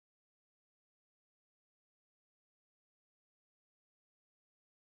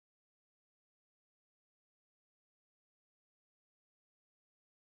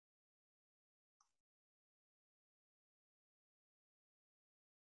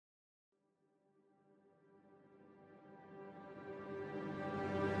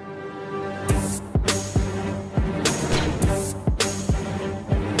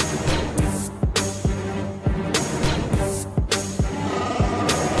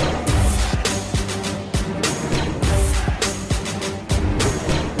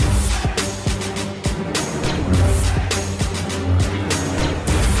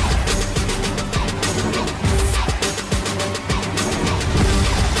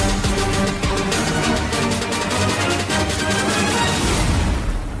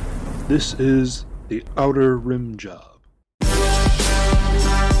This is the Outer Rim Job.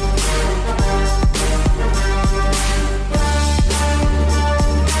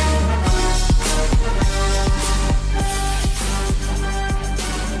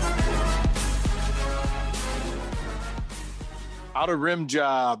 Outer Rim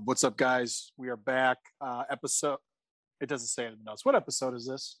Job. What's up, guys? We are back. Episode. It doesn't say it in the notes. What episode is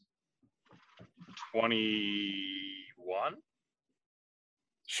this? 21?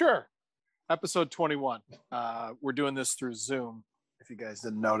 Sure. Episode 21. We're doing this through Zoom, if you guys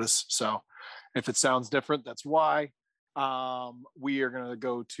didn't notice. So if it sounds different, that's why. We are going to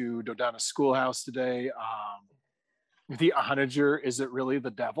go to Dodana Schoolhouse today. The Onager, is it really the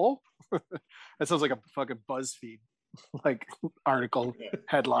devil? That sounds like a fucking BuzzFeed like article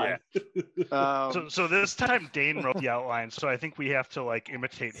headline. Yeah. So this time Dane wrote the outline, so I think we have to like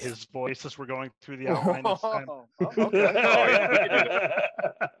imitate his voice as we're going through the outline this time. Okay. Yeah.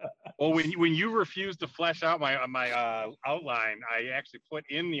 Well, when you refused to flesh out my outline, I actually put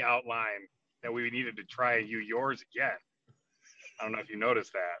in the outline that we needed to try yours again. I don't know if you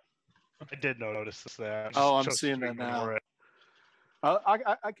noticed that. I did notice that. Oh, I'm seeing that now.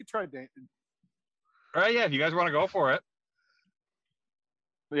 I could try Dane. All right, yeah, if you guys want to go for it.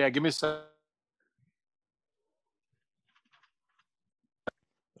 Yeah, give me a sec.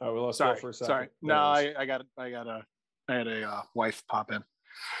 Oh, we lost Sorry, for a second. sorry. No, I had a wife pop in.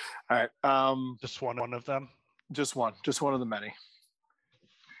 All right. Just one of them. Just one of the many.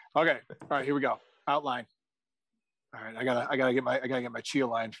 Okay. All right, here we go. Outline. All right, I gotta get my chia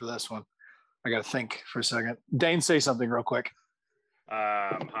line for this one. I gotta think for a second. Dane, say something real quick.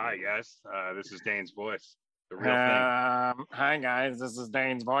 Hi guys. This is Dane's voice. The real thing. Hi guys, this is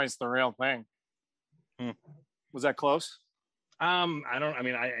Dane's voice, the real thing. Was that close? I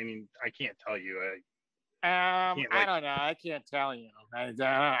can't tell you. I don't know. I can't tell you. I don't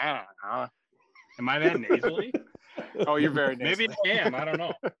know. Am I that nasally? Oh, you're very nasally. Maybe I am. I don't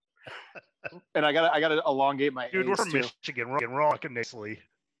know. And I gotta elongate my Dude, A's we're too. Michigan. We're all fucking nasally.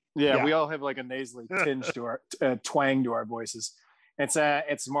 Yeah, we all have like a nasally tinge to our twang to our voices.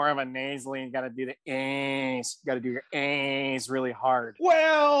 It's more of a nasally. You got to do the A's. You got to do your A's really hard.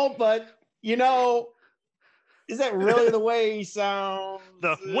 Well, but is that really the way he sounds?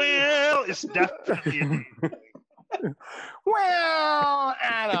 It's definitely. Well,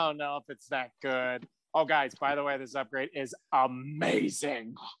 I don't know if it's that good. Oh, guys, by the way, this upgrade is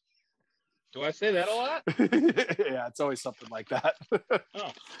amazing. Do I say that a lot? Yeah, it's always something like that. Oh,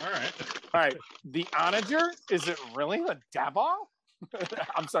 all right. All right. The Onager, is it really the devil?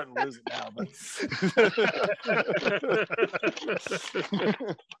 I'm starting to lose it now. But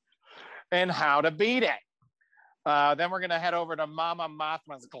and how to beat it. Then we're going to head over to Mama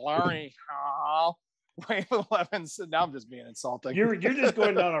Mothma's Glory Hall. Wave 11. Now I'm just being insulting. You're just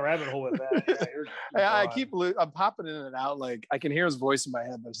going down a rabbit hole with that. Yeah, I'm popping in and out. Like I can hear his voice in my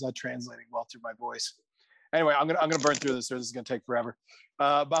head, but it's not translating well through my voice. Anyway, I'm gonna burn through this, or this is gonna take forever.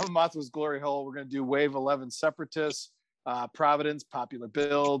 Mama Mothma's Glory Hole. We're gonna do Wave 11 Separatists, Providence, Popular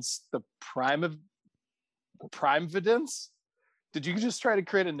Builds, the Primevidence. Did you just try to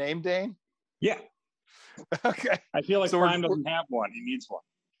create a name, Dane? Yeah. Okay. I feel like Prime doesn't have one. He needs one.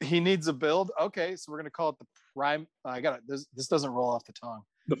 He needs a build. Okay, so we're gonna call it the Prime. I got it. This doesn't roll off the tongue.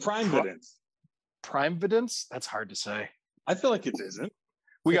 The Primevidence. Primevidence? That's hard to say. I feel like it isn't.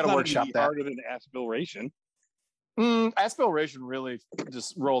 We got to workshop that. Harder than aspiration. Aspiration really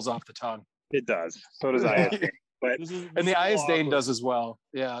just rolls off the tongue. It does. So does ISDane. But and the ISDane does as well.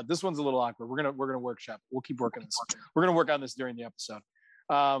 Yeah, this one's a little awkward. We're gonna workshop. We'll keep working this. We're gonna work on this during the episode.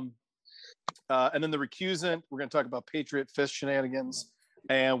 And then the recusant. We're gonna talk about Patriot Fist shenanigans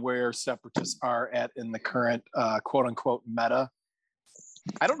and where Separatists are at in the current quote unquote meta.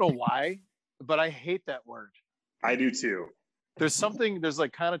 I don't know why, but I hate that word. I do too. There's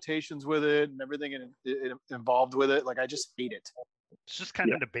like connotations with it and everything involved with it. Like I just hate it. It's just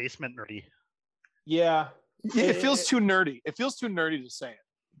kind of debasement nerdy. Yeah. It feels too nerdy. It feels too nerdy to say it.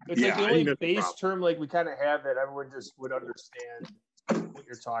 It's like the only base term like we kind of have that everyone just would understand what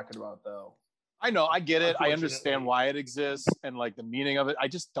you're talking about, though. I know, I get it. I understand why it exists and like the meaning of it. I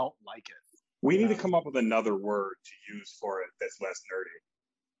just don't like it. We need to come up with another word to use for it that's less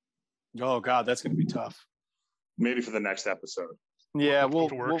nerdy. Oh God, that's going to be tough. Maybe for the next episode. Yeah, we'll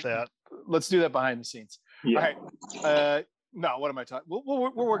work that. Let's do that behind the scenes. Yeah. All right. No, what am I talking?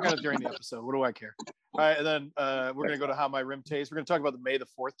 We'll work on it during the episode. What do I care? All right, and then we're going to go to How My Rim Tastes. We're going to talk about the May the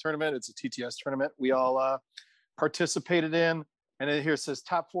 4th tournament. It's a TTS tournament we all participated in. And then here it says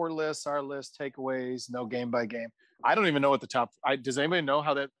top 4 lists, our list, takeaways, no game by game. I don't even know what the top. Does anybody know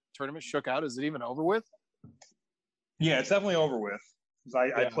how that tournament shook out? Is it even over with? Yeah, it's definitely over with.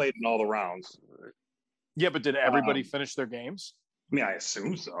 I played in all the rounds. Yeah, but did everybody finish their games? I mean, I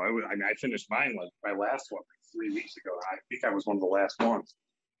assume so. I finished mine like my last one like 3 weeks ago. I think I was one of the last ones.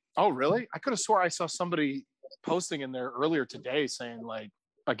 Oh, really? I could have swore I saw somebody posting in there earlier today saying like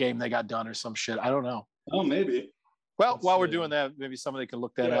a game they got done or some shit. I don't know. Oh, maybe. Well, while we're doing that, maybe somebody can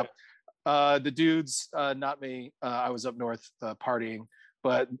look that up. The dudes, not me. I was up north partying,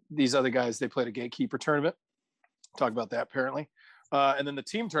 but these other guys, they played a gatekeeper tournament. Talk about that apparently. And then the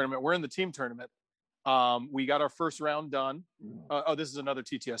team tournament. We're in the team tournament. We got our first round done. This is another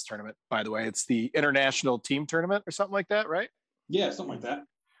TTS tournament, by the way. It's the International Team Tournament or something like that, right? Yeah, something like that.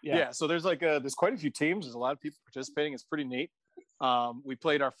 Yeah. So there's there's quite a few teams. There's a lot of people participating. It's pretty neat. We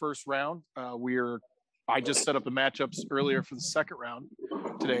played our first round. I just set up the matchups earlier for the second round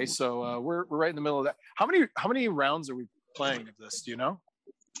today. So we're right in the middle of that. How many rounds are we playing of this? Do you know?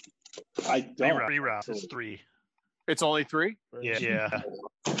 I don't. 3 rounds. It's 3. It's only 3? Yeah.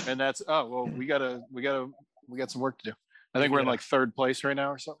 And that's we got some work to do. I think we're in like 3rd place right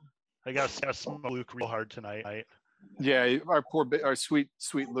now or something. I got some Luke real hard tonight. Yeah, our sweet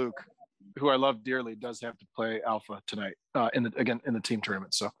Luke, who I love dearly, does have to play Alpha tonight in the team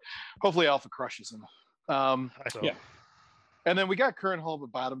tournament. So hopefully Alpha crushes him. Yeah. And then we got current hole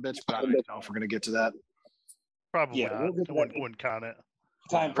of bottom bitch, but I don't know if we're gonna get to that. Probably not. I wouldn't count it.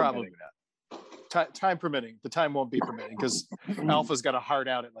 Probably not. Time permitting. The time won't be permitting because Alpha's got a hard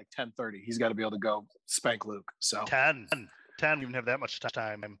out at like 10:30. He's got to be able to go spank Luke. So 10. You even have that much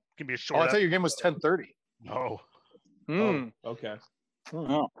time. It can be a short. Oh, I thought your game was 10:30. No. Oh, okay. Oh.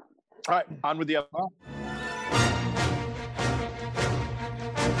 All right, on with the other.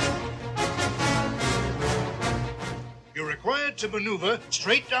 You're required to maneuver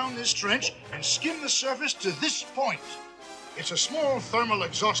straight down this trench and skim the surface to this point. It's a small thermal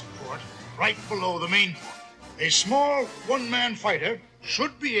exhaust port right below the main port. A small one-man fighter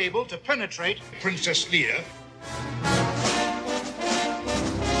should be able to penetrate Princess Leia.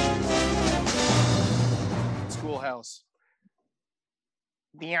 Schoolhouse.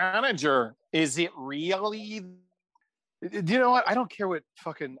 The Onager, is it really? Do you know what? I don't care what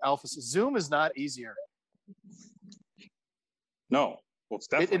fucking Alpha says. Zoom is not easier. No, well, it's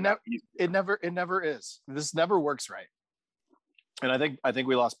definitely it never is. This never works right. And I think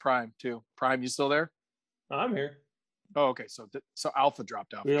we lost Prime too. Prime, you still there? I'm here. Oh, okay. So Alpha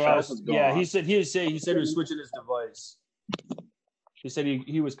dropped out. He said he was switching his device. He said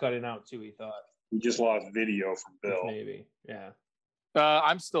he was cutting out too. He thought we just lost video from Bill. Maybe, yeah.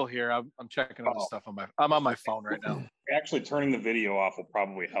 I'm still here. I'm checking all the stuff I'm on my phone right now. Actually, turning the video off will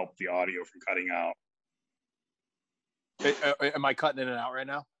probably help the audio from cutting out. Am I cutting in and out right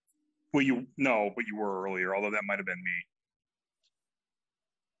now? Well, but you were earlier, although that might have been me.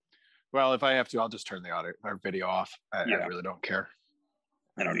 Well, if I have to, I'll just turn the audio or video off. I really don't care.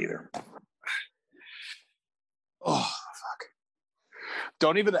 I don't either. Oh, fuck.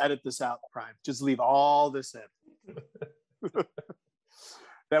 Don't even edit this out, Prime. Just leave all this in.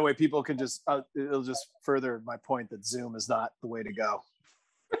 That way people can just, it'll just further my point that Zoom is not the way to go.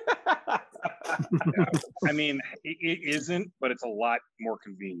 Yeah. I mean, it isn't, but it's a lot more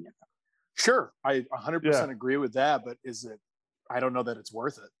convenient. Sure. I 100% agree with that, but is it, I don't know that it's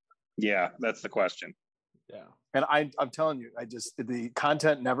worth it. Yeah, that's the question. Yeah. And I'm telling you, the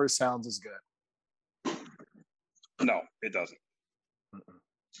content never sounds as good. No, it doesn't.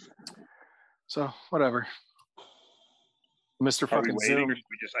 So whatever. Mr. Fucking Zoom.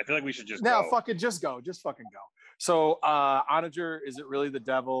 I feel like we should just go. Fucking just go. Just fucking go. So Onager, is it really the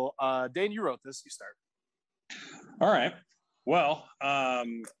devil? Dane, you wrote this. You start. All right. Well,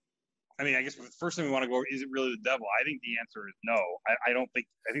 I mean, I guess the first thing we want to go over, is it really the devil? I think the answer is no. I don't think.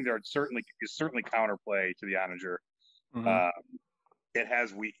 I think there is certainly counterplay to the Onager. Mm-hmm. It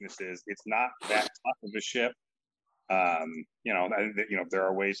has weaknesses. It's not that tough of a ship. I think that, there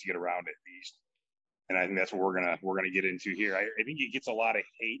are ways to get around it at least, and I think that's what we're gonna get into here. I think it gets a lot of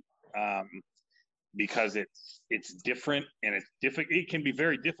hate because it's different and it's difficult. It can be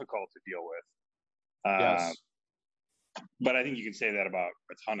very difficult to deal with. Yes. But I think you can say that about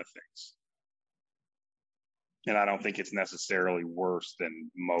a ton of things. And I don't think it's necessarily worse than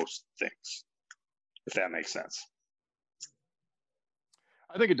most things, if that makes sense.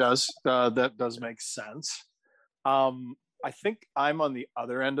 I think it does. That does make sense. I think I'm on the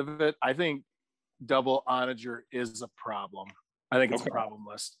other end of it. I think double Onager is a problem. I think it's a problem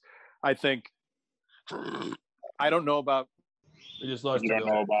list. I think, I don't know about. We just lost you. Don't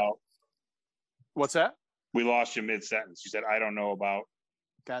know about. What's that? We lost you mid-sentence. You said, I don't know about.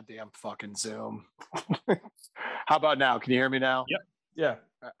 Goddamn fucking Zoom. How about now? Can you hear me now? Yep. Yeah.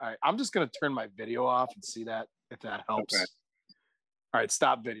 All right. I'm just going to turn my video off and see if that helps. Okay. All right,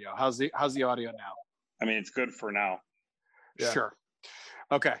 stop video. How's the audio now? I mean, it's good for now. Yeah. Sure.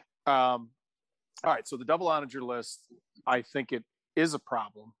 Okay. All right. So the double onager list, I think it is a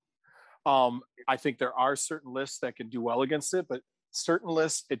problem. I think there are certain lists that can do well against it, but certain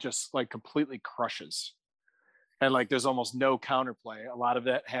lists it just like completely crushes. And like there's almost no counterplay. A lot of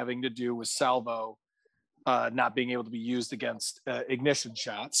that having to do with salvo not being able to be used against ignition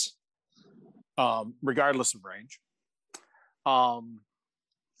shots, regardless of range.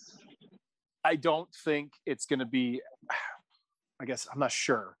 I don't think it's going to be, I guess I'm not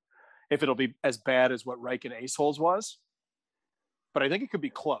sure if it'll be as bad as what Reich and Ace Holes was, but I think it could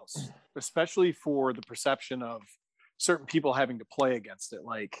be close, especially for the perception of certain people having to play against it.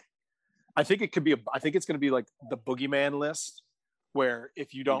 Like, I think it could be, I think it's going to be like the boogeyman list where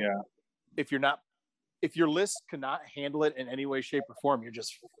if you don't, if your list cannot handle it in any way, shape or form, you're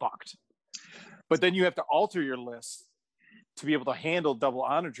just fucked. But then you have to alter your list to be able to handle double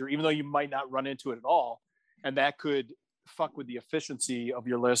onager, even though you might not run into it at all. And that could fuck with the efficiency of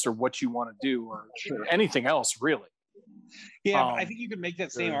your list or what you want to do or anything else, really. Yeah, I think you could make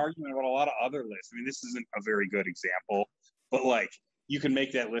that same argument about a lot of other lists. I mean, this isn't a very good example, but like you can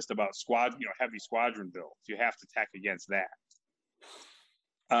make that list about heavy squadron builds. You have to tech against that.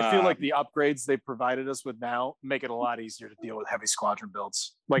 I feel like the upgrades they provided us with now make it a lot easier to deal with heavy squadron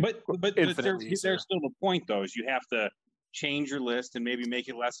builds. Like, but there's still the point though, is you have to change your list and maybe make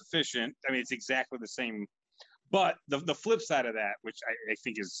it less efficient. I mean, it's exactly the same. But the flip side of that, which I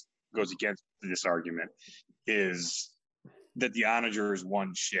think goes against this argument, is that the Onager is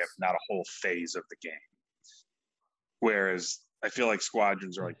one ship, not a whole phase of the game. Whereas I feel like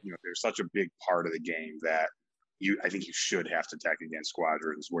squadrons are like, they're such a big part of the game that I think you should have to tech against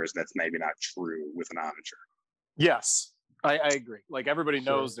squadrons, whereas that's maybe not true with an Onager. Yes, I agree. Like everybody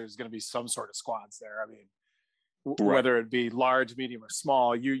knows there's going to be some sort of squads there. I mean, whether it be large, medium, or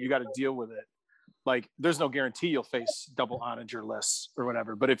small, you got to deal with it. Like there's no guarantee you'll face double Onager lists or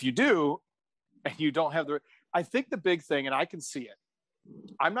whatever. But if you do, and you don't have I think the big thing, and I can see it,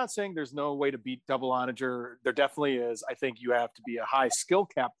 I'm not saying there's no way to beat double Onager. There definitely is. I think you have to be a high skill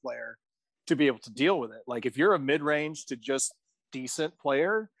cap player to be able to deal with it. Like if you're a mid-range to just decent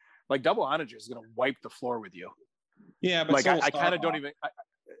player, like double Onager is going to wipe the floor with you. Yeah, but like I kind of don't even.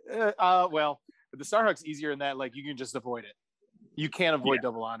 Well, the Starhawk's easier in that like you can just avoid it. You can't avoid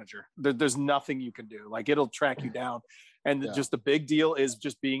double Onager. There's nothing you can do. Like it'll track you down, and just the big deal is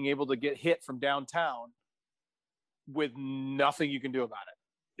just being able to get hit from downtown with nothing you can do about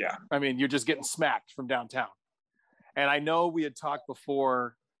it. Yeah, I mean you're just getting smacked from downtown. And I know we had talked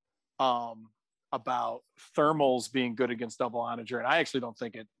before about thermals being good against double Onager, and I actually don't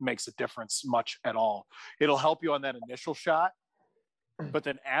think it makes a difference much at all. It'll help you on that initial shot, but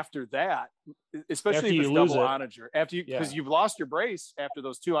then after that, especially if it's double Onager, because you've lost your brace after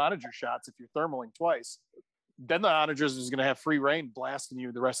those two Onager shots, if you're thermaling twice, then the Onagers is going to have free reign blasting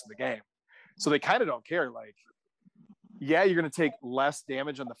you the rest of the game. So they kind of don't care. Like, yeah, you're going to take less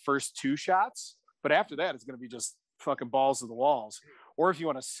damage on the first two shots, but after that, it's going to be just fucking balls to the walls. Or if you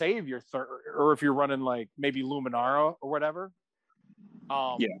want to save your or if you're running like maybe Luminara or whatever,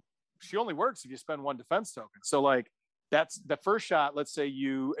 she only works if you spend one defense token. So like that's the first shot. Let's say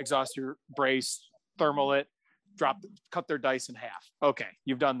you exhaust your brace, thermal it, cut their dice in half. Okay,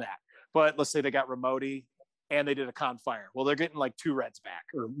 you've done that. But let's say they got Remoti and they did a con fire. Well, they're getting like 2 reds back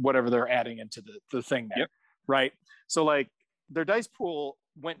or whatever they're adding into the thing there, right? So like their dice pool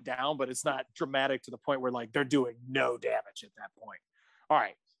went down, but it's not dramatic to the point where like they're doing no damage at that point. All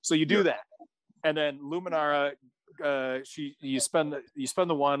right, so you do that, and then Luminara, you spend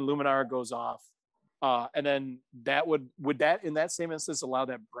the one, Luminara goes off, and then that would that in that same instance allow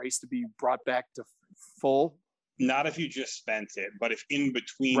that brace to be brought back to full? Not if you just spent it, but if in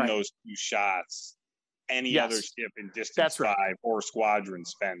between those two shots, any other ship in distance 5 or squadron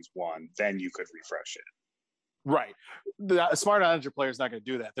spends one, then you could refresh it. Right. The smart Onager player is not going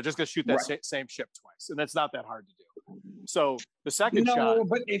to do that. They're just going to shoot that same ship twice, and that's not that hard to do. So the second shot. No,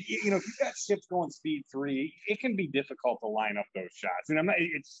 but if you've got ships going speed 3, it can be difficult to line up those shots. And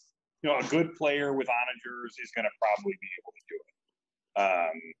it's a good player with Onagers is going to probably be able to do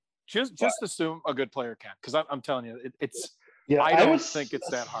it. Just assume a good player can, because I'm telling you, it's. Yeah, I don't think it's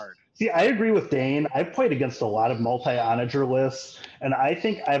that hard. See, I agree with Dane. I've played against a lot of multi-Onager lists, and I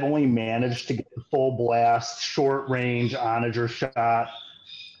think I've only managed to get full blast, short range Onager shot,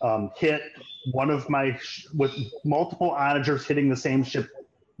 hit one of with multiple Onagers hitting the same ship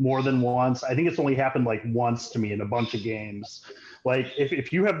more than once. I think it's only happened like once to me in a bunch of games. Like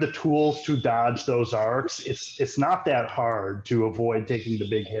if you have the tools to dodge those arcs, it's not that hard to avoid taking the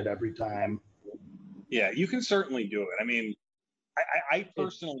big hit every time. Yeah, you can certainly do it. I mean, I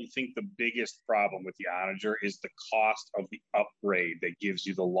personally think the biggest problem with the Onager is the cost of the upgrade that gives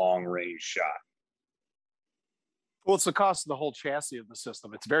you the long range shot. Well, it's the cost of the whole chassis of the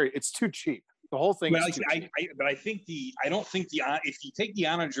system. It's too cheap. The whole thing is too cheap. But I don't think if you take the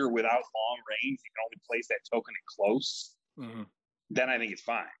Onager without long range, you can only place that token at close. Mm-hmm. Then I think it's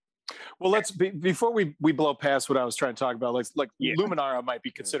fine. Well, before we blow past what I was trying to talk about, Luminara might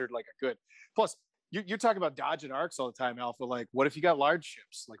be considered like a good. Plus, you're talking about dodging arcs all the time, Alpha. Like, what if you got large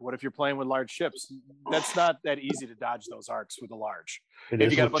ships? Like, what if you're playing with large ships? That's not that easy to dodge those arcs with a large. It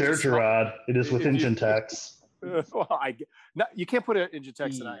is with Gergerod. It is with engine techs. Well, you can't put engine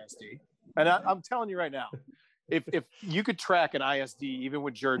techs in ISD. And I'm telling you right now, if you could track an ISD even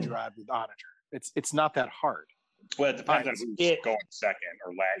with Gergerod with Onager, it's not that hard. Well, it depends on who's going second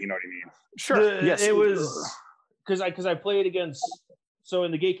or last. You know what I mean? Sure. Yes. It was because I played against. So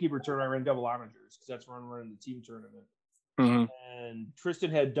in the Gatekeeper tournament, I ran double Onagers because that's when I'm running the team tournament. Mm-hmm. And Tristan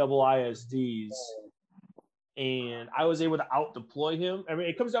had double ISDs, and I was able to out deploy him. I mean,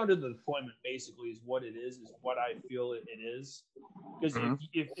 it comes down to the deployment. Basically, is what it is what I feel it is. Because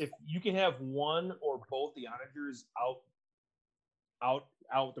if you can have one or both the Onagers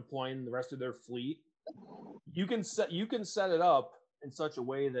out deploying the rest of their fleet, you can set it up in such a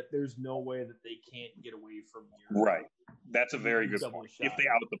way that there's no way that they can't get away from you. Right. That's a very good point. If they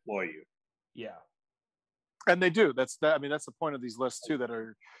out deploy you. Yeah. And they do. That's the point of these lists too, that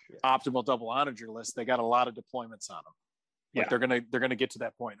are optimal double Onager lists. They got a lot of deployments on them. Like they're gonna get to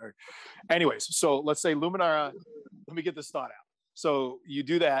that point. Or, anyways, so let's say Luminara. Let me get this thought out. So you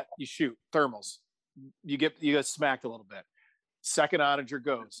do that, you shoot thermals, you get smacked a little bit. Second Onager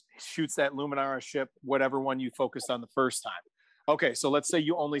goes, shoots that Luminara ship, whatever one you focused on the first time. Okay, so let's say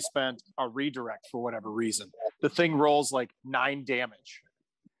you only spent a redirect for whatever reason. The thing rolls like 9 damage.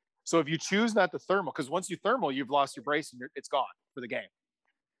 So if you choose not to thermal, because once you thermal, you've lost your brace and it's gone for the game.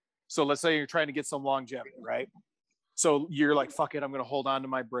 So let's say you're trying to get some longevity, right? So you're like, fuck it, I'm going to hold on to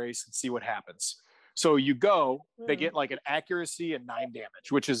my brace and see what happens. So you go, they get like an accuracy and 9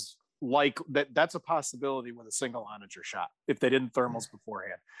 damage, which is like that's a possibility with a single Onager shot if they didn't thermals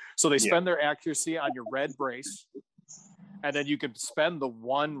beforehand. So they spend their accuracy on your red brace, and then you can spend the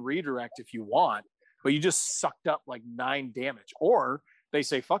 1 redirect if you want, but you just sucked up like 9 damage. Or they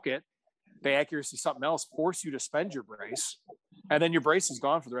say, fuck it, they accuracy something else, force you to spend your brace, and then your brace is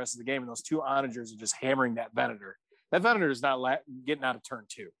gone for the rest of the game, and those 2 Onagers are just hammering that Venator. That Venator is not getting out of turn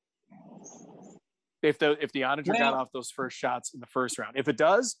 2. If the Onager got off those first shots in the first round. If it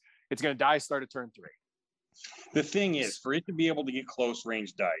does, it's going to die start at turn 3. The thing is, for it to be able to get close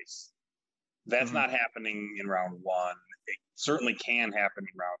range dice, that's not happening in round 1. It certainly can happen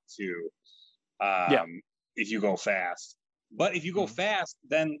in round 2 if you go fast. But if you go fast,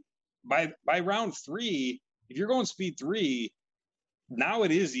 then by round 3, if you're going speed 3, now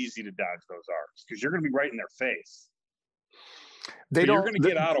it is easy to dodge those arcs because you're going to be right in their face. You're going to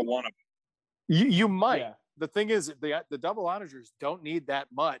get out of one of them. You might. Yeah. The thing is, the double Onagers don't need that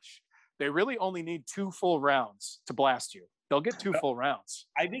much. They really only need 2 full rounds to blast you. They'll get 2 full rounds.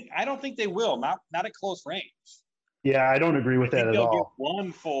 I don't think they will. Not at close range. Yeah, I don't agree with that at all. Get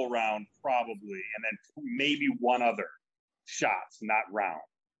 1 full round probably, and then maybe 1 other shots, not round.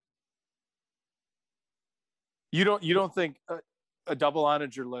 You don't think a double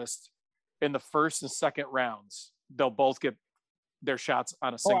Onager list in the first and second rounds, they'll both get their shots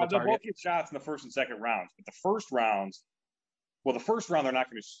on a single target? They'll both get shots in the first and second rounds, but the first round they're not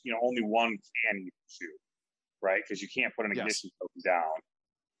going to, only 1 can shoot, right? Because you can't put an ignition token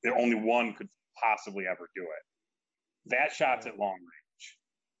down. Only 1 could possibly ever do it. That shot's at long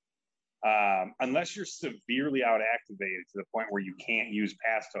range. Unless you're severely out activated to the point where you can't use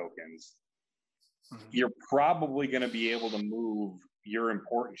pass tokens, you're probably going to be able to move your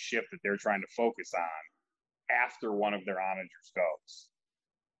important ship that they're trying to focus on after one of their Onagers goes.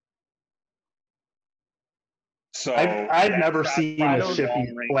 So I've never seen a ship eat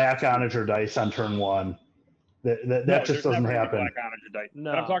black Onager dice on turn 1. That just doesn't happen. Black Onager dice.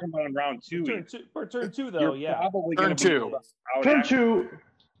 No. But I'm talking about in round 2. For turn 2, though, Turn 2. Turn 2,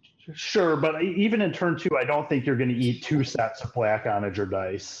 sure, but even in turn 2, I don't think you're going to eat 2 sets of black Onager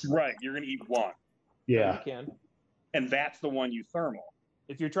dice. Right, you're going to eat 1. Yeah, you can. And that's the one you thermal.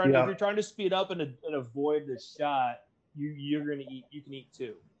 If you're trying to speed up and avoid the shot, you can eat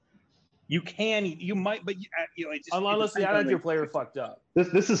 2. You can, you might, but unless the Onager player fucked up.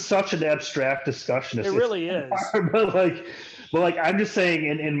 This is such an abstract discussion. It really is. But I'm just saying,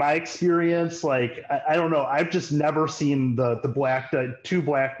 in my experience, I don't know. I've just never seen the 2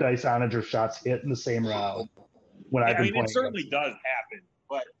 black dice Onager shots hit in the same round when I've been playing. It certainly does happen,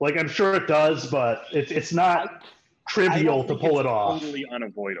 but I'm sure it does, but it's not. trivial to pull it off. Totally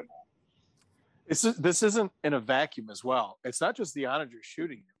unavoidable. This isn't in a vacuum as well. It's not just the Onagers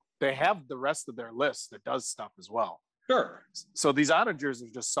shooting you. They have the rest of their list that does stuff as well. Sure. So these Onagers are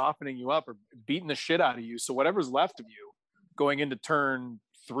just softening you up or beating the shit out of you. So whatever's left of you going into turn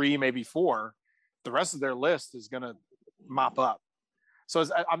 3, maybe 4, the rest of their list is going to mop up. So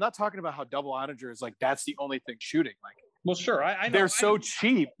I'm not talking about how double Onager is like, that's the only thing shooting. Like, well, sure. I know. They're so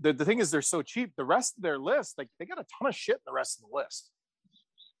cheap. The thing is, they're so cheap. The rest of their list, like they got a ton of shit in the rest of the list.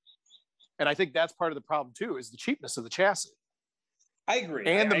 And I think that's part of the problem too, is the cheapness of the chassis. I agree.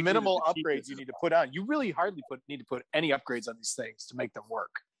 And the minimal upgrades you need to put on. You really hardly need to put any upgrades on these things to make them work.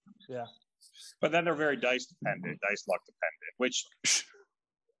 Yeah. But then they're very dice dependent, dice luck dependent, which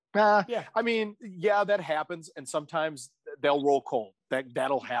yeah. I mean, yeah, that happens. And sometimes they'll roll cold.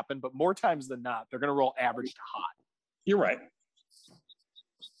 That'll happen. But more times than not, they're going to roll average to hot. You're right.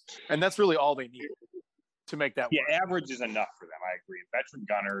 And that's really all they need to make that work. Yeah, average is enough for them. I agree. Veteran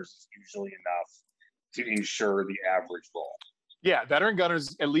gunners is usually enough to ensure the average roll. Yeah, veteran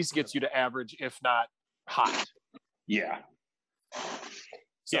gunners at least gets you to average, if not hot. Yeah.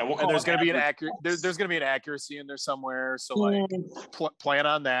 So, yeah, and there's going to be an accurate. There's going to be an accuracy in there somewhere. So like, plan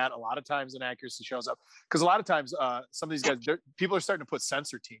on that. A lot of times, an accuracy shows up because a lot of times, some of these guys, people are starting to put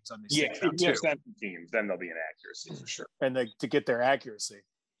sensor teams on these things now if you have too. sensor teams, then there'll be an accuracy for sure. And to get their accuracy,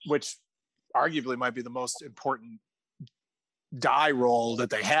 which arguably might be the most important die roll that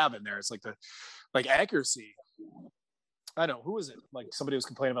they have in there. It's like accuracy. I don't know, who was it? Like somebody was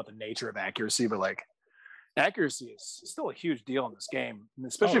complaining about the nature of accuracy, but like accuracy is still a huge deal in this game,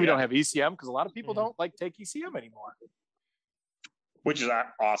 especially if you don't have ECM, because a lot of people don't like take ECM anymore. Which is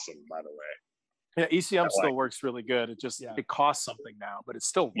awesome, by the way. Yeah, ECM still works really good. It just it costs something now, but it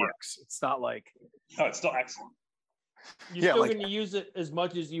still works. It's not like it's still excellent. You're still going to use it as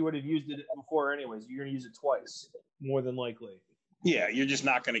much as you would have used it before, anyways. You're going to use it twice, more than likely. Yeah, you're just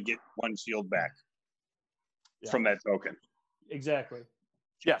not going to get one shield back from that token. Exactly.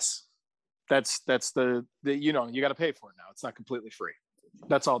 Yes, that's the you got to pay for it now. It's not completely free.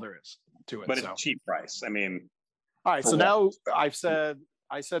 That's all there is to it. But it's a cheap price. I mean, all right. So now I said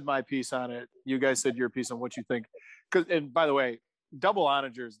my piece on it. You guys said your piece on what you think. And by the way, double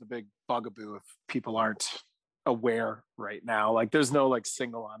Onager is the big bugaboo if people aren't aware right now. Like there's no like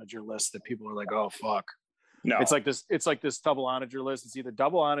single Onager list that people are like, oh fuck. No, it's like this double Onager list. It's either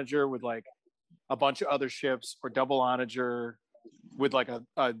double Onager with like a bunch of other ships or double Onager with like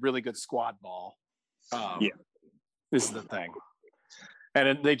a really good squad ball. This is the thing.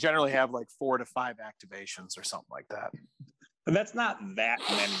 And they generally have like 4 to 5 activations or something like that. But that's not that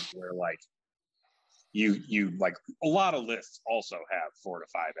many where like you like a lot of lists also have 4 to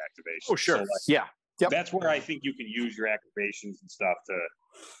 5 activations. Oh, sure. So like, that's where I think you can use your activations and stuff to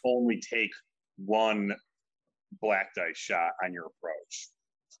only take one black dice shot on your approach.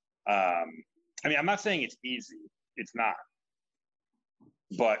 I mean, I'm not saying it's easy. It's not.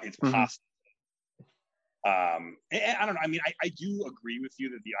 But it's possible. And I don't know. I mean, I do agree with you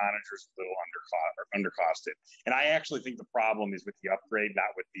that the Onager is a little undercosted. And I actually think the problem is with the upgrade,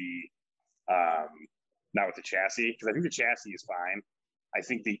 not with the chassis. Because I think the chassis is fine. I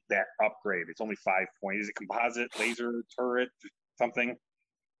think that upgrade, it's only 5 points. Is it composite, laser, turret, something?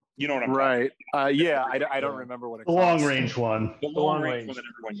 You know what I'm talking about? Yeah, I don't remember what it costs. The long range one. The long range one that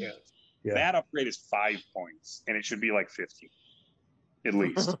everyone uses. Yeah. That upgrade is 5 points, and it should be like 15, at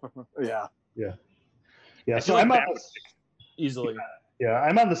least. Yeah. So I'm easily. Yeah,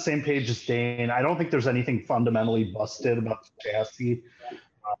 I'm on the same page as Dane. I don't think there's anything fundamentally busted about the chassis.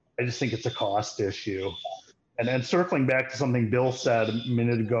 I just think it's a cost issue. And then circling back to something Bill said a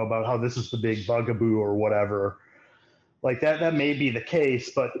minute ago about how this is the big bugaboo or whatever, like that may be the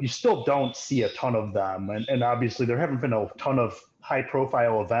case, but you still don't see a ton of them. And obviously there haven't been a ton of high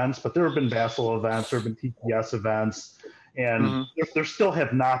profile events, but there have been Vassal events, there have been TPS events, and there still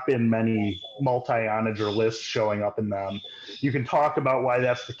have not been many multi-Onager lists showing up in them. You can talk about why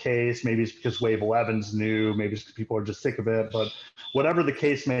that's the case. Maybe it's because Wave 11's new. Maybe it's because people are just sick of it. But whatever the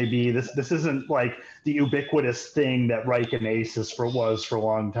case may be, this isn't like the ubiquitous thing that Reich and Aces was for a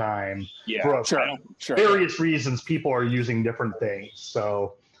long time. Yeah, for various reasons, people are using different things.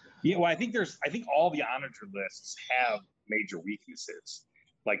 So, yeah, well, I think all the Onager lists have major weaknesses,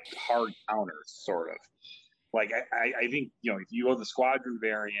 like hard counters, sort of. Like I think, if you go the squadron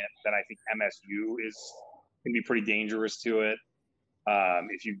variant, then I think MSU can be pretty dangerous to it.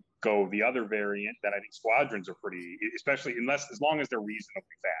 If you go the other variant, then I think squadrons are pretty, especially as long as they're reasonably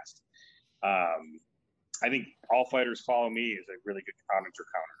fast. I think All Fighters Follow Me is a really good Onager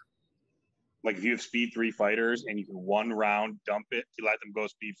counter. Like if you have speed 3 fighters and you can 1 round dump it to let them go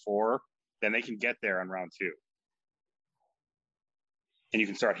speed 4, then they can get there on round 2. and you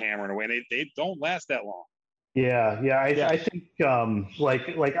can start hammering away. And they don't last that long. I think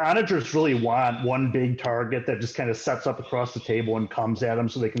like onagers really want one big target that just kind of sets up across the table and comes at them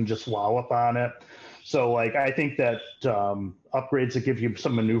so they can just wallop on it. So like I think that upgrades that give you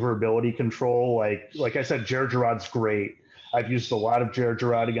some maneuverability control, like I said, Gergerod's great. I've used a lot of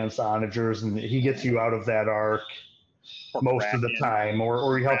Gergerod against onagers, and he gets you out of that arc most of the time,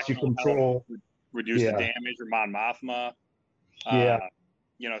 or he helps you control, reduce the damage, or Mon Mothma.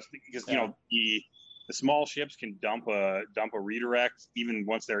 Because the small ships can dump a redirect even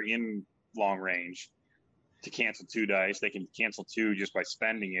once they're in long range to cancel 2 dice. They can cancel 2 just by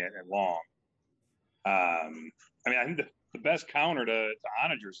spending it at long. I think the best counter to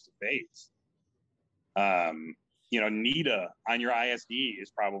onagers is Bates. Nita on your ISD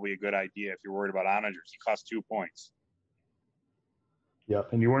is probably a good idea if you're worried about onagers. He costs 2 points.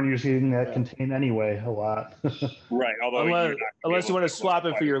 Yep, and you weren't using that contain anyway a lot. Right, although unless you want to swap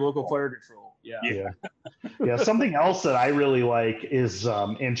it for your local fire control. Yeah. Something else that I really like is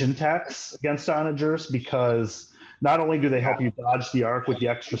engine techs against onagers, because not only do they help you dodge the arc with the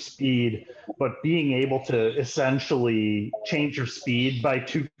extra speed, but being able to essentially change your speed by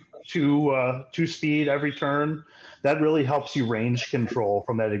two speed every turn, that really helps you range control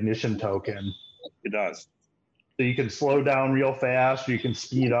from that ignition token. It does. So you can slow down real fast, or you can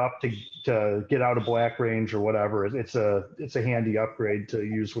speed up to get out of black range or whatever. It's a handy upgrade to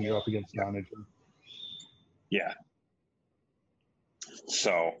use when you're up against the onager. Yeah.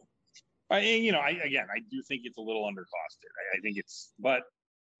 So, I do think it's a little undercosted. I think but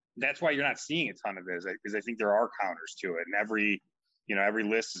that's why you're not seeing a ton of it, because I think there are counters to it, and every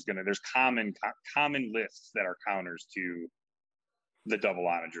list is there's common lists that are counters to the double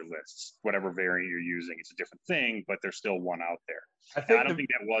onager lists. Whatever variant you're using, it's a different thing, but there's still one out there. I don't think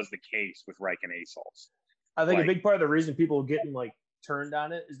that was the case with Reich and Asols. I think a big part of the reason people are getting turned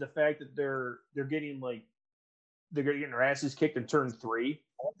on it is the fact that they're getting their asses kicked in turn 3.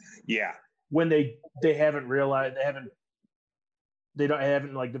 Yeah. When they haven't realized they haven't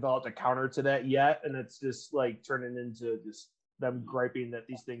developed a counter to that yet, and it's just turning into just them griping that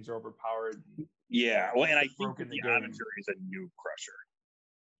these things are overpowered. Yeah, well, and I think the Onager is a noob crusher.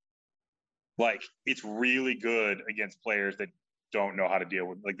 It's really good against players that don't know how to deal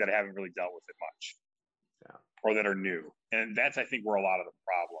with, that haven't really dealt with it much, or that are new. And that's, I think, where a lot of the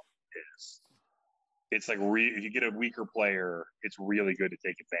problem is. It's if you get a weaker player, it's really good to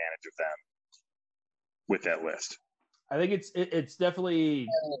take advantage of them with that list. I think it's definitely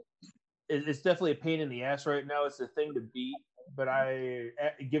a pain in the ass right now. It's the thing to beat. But I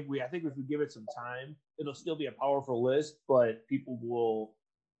think if we give it some time, it'll still be a powerful list, but people will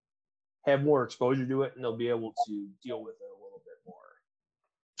have more exposure to it, and they'll be able to deal with it a little bit more.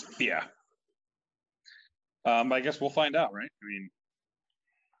 Yeah. I guess we'll find out, right?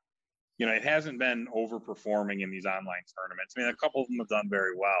 It hasn't been overperforming in these online tournaments. A couple of them have done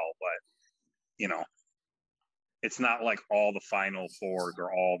very well, but, it's not like all the Final Fours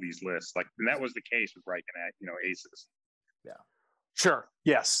or all these lists. And that was the case with Reich and Aces. Yeah. Sure.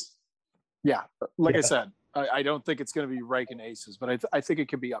 Yes. Yeah. I said, I don't think it's going to be Reich and Aces, but I think it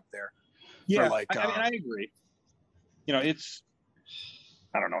could be up there. Yeah. I agree. It's,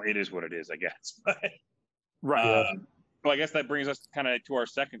 I don't know. It is what it is, I guess. Right. Well, I guess that brings us kind of to our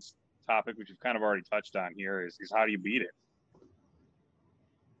second topic, which we've kind of already touched on here, is how do you beat it?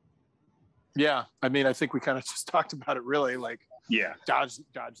 Yeah. I think we kind of just talked about it, really. Dodge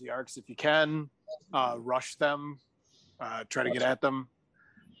the arcs if you can, rush them. Try to get at them.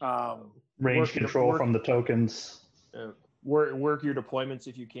 Range control from the tokens. Work your deployments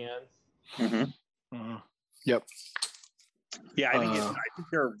if you can. Mm-hmm. Mm-hmm. Yep. Yeah, I think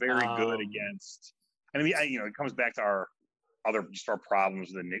they're very good against. It comes back to our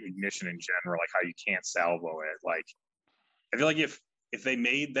problems with the ignition in general, how you can't salvo it. I feel like if they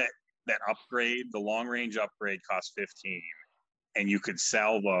made that upgrade, the long range upgrade cost 15, and you could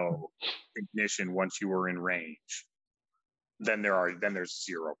salvo ignition once you were in range, then there's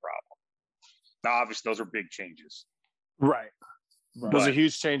zero problem. Now, obviously, those are big changes. Right. Those are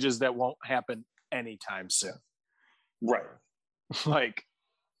huge changes that won't happen anytime soon. Right.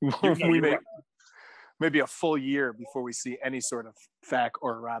 Maybe a full year before we see any sort of FAC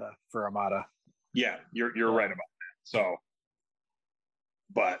or errata for Armada. Yeah, you're right about that. So,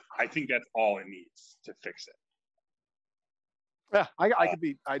 but I think that's all it needs to fix it. Yeah,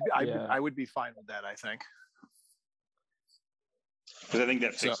 I would be fine with that, I think. Because I think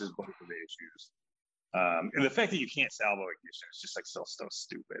that fixes both of the issues. And the fact that you can't salvo ignition is just so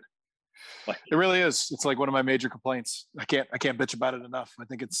stupid. It really is. It's one of my major complaints. I can't bitch about it enough. I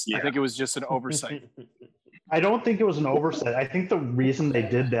think it was just an oversight. I don't think it was an oversight. I think the reason they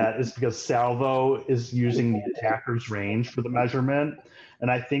did that is because salvo is using the attacker's range for the measurement. And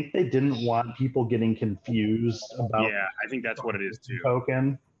I think they didn't want people getting confused about Yeah, I think that's what it is too.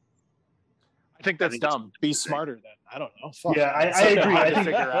 token. I think that's dumb. Be smarter then. I don't know. Fuck. Yeah, I It's something agree. hard I to think,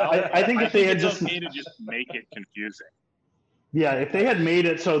 figure out. I think if they had it's just okay to just make it confusing. Yeah, if they had made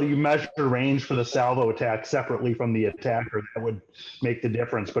it so that you measure range for the salvo attack separately from the attacker, that would make the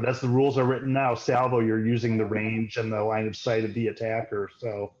difference. But as the rules are written now, salvo, you're using the range and the line of sight of the attacker.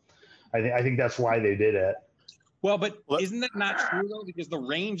 So I think that's why they did it. Well, but isn't that not true though? Because the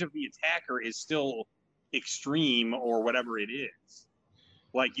range of the attacker is still extreme or whatever it is.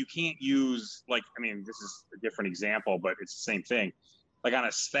 Like you can't use this is a different example, but it's the same thing. Like on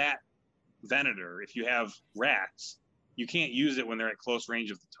a stat Venator, if you have rats, you can't use it when they're at close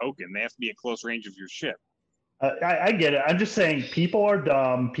range of the token. They have to be at close range of your ship. I get it. I'm just saying people are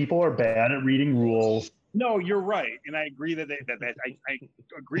dumb. People are bad at reading rules. No, you're right, and I agree that I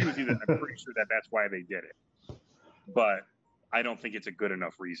agree with you that I'm pretty sure that that's why they did it. But I don't think it's a good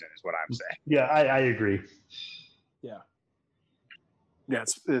enough reason, is what I'm saying. Yeah, I agree. Yeah. Yeah,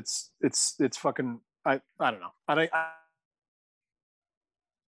 it's fucking. I don't know.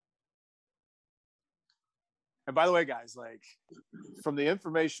 And by the way, guys, like from the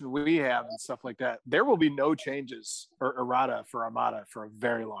information we have and stuff like that, there will be no changes or errata for Armada for a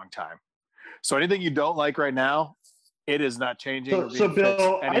very long time. So anything you don't like right now, it is not changing. So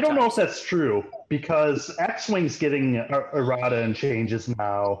Bill, I don't know if that's true because X-Wing's getting errata and changes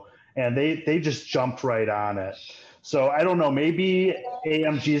now, and they just jumped right on it. So I don't know. Maybe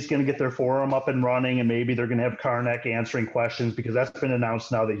AMG is going to get their forum up and running, and maybe they're going to have Karnak answering questions because that's been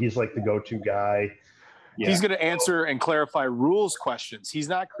announced now that he's like the go-to guy. Yeah. He's going to answer and clarify rules questions. He's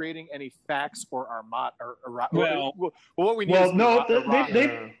not creating any facts or Armada. What we need. Well, no,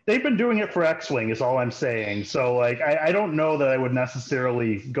 they've been doing it for X-Wing. Is all I'm saying. So, like, I don't know that I would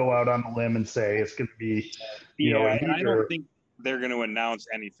necessarily go out on a limb and say it's going to be, and I don't think they're going to announce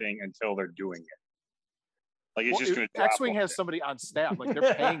anything until they're doing it. Like it's just going to. X-Wing has somebody on staff. Like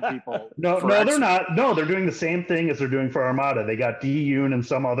they're paying people. No, they're not. No, they're doing the same thing as they're doing for Armada. They got D-Yoon and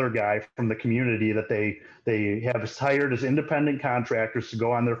some other guy from the community that they have hired as independent contractors to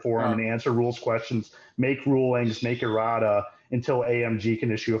go on their forum and answer rules questions, make rulings, make errata until AMG can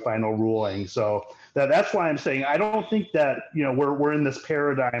issue a final ruling. So that's why I'm saying I don't think that we're in this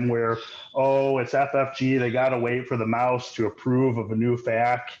paradigm where it's FFG. They got to wait for the mouse to approve of a new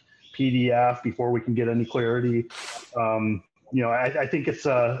FAQ PDF before we can get any clarity. I think it's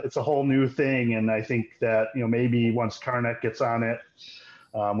a whole new thing, and I think that maybe once Karnak gets on it,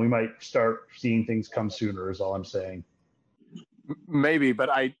 we might start seeing things come sooner. Is all I'm saying. Maybe, but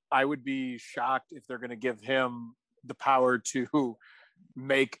I would be shocked if they're going to give him the power to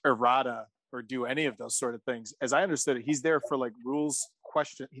make errata or do any of those sort of things. As I understood it, he's there for like rules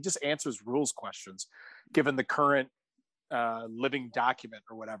question. He just answers rules questions, given the current living document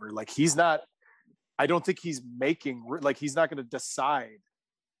or whatever. Like he's not. I don't think he's making he's not going to decide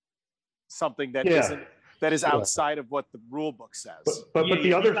something that is outside of what the rule book says. But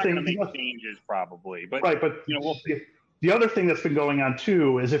the other thing, make changes probably. But right, but we'll see. The other thing that's been going on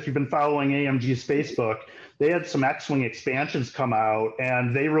too is if you've been following AMG's Facebook, they had some X-Wing expansions come out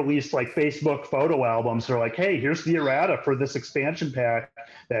and they released like Facebook photo albums. They're like, hey, here's the errata for this expansion pack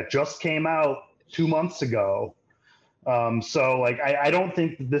that just came out 2 months ago. So like, I don't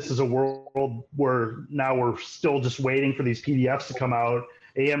think this is a world where now we're still just waiting for these PDFs to come out.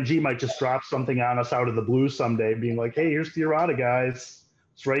 AMG might just drop something on us out of the blue someday being like, hey, here's the errata, guys.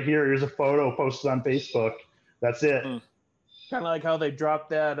 It's right here. Here's a photo posted on Facebook. That's it. Kind of like how they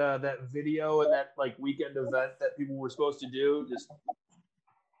dropped that video and that like weekend event that people were supposed to do.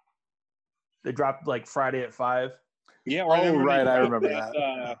 They dropped like Friday at 5. Yeah. I remember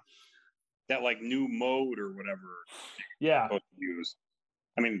that. That like new mode or whatever. Yeah. Use.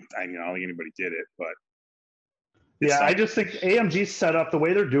 I mean, I don't think anybody did it, but. Yeah, I just think AMG's set up, the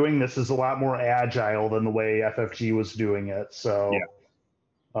way they're doing this is a lot more agile than the way FFG was doing it. So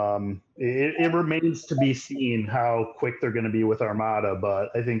it remains to be seen how quick they're going to be with Armada, but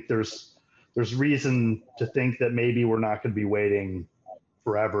I think there's reason to think that maybe we're not going to be waiting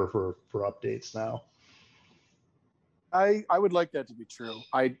forever for updates now. I would like that to be true.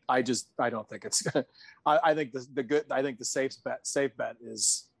 I don't think it's. I think the safe bet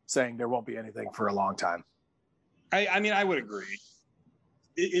is saying there won't be anything for a long time. I mean, I would agree.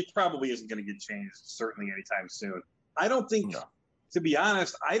 It probably isn't going to get changed, certainly anytime soon. I don't think, to be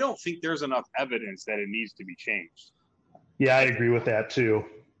honest, I don't think there's enough evidence that it needs to be changed. Yeah, I agree with that too.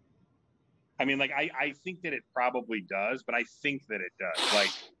 I mean, like, I think that it probably does, but I think that it does.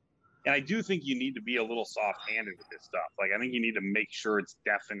 Like, And I do think you need to be a little soft-handed with this stuff. Like, I think you need to make sure it's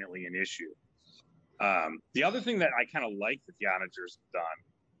definitely an issue. The other thing that I kind of like that the Onagers have done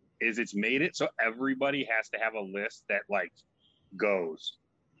is it's made it so everybody has to have a list that, like, goes.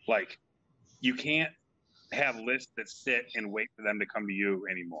 Like, you can't have lists that sit and wait for them to come to you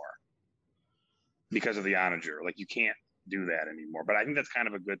anymore because of the Onager. Like, you can't do that anymore. But I think that's kind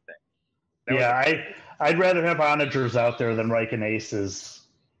of a good thing. I'd rather have Onagers out there than Riken Aces,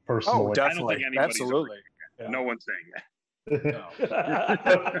 personally. Oh, definitely. I don't think anybody's Absolutely. No one's saying that.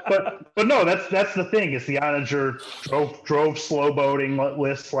 but no, that's the thing. Is the Onager drove slow boating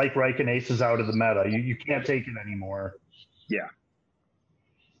lists like Riken Aces out of the meta. You can't take it anymore. Yeah.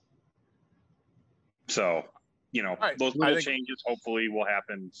 So, right. those little changes hopefully will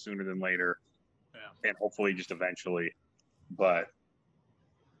happen sooner than later. Yeah. And hopefully just eventually. But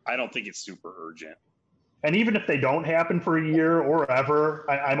I don't think it's super urgent. And even if they don't happen for a year or ever,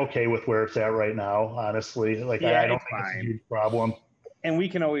 I'm okay with where it's at right now, honestly. Like, I don't think it's a huge problem. And we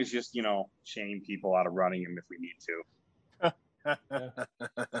can always just, shame people out of running them if we need to.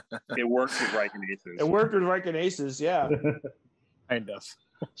 It works with Riken Aces. It worked with Riken Aces, yeah. Kind of.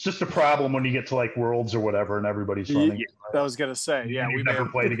 It's just a problem when you get to like Worlds or whatever, and everybody's running. Yeah, I was gonna say, we never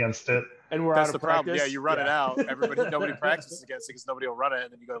played against it, and we're that's out of the problem. practice. Yeah, you run it out. Nobody practices against it because nobody will run it,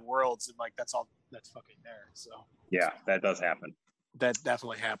 and then you go to Worlds, and like that's fucking there. So yeah, that does happen. That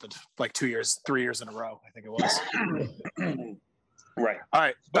definitely happened. Like 3 years in a row, I think it was. Right.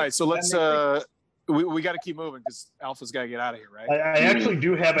 All right. So let's. We got to keep moving because Alpha's got to get out of here, right? I actually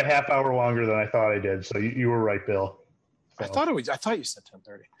do have a half hour longer than I thought I did. So you were right, Bill. I thought you said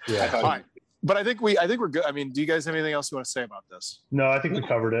 10:30. Yeah. All right. But I think we're good. I mean, do you guys have anything else you want to say about this? No, I think we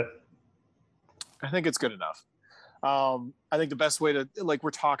covered it. I think it's good enough. I think the best way to, like, we're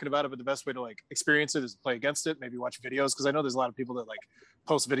talking about it, but the best way to like experience it is play against it. Maybe watch videos, because I know there's a lot of people that like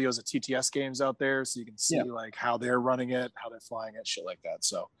post videos of TTS games out there, so you can see like how they're running it, how they're flying it, shit like that.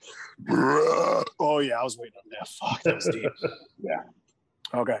 So, oh yeah, I was waiting on that. Fuck, that was deep. Yeah.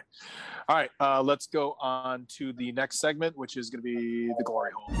 Okay. All right. Let's go on to the next segment, which is going to be the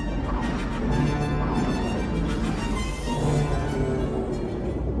glory hole.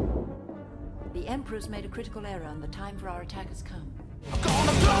 The Emperor's made a critical error, and the time for our attack has come. I'm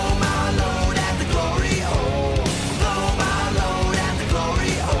gonna blow my load at the glory hole. Blow my load at the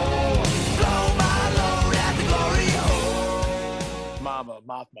glory hole. Blow my load at the glory hole. Mama,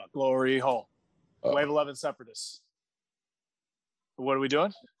 Mothma, glory hole. Wave 11 Separatists. What are we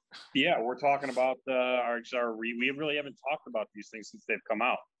doing? Yeah, we're talking about we really haven't talked about these things since they've come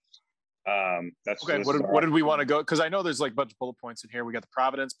out. That's okay. What did we want to go? Because I know there's like a bunch of bullet points in here. We got the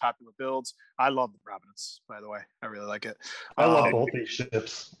Providence, popular builds. I love the Providence, by the way. I really like it. I love both these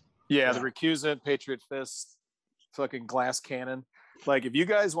ships. Yeah, the Recusant, Patriot Fist, fucking glass cannon. Like, if you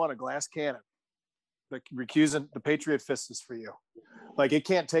guys want a glass cannon, the Recusant, the Patriot Fist is for you. Like, it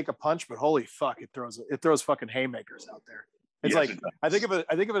can't take a punch, but holy fuck, it throws fucking haymakers out there. It's like, I think of it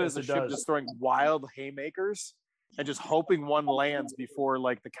as a ship just throwing wild haymakers and just hoping one lands before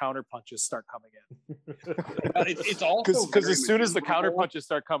like the counter punches start coming in. It's also because as soon as the counter punches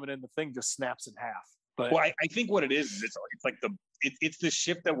start coming in, the thing just snaps in half. But I think what it is it's like it's the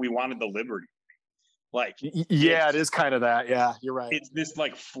ship that we wanted the Liberty. Like, yeah, it is kind of that. Yeah, you're right. It's this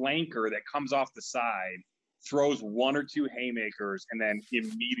like flanker that comes off the side, throws one or two haymakers, and then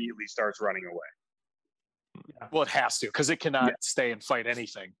immediately starts running away. Yeah. Well, it has to, because it cannot stay and fight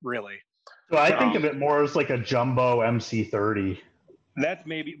anything, really. So I think of it more as like a jumbo MC-30. That's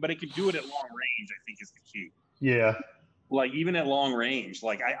maybe, but it could do it at long range, I think, is the key. Yeah. Like, even at long range,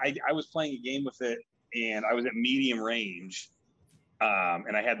 like I was playing a game with it, and I was at medium range,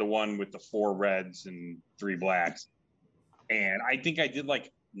 and I had the one with the 4 reds and 3 blacks, and I think I did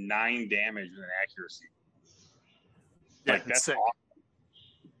like 9 damage with an accuracy. Yeah, like, that's sick. awesome.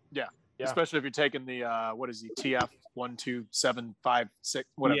 Yeah. Especially if you're taking the what is he, TF 12756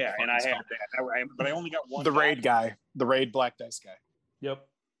 whatever. Yeah, and I had that, but I only got one. The raid guy, the raid black dice guy. Yep.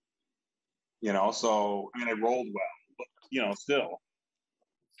 So I mean, I rolled well, but still.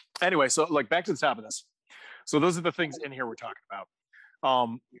 Anyway, so like back to the top of this. So those are the things in here we're talking about.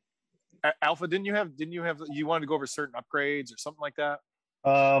 Alpha, didn't you wanted to go over certain upgrades or something like that?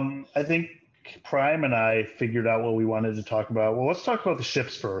 I think Prime and I figured out what we wanted to talk about. Well, let's talk about the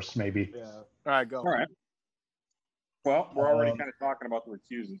ships first, maybe. Yeah. All right, go. All right. Well, we're already kind of talking about the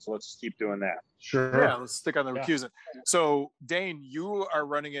Recusant, so let's just keep doing that. Sure. Yeah, let's stick on the Recusant. So, Dane, you are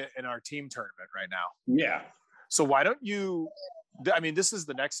running it in our team tournament right now. Yeah. So why don't you? I mean, this is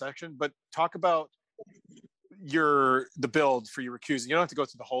the next section, but talk about the build for your Recusant. You don't have to go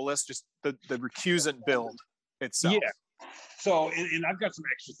through the whole list, just the Recusant build itself. Yeah. So, and I've got some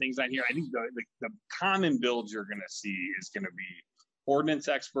extra things on here. I think the common builds you're going to see is going to be ordnance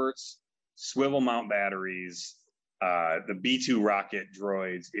experts, swivel mount batteries, the B2 rocket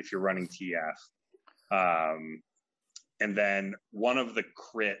droids if you're running TF, and then one of the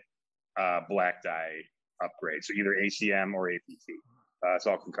crit black die upgrades, so either ACM or APT,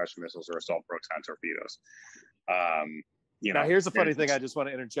 assault concussion missiles or assault proton torpedoes. Now, here's the funny thing I just want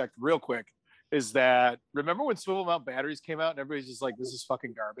to interject real quick. Is that, remember when swivel mount batteries came out and everybody's just like, this is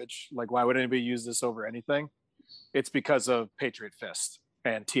fucking garbage. Like, why would anybody use this over anything? It's because of Patriot Fist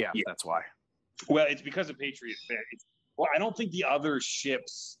and TF. Yeah. That's why. Well, it's because of Patriot Fist. Well, I don't think the other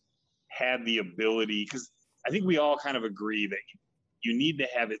ships had the ability, because I think we all kind of agree that you need to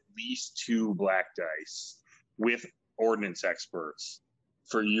have at least 2 black dice with ordnance experts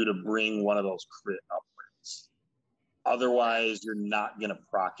for you to bring one of those crit upgrades. Otherwise, you're not going to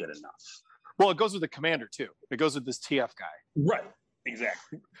proc it enough. Well, it goes with the commander too. It goes with this TF guy. Right.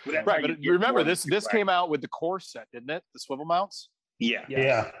 Exactly. Right. But you remember this came out with the core set, didn't it? The swivel mounts. Yeah.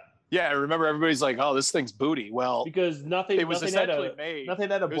 Yeah. Yeah. I remember everybody's like, "Oh, this thing's booty." Well, because nothing had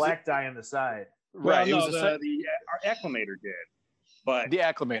a black die on the side. Right. Well, our acclimator did, but the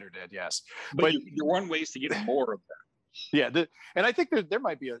acclimator did, yes. But there weren't ways to get more of them. Yeah, and I think there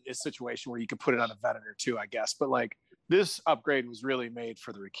might be a situation where you could put it on a Venator too, I guess. But like this upgrade was really made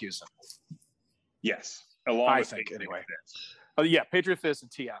for the recusant. Yes, I think anyway. Oh yeah, Patriot Fist and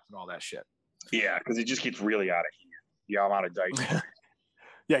TF and all that shit. Yeah, because it just gets really out of hand. The amount of dice.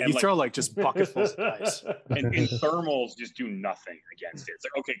 Yeah, and you throw like just bucketfuls of dice. And thermals just do nothing against it. It's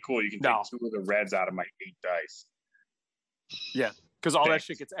like, okay, cool, you can take 2 of the reds out of my 8 dice. Yeah, because all that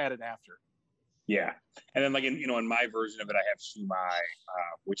shit gets added after. Yeah, and then like in my version of it, I have Shumai,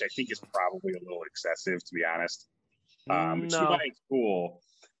 which I think is probably a little excessive, to be honest. Shumai is cool.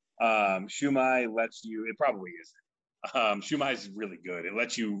 Shumai lets you. It probably isn't. Shumai is really good. It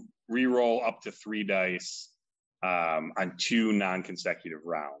lets you re-roll up to 3 dice on 2 non-consecutive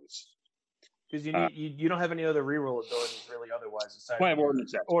rounds. Because you don't have any other reroll abilities really otherwise aside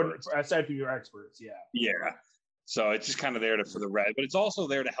from your experts. Yeah. Yeah. So it's just kind of there for the red, but it's also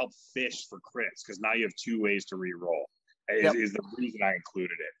there to help fish for crits because now you have 2 ways to re-roll. Is the reason I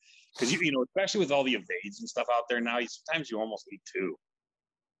included it. Because especially with all the evades and stuff out there now, sometimes you almost need 2.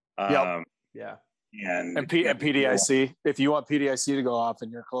 Yeah. And PDIC. If you want PDIC to go off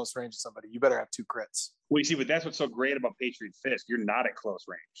and you're close range to somebody, you better have 2 crits. Well, you see, but that's what's so great about Patriot Fist. You're not at close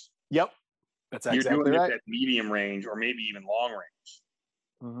range. Yep. That's exactly You're doing right. it at medium range or maybe even long range.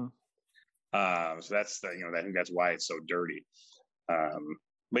 Mm-hmm. So that's I think that's why it's so dirty.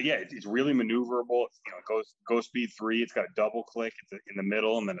 But yeah, it's really maneuverable. It goes speed 3. It's got a double click in the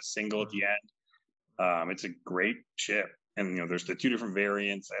middle and then a single at the end. It's a great ship, and there's the 2 different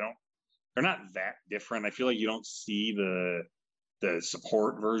variants. They're not that different. I feel like you don't see the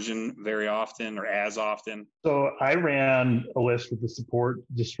support version very often or as often. So I ran a list with the support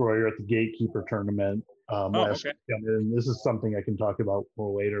destroyer at the Gatekeeper tournament last weekend, and this is something I can talk about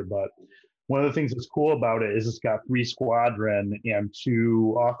more later. But one of the things that's cool about it is it's got 3 squadron and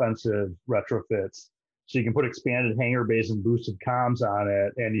 2 offensive retrofits. So you can put expanded hangar bays and boosted comms on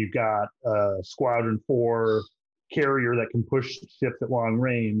it, and you've got a squadron 4 carrier that can push ships at long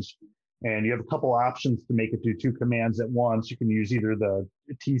range. And you have a couple options to make it do 2 commands at once. You can use either the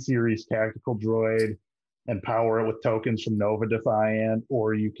T-Series tactical droid and power it with tokens from Nova Defiant,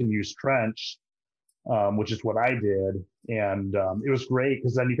 or you can use Trench, which is what I did. And it was great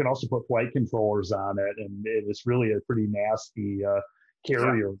because then you can also put flight controllers on it. And it's really a pretty nasty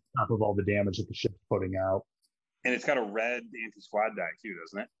carrier on top of all the damage that the ship's putting out. And it's got a red anti-squad die too,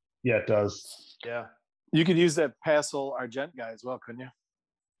 doesn't it? Yeah, it does. Yeah. You could use that Passel Argent guy as well, couldn't you?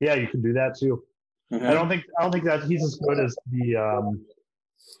 Yeah, you can do that too. Mm-hmm. I don't think that he's as good as the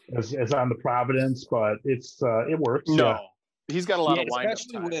as on the Providence, but it works. No, he's got a lot of wind-up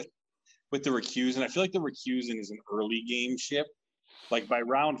time. Especially with the Recusant. I feel like the Recusant is an early game ship. Like by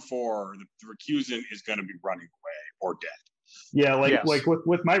round 4, the Recusant is going to be running away or dead. Yeah, like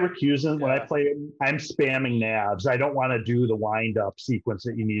with my Recusant, when I play, I'm spamming nabs. I don't want to do the wind-up sequence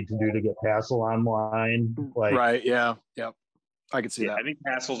that you need to do to get Passel online. Right. Yeah. Yep. I can see that. I think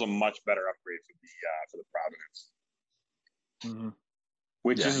Passel's a much better upgrade for the Providence. Mm-hmm.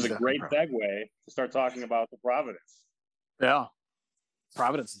 Which is a great segue to start talking about the Providence. Yeah.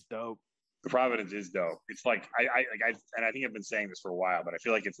 Providence is dope. The Providence is dope. It's like I think I've been saying this for a while, but I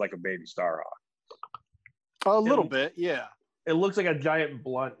feel like it's like a baby Starhawk. A little bit, yeah. It looks like a giant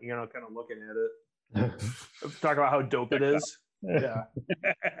blunt, kind of looking at it. Talk about how dope it is. Yeah.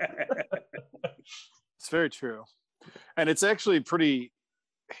 It's very true. And it's actually pretty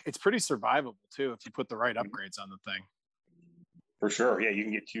survivable too if you put the right upgrades on the thing. For sure. Yeah, you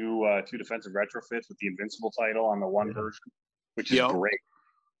can get two defensive retrofits with the Invincible title on the one version, which is great.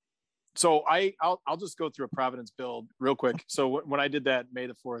 So I'll just go through a Providence build real quick. So when I did that May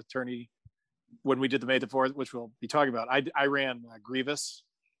the 4th tourney, when we did the May the 4th, which we'll be talking about, I ran Grievous.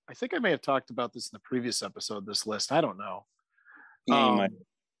 I think I may have talked about this in the previous episode, this list. I don't know.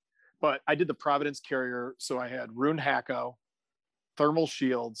 But I did the Providence carrier. So I had Rune Hacko, Thermal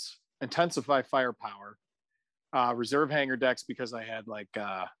Shields, Intensify Firepower, reserve hanger decks because I had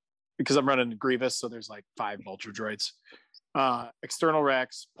because I'm running Grievous. So there's 5 Vulture droids. External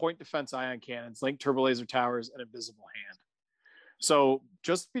racks, point defense ion cannons, link turbo laser towers, and invisible hand. So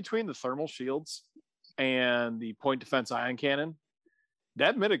just between the thermal shields and the point defense ion cannon,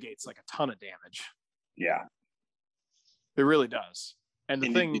 that mitigates a ton of damage. Yeah, it really does. And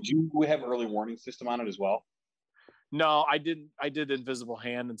did you have early warning system on it as well? No, I didn't. I did invisible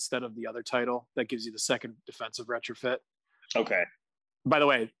hand instead of the other title that gives you the second defensive retrofit. Okay. By the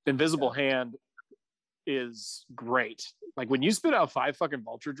way, invisible hand is great. When you spit out 5 fucking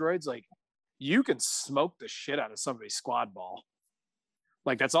Vulture droids, you can smoke the shit out of somebody's squad ball.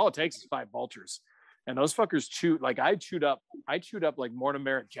 That's all it takes is 5 Vultures, and those fuckers chew. I chewed up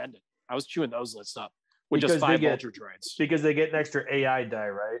Mortimer Gendon. I was chewing those lists up with just 5 Vulture droids because they get an extra AI die,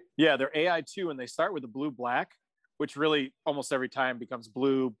 right? Yeah, they're AI 2, and they start with the blue black, which really almost every time becomes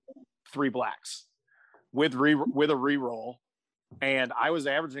blue 3 blacks with a reroll, and I was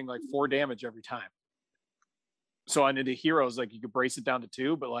averaging 4 damage every time. So on into heroes, you could brace it down to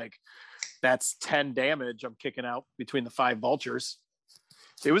 2, but that's 10 damage I'm kicking out between the 5 Vultures.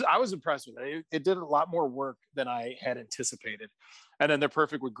 I was impressed with it. It did a lot more work than I had anticipated. And then they're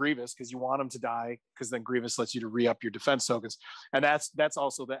perfect with Grievous because you want them to die, because then Grievous lets you to re-up your defense tokens. And that's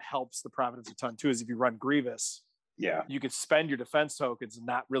also that helps the Providence a ton too, is if you run Grievous, you could spend your defense tokens and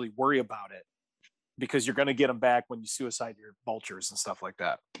not really worry about it, because you're going to get them back when you suicide your Vultures and stuff like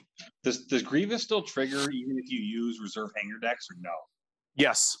that. Does Grievous still trigger even if you use reserve hanger decks or no?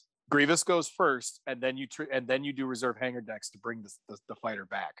 Yes, Grievous goes first, and then you do reserve hanger decks to bring the fighter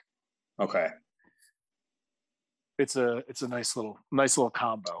back. Okay. It's a nice little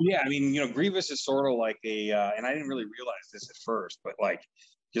combo. Yeah, I mean, Grievous is sort of like and I didn't really realize this at first, but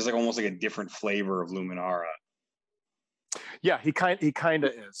just almost a different flavor of Luminara. Yeah, he kind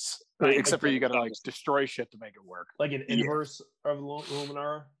of is, except for you got to destroy shit to make it work. Like an inverse of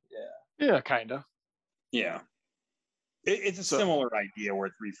Luminara. Yeah, kind of. Yeah, it's a similar idea where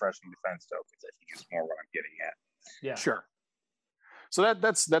it's refreshing defense tokens. I think is more what I'm getting at. Yeah, sure. So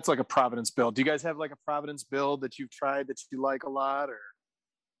that's like a Providence build. Do you guys have a Providence build that you've tried that you like a lot, or?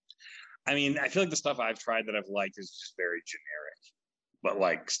 I mean, I feel like the stuff I've tried that I've liked is just very generic,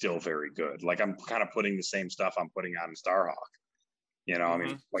 but still very good. I'm kind of putting the same stuff I'm putting on Starhawk. I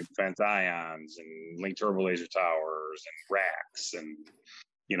mean, defense ions and link turbo laser towers and racks and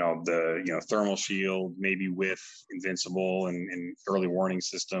the thermal shield, maybe with invincible and early warning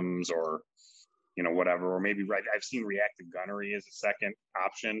systems, or whatever, or maybe I've seen reactive gunnery as a second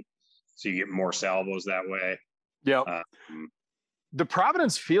option, so you get more salvos that way. Yeah. The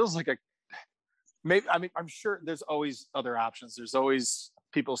Providence feels like I'm sure there's always other options. There's always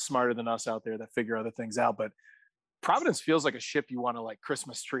people smarter than us out there that figure other things out, but Providence feels like a ship you want to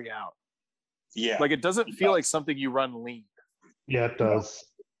Christmas tree out. Yeah. It doesn't feel like something you run lean. Yeah, it does.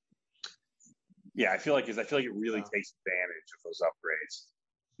 Yeah, I feel like it really takes advantage of those upgrades.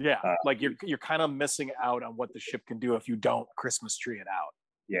 Yeah, you're kind of missing out on what the ship can do if you don't Christmas tree it out.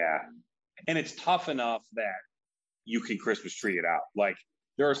 Yeah, and it's tough enough that you can Christmas tree it out.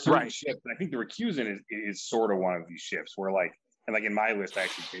 There are certain ships, and I think the Recusant is sort of one of these ships where in my list I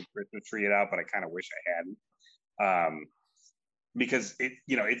actually did Christmas tree it out, but I kind of wish I hadn't, because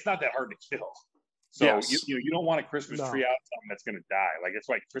it's not that hard to kill. So you don't want to Christmas tree out something that's going to die. It's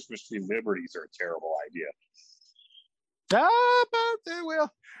why Christmas tree liberties are a terrible idea. But they will.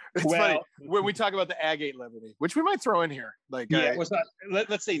 It's funny when we talk about the Agate Liberty, which we might throw in here.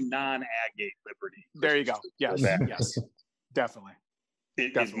 Let's say non-Agate Liberty. There you go. Yes, yes, definitely.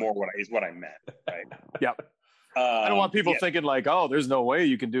 It is more what I meant. Right. Yep. I don't want people thinking oh, there's no way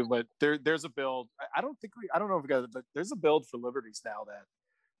you can do, but there's a build. I don't know if we got it, but there's a build for Liberties now that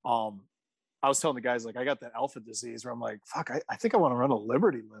I was telling the guys I got that alpha disease where I'm fuck, I think I want to run a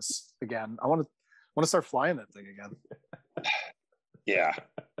Liberty list again. I want to start flying that thing again. Yeah.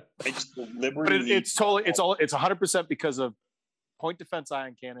 But it's 100% because of point defense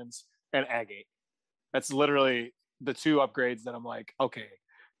ion cannons and Agate. That's literally the 2 upgrades that I'm okay,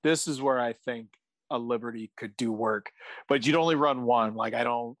 this is where I think a Liberty could do work, but you'd only run 1.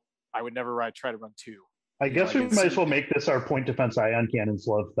 I would never try to run 2. I guess we might as well make this our point defense ion cannon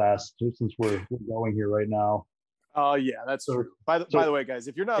slug fest, since we're going here right now. Oh yeah, that's true. By the way, guys,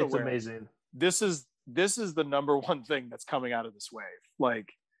 if you're not It's aware, amazing. this is the number one thing that's coming out of this wave.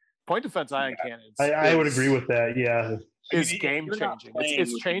 Like point defense ion cannons. I would agree with that. Yeah. Is game changing.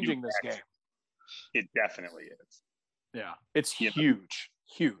 It's changing this game. It definitely is. Yeah, it's huge.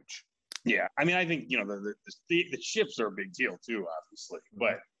 Yeah, I mean, I think the ships are a big deal too, obviously.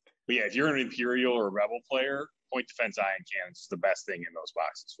 But yeah, if you're an Imperial or a Rebel player, point defense ion cannons is the best thing in those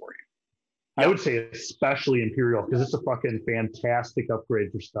boxes for you. I would say especially Imperial because it's a fucking fantastic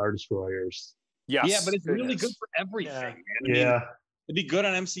upgrade for Star Destroyers. Yes, yeah, but it's really good for everything. Yeah. Man. I mean, it'd be good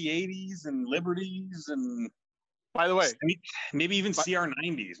on MC80s and Liberties and. By the way, I mean, maybe even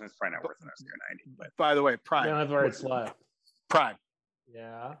CR90s. It's probably not worth an SCR90. But by the way, Prime. You don't have the right slot. Prime.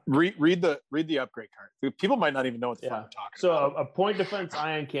 Yeah. Read the upgrade card. People might not even know what the fuck I'm talking about. So a point defense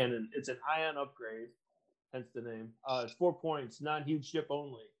ion cannon. It's an ion upgrade, hence the name. It's 4 points, non-huge ship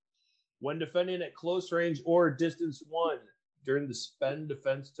only. When defending at close range or distance 1 during the spend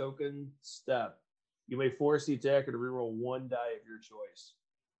defense token step, you may force the attacker to reroll 1 die of your choice.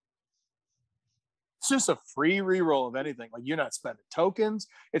 It's just a free reroll of anything. Like you're not spending tokens.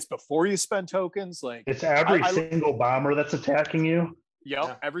 It's before you spend tokens. Like it's every single bomber that's attacking you.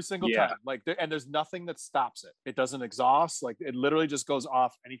 Yep, every single time. Like, and there's nothing that stops it. It doesn't exhaust. Like, it literally just goes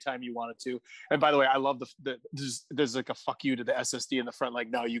off anytime you want it to. And by the way, I love there's like a fuck you to the SSD in the front.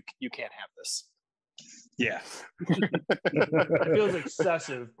 Like, no, you can't have this. Yeah, it feels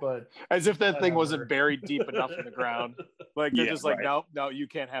excessive, but as if that thing wasn't buried deep enough in the ground. Like, you're just like, no, you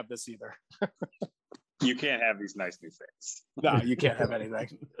can't have this either. You can't have these nice new things. No, you can't have anything.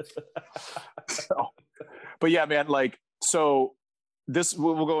 So, but yeah, man, like, so. This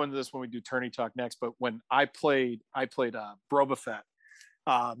we'll go into this when we do tourney talk next. But when I played Boba Fett,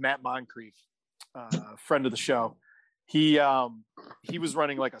 Matt Moncrief, friend of the show, he was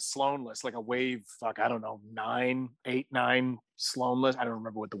running like a Sloan list, like a wave, I don't know, 8, 9 Sloan list. I don't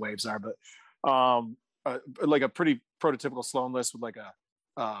remember what the waves are, but like a pretty prototypical Sloan list with like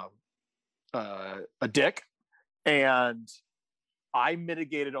a dick, and I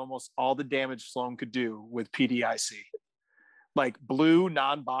mitigated almost all the damage Sloan could do with PDIC. Like blue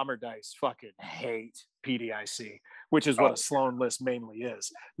non-bomber dice fucking hate PDIC, which is what a Sloan list mainly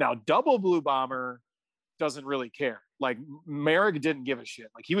is. Now, double blue bomber doesn't really care. Like Merrick didn't give a shit.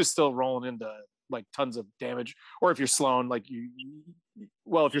 Like he was still rolling into like tons of damage. Or if you're Sloan, like if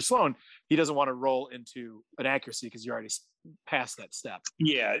you're Sloan, he doesn't want to roll into an accuracy because you're already past that step.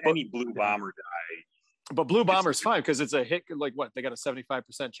 Yeah, any blue bomber die. But blue bomber is fine because it's a hit. Like what? They got a 75%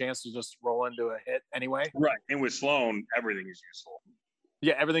 chance to just roll into a hit anyway. Right. And with Sloan, everything is useful.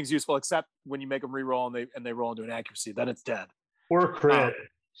 Yeah, everything's useful except when you make them re-roll and they roll into an accuracy. Then it's dead. Or a crit.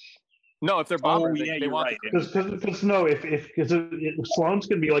 No, if they're bomber, they want right. Because Sloan's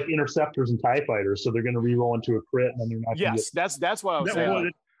going to be like interceptors and TIE fighters, so they're going to re-roll into a crit, and then they're not. Yes, that's what I was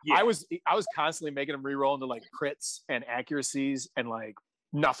saying. I was constantly making them re-roll into like crits and accuracies and like.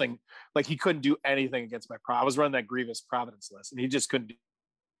 Nothing. Like he couldn't do anything against my I was running that Grievous Providence list, and he just couldn't do.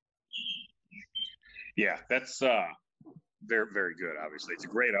 Yeah, that's very, very good. Obviously, it's a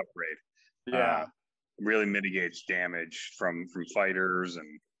great upgrade. Yeah, really mitigates damage from fighters,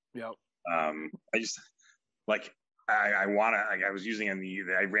 and I just like I was using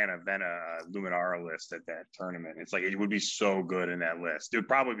I ran a Vena Luminara list at that tournament. It's like it would be so good in that list. It would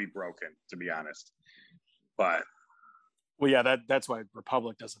probably be broken, to be honest, but. Well, yeah, that's why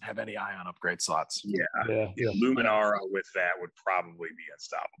Republic doesn't have any ion upgrade slots. Yeah. Luminara with that would probably be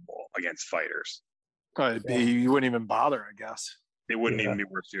unstoppable against fighters. You wouldn't even bother, I guess. It wouldn't even be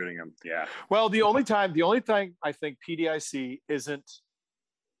worth shooting them. Yeah. Well, the only thing I think PDIC isn't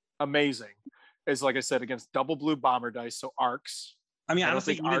amazing is, like I said, against double blue bomber dice, so arcs. I mean, I don't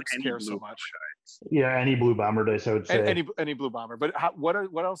honestly, think arcs care so much. Yeah, any blue bomber dice, I would say. Any blue bomber. But what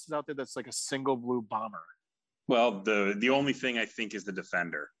else is out there that's like a single blue bomber? Well, the only thing I think is the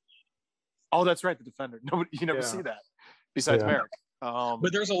Defender. Oh, that's right, the Defender. You never see that besides Merrick.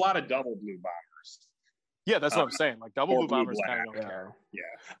 But there's a lot of double blue bombers. Yeah, that's what I'm saying. Like double blue bombers kind of don't care. Yeah.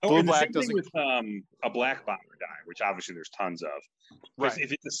 Blue black doesn't. With a black bomber die, which obviously there's tons of. Right.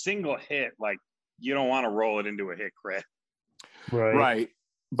 If it's a single hit, like you don't want to roll it into a hit crit. Right.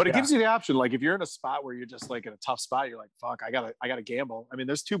 But it gives you the option. Like if you're in a spot where you're just like in a tough spot, you're like, fuck, I gotta gamble. I mean,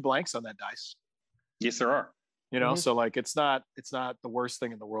 there's 2 blanks on that dice. Yes, there are. You know, so like it's not the worst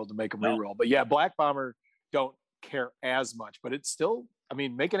thing in the world to make them reroll. But yeah, black bomber don't care as much, but it's still, I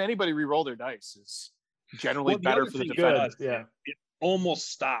mean, making anybody reroll their dice is generally better for the defender. It almost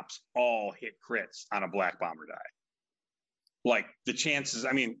stops all hit crits on a black bomber die. Like the chances,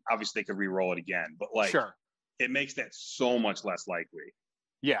 I mean, obviously they could reroll it again, but like it makes that so much less likely.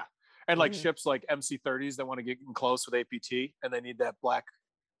 Yeah. And like ships like MC-30s that want to get in close with APT, and they need that black,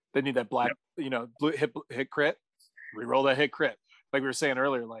 hit crit. Reroll that hit crit. Like we were saying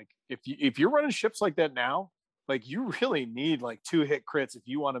earlier, like if you're running ships like that now, like you really need like 2 hit crits if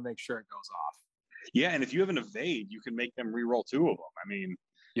you want to make sure it goes off. Yeah, and if you have an evade, you can make them reroll 2 of them. I mean,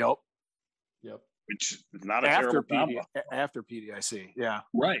 Yep. Which is not a terrible combo. After PDIC, yeah.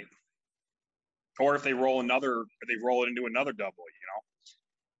 Right. Or if they roll it into another double,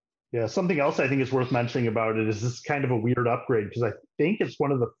 Yeah, something else I think is worth mentioning about it is this kind of a weird upgrade because I think it's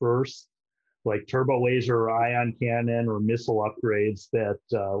one of the first like turbo laser or ion cannon or missile upgrades that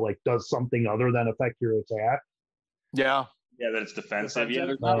like does something other than affect your attack. Yeah. Yeah, that it's defensive. Yeah,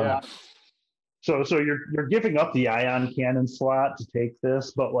 there's not a lot. So you're giving up the ion cannon slot to take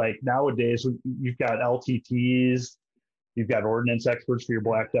this, but like nowadays you've got LTTs, you've got ordnance experts for your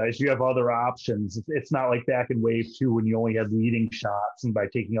black dice, you have other options. It's not like back in Wave 2 when you only had leading shots, and by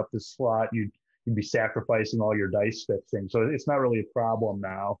taking up this slot you'd be sacrificing all your dice fixing. So it's not really a problem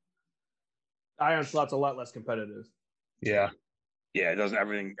now. Ion slot's a lot less competitive. Yeah. Yeah, it doesn't.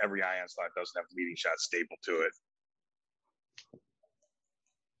 Every ion slot doesn't have leading shot staple to it.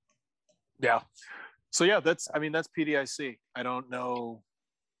 Yeah. So yeah, that's PDIC. I don't know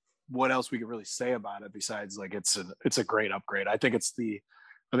what else we could really say about it besides like it's a great upgrade. I think it's the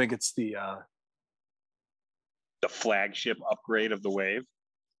flagship upgrade of the wave.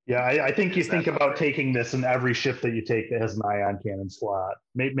 Yeah, I think you think about taking this in every ship that you take that has an ion cannon slot.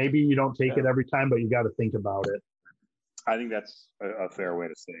 Maybe you don't take it every time, but you got to think about it. I think that's a fair way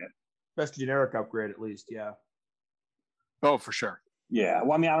to say it. Best generic upgrade, at least. Yeah. Oh, for sure. Yeah.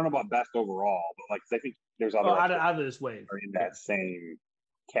 Well, I mean, I don't know about best overall, but like I think there's other out of this wave are in that same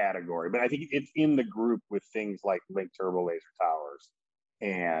category. But I think it's in the group with things like Link Turbo Laser Towers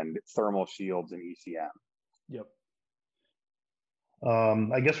and thermal shields and ECM. Yep.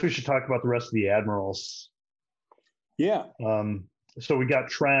 I guess we should talk about the rest of the admirals. Yeah. So we got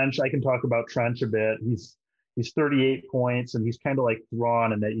Trench. I can talk about Trench a bit. He's 38 points, and he's kind of like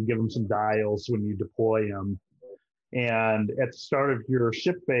Thrawn in that you give him some dials when you deploy him. And at the start of your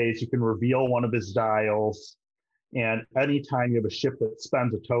ship phase, you can reveal one of his dials. And anytime you have a ship that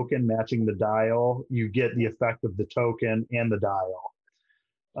spends a token matching the dial, you get the effect of the token and the dial.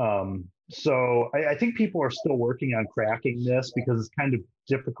 So I think people are still working on cracking this because it's kind of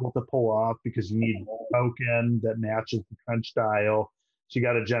difficult to pull off because you need a token that matches the Trench dial. So you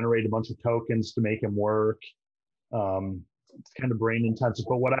got to generate a bunch of tokens to make him work. It's kind of brain intensive.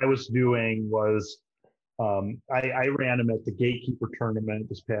 But what I was doing was I ran him at the Gatekeeper tournament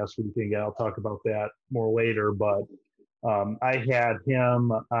this past weekend. I'll talk about that more later. But I had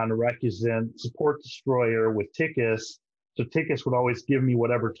him on a Recusant support destroyer with Tickus. So Tickus would always give me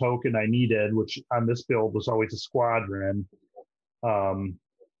whatever token I needed, which on this build was always a squadron.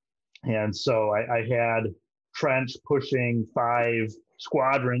 And so I had Trench pushing 5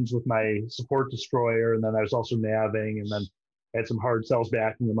 squadrons with my support destroyer, and then I was also navving, and then I had some hard cells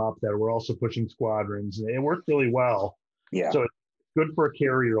backing them up that were also pushing squadrons. And it worked really well. Yeah. So it's good for a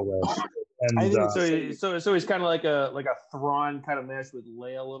carrier list. And I think so he's kind of like a Thrawn kind of mesh with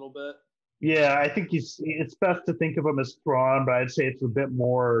Leia a little bit. Yeah, I think it's best to think of him as Thrawn, but I'd say it's a bit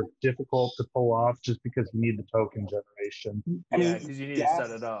more difficult to pull off just because you need the token generation. Yeah, because you need to set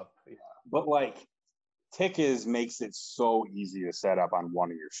it up. Yeah. But like Tickus makes it so easy to set up on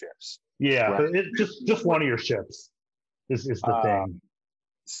one of your ships. Yeah, right? just one of your ships is the thing.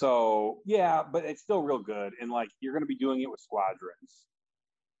 So yeah, but it's still real good, and like you're going to be doing it with squadrons.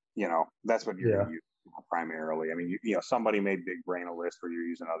 That's what you're going to use primarily. I mean, somebody made Big Brain a list where you're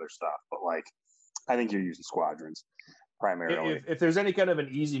using other stuff, but like I think you're using squadrons primarily. If there's any kind of an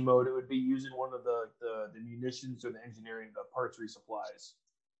easy mode, it would be using one of the munitions or the engineering, the parts resupplies.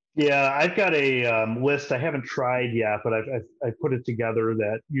 Yeah, I've got a list I haven't tried yet, but I put it together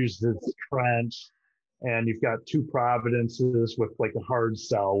that uses Trench, and you've got 2 Providences with like a hard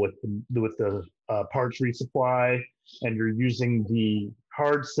cell with the parts resupply, and you're using the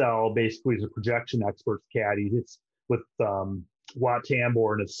hard cell basically as a projection expert's caddy. It's with Wat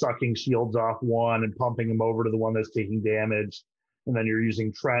Tambor, and it's sucking shields off one and pumping them over to the one that's taking damage, and then you're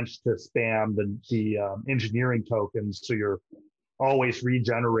using Trench to spam the engineering tokens, so you're always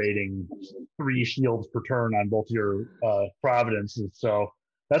regenerating 3 shields per turn on both your Providences. So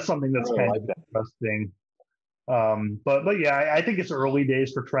that's something that's kind of interesting. But yeah, I think it's early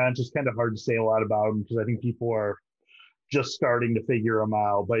days for Trench. It's kind of hard to say a lot about him because I think people are just starting to figure him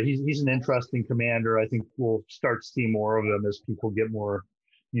out. But he's an interesting commander. I think we'll start to see more of him as people get more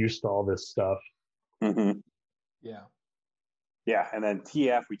used to all this stuff. Mm-hmm. Yeah. And then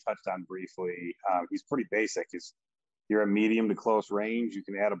TF we touched on briefly. He's pretty basic. His you're at medium to close range, you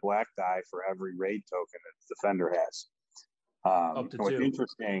can add a black die for every raid token that the defender has. Up to what's 2.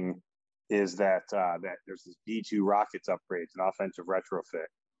 interesting is that that there's this B2 rockets upgrade, it's an offensive retrofit,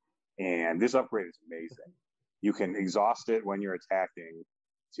 and this upgrade is amazing. You can exhaust it when you're attacking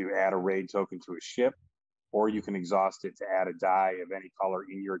to add a raid token to a ship, or you can exhaust it to add a die of any color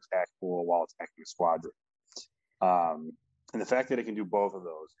in your attack pool while attacking a squadron. And the fact that it can do both of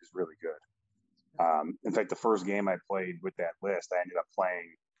those is really good. In fact, the first game I played with that list, I ended up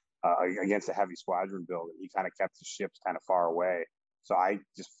playing against a heavy squadron build, and he kind of kept the ships kind of far away. So I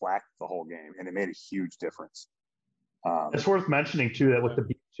just flacked the whole game, and it made a huge difference. It's worth mentioning, too, that with the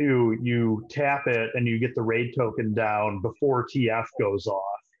B2, you tap it and you get the raid token down before TF goes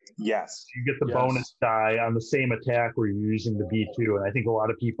off. Yes. You get the bonus die on the same attack where you're using the B2, and I think a lot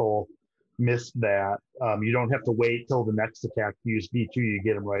of people missed that. You don't have to wait till the next attack to use B2, you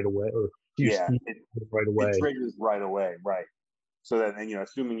get them right away. Or use right away. It triggers right away, right. So that, and,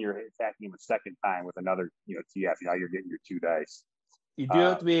 assuming you're attacking him a second time with another, TF, now you're getting your 2 dice. You do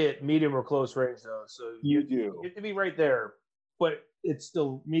have to be at medium or close range, though. So you do. You have to be right there, but it's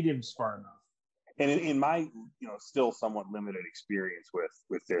still medium's far enough. And in my, still somewhat limited experience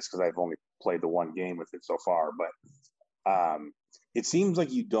with this, because I've only played the one game with it so far, but it seems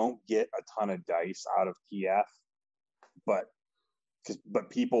like you don't get a ton of dice out of TF, but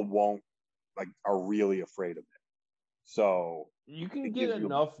people won't, are really afraid of it. So you can get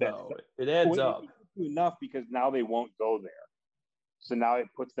enough, though. It adds up. Enough because now they won't go there. So now it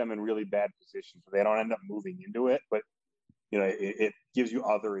puts them in really bad positions where they don't end up moving into it, but it gives you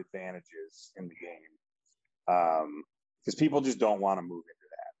other advantages in the game. Because people just don't want to move into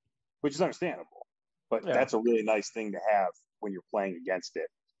that, which is understandable. But that's a really nice thing to have when you're playing against it.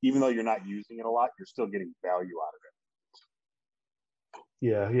 Even though you're not using it a lot, you're still getting value out of it.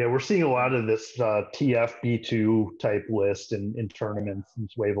 Yeah, we're seeing a lot of this TF-B2 type list in tournaments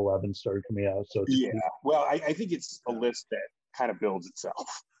since Wave 11 started coming out. So well, I think it's a list that kind of builds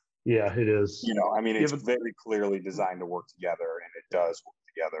itself. Yeah, it is. It's very clearly designed to work together, and it does work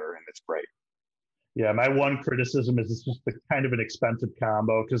together, and it's great. Yeah, my one criticism is it's just kind of an expensive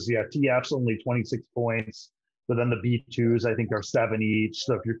combo because TF's only 26 points, but then the B2s I think are 7 each.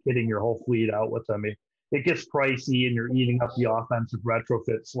 So if you're kitting your whole fleet out with them, it gets pricey, and you're eating up the offensive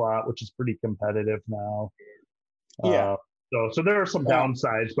retrofit slot, which is pretty competitive now. Yeah. So there are some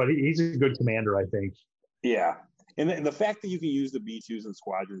downsides, but he's a good commander, I think. Yeah. And the fact that you can use the B2s and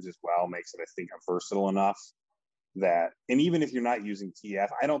squadrons as well makes it, I think, versatile enough that, and even if you're not using TF,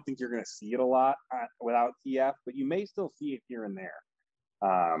 I don't think you're going to see it a lot without TF, but you may still see it here and there.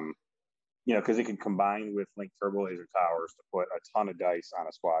 Because it can combine with turbo laser towers to put a ton of dice on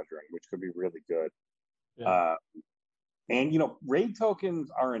a squadron, which could be really good. Yeah. And raid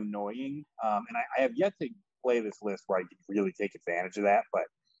tokens are annoying, and I have yet to play this list where I can really take advantage of that, but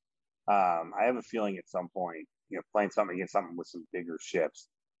I have a feeling at some point, playing something against something with some bigger ships.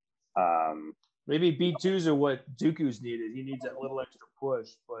 Maybe B2s are what Dooku's needed. He needs that little extra push.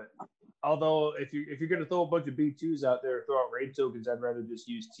 But although if you're going to throw a bunch of B2s out there, throw out raid tokens, I'd rather just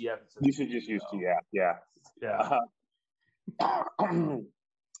use TF. You should just use TF. Yeah.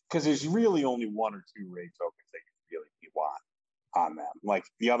 Because there's really only 1 or 2 raid tokens that you really want on them. Like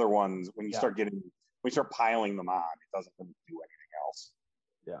the other ones, when you start piling them on, it doesn't really do anything else.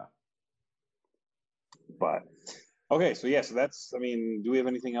 Yeah. But okay, so that's. Do we have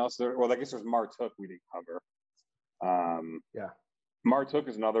anything else there? Well, I guess there's Martuk we didn't cover. Martuk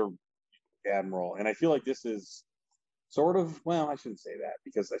is another admiral, and I feel like this is sort of. Well, I shouldn't say that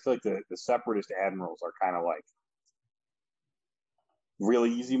because I feel like the Separatist admirals are kind of like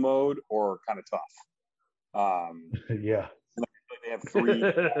really easy mode or kind of tough. Yeah. And I feel like they have 3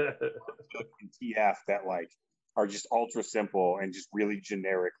 in TF that are just ultra simple and just really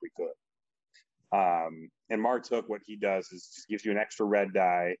generically good. And Martuk, what he does is just gives you an extra red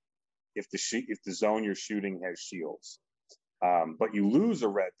die if the zone you're shooting has shields, but you lose a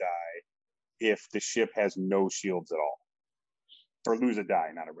red die if the ship has no shields at all, or lose a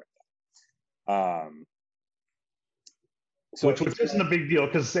die, not a red die. Which isn't a big deal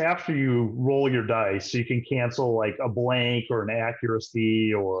because after you roll your dice, you can cancel a blank or an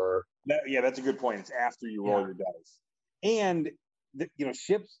accuracy or. That's a good point. It's after you roll your dice, and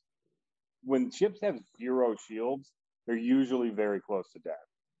ships. When ships have 0 shields, they're usually very close to death.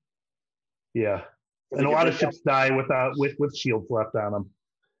 Yeah, and a lot of ships die with shields left on them.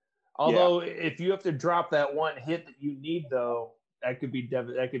 Although, if you have to drop that one hit that you need, though, that could be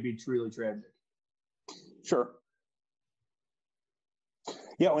truly tragic. Sure.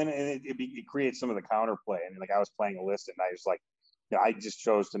 Yeah, and it creates some of the counterplay. I was playing a list, and I was I just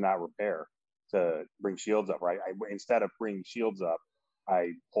chose to not repair. to bring shields up, right? Instead of bringing shields up,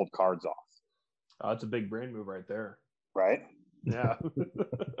 I pulled cards off. Oh, that's a big brain move right there. Right? Yeah.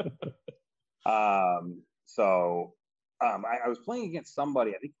 I was playing against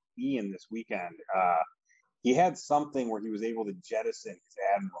somebody, I think Ian this weekend. He had something where he was able to jettison his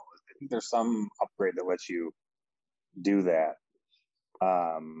admiral. I think there's some upgrade that lets you do that.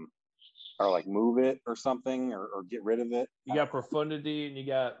 Or like move it or something, or get rid of it. You got Profundity and you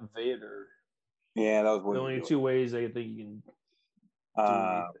got Vader. Yeah, that was the only two ways I think you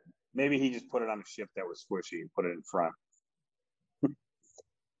can. Maybe he just put it on a ship that was squishy and put it in front.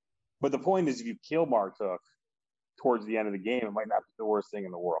 But the point is, if you kill Martok towards the end of the game, it might not be the worst thing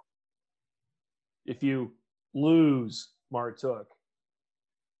in the world. If you lose Martok,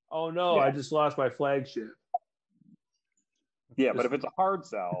 oh no, I just lost my flagship. Yeah, but if it's a hard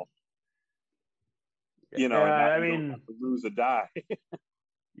sell, you don't have to lose a die.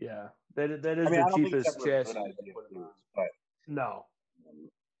 Yeah, that is the cheapest chassis. But no.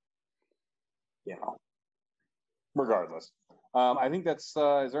 Regardless. I think that's,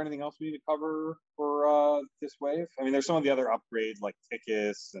 is there anything else we need to cover for this wave? I mean, there's some of the other upgrades like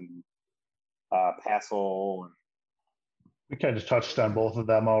Tickus and Passel. And we kind of touched on both of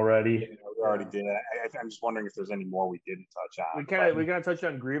them already. We already did. I'm just wondering if there's any more we didn't touch on. We kind of touched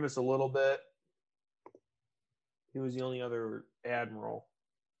on Grievous a little bit. He was the only other admiral.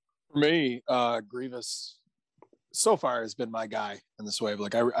 For me, Grievous so far has been my guy in this wave.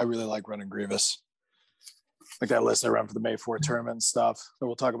 Like I really like running Grievous. Like that list I ran for the May 4 tournament and stuff that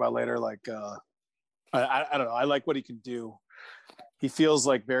we'll talk about later. Like I don't know. I like what he can do. He feels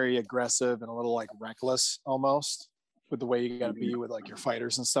like very aggressive and a little like reckless almost with the way you got to be with like your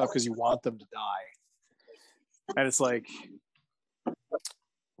fighters and stuff because you want them to die. And it's like,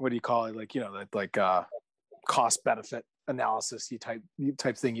 what do you call it? Like, like cost benefit analysis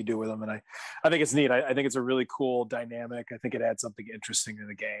type thing you do with them. And I think it's neat. I think it's a really cool dynamic. I think it adds something interesting to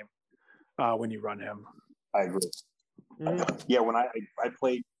the game when you run him. I agree. Mm-hmm. Yeah, when I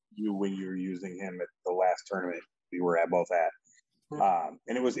played you when you were using him at the last tournament we were both at,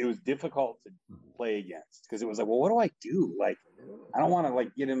 and it was difficult to play against because it was like, well, what do I do? Like, I don't want to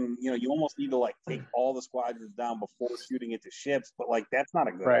like get him. You almost need to like take all the squadrons down before shooting into ships, but like that's not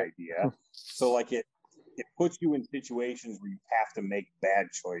a good idea. So like it puts you in situations where you have to make bad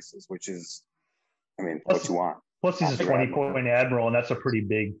choices, which is, I mean, what you want. Plus, he's a 20-point admiral, and that's a pretty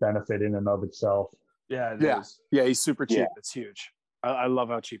big benefit in and of itself. Yeah, yeah, he's super cheap. It's huge. I love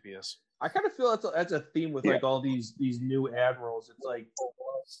how cheap he is. I kind of feel that's a theme with like all these new admirals. It's like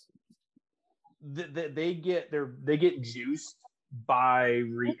they get juiced by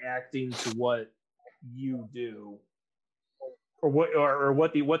reacting to what you do, or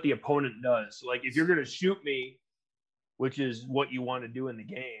what the opponent does. So like if you're gonna shoot me, which is what you want to do in the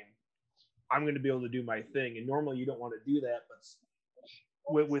game, I'm gonna be able to do my thing. And normally you don't want to do that,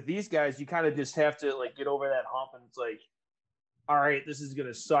 but with these guys, you kind of just have to like get over that hump, and it's like, all right, this is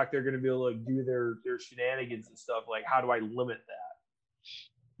gonna suck. They're gonna be able to like, do their shenanigans and stuff. Like, how do I limit that?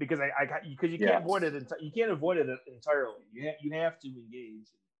 Because you can't avoid it. You can't avoid it entirely. You have to engage,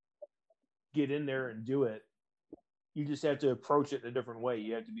 get in there and do it. You just have to approach it in a different way.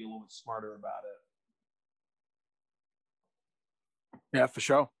 You have to be a little bit smarter about it. Yeah, for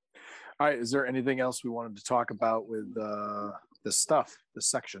sure. All right, is there anything else we wanted to talk about with this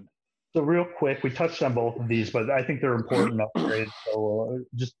section? So real quick, we touched on both of these, but I think they're important upgrades. So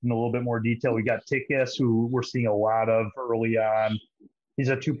just in a little bit more detail, we got Tickus, who we're seeing a lot of early on. He's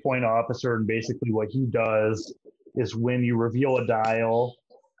a 2-point officer, and basically what he does is when you reveal a dial,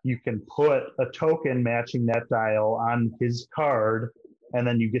 you can put a token matching that dial on his card, and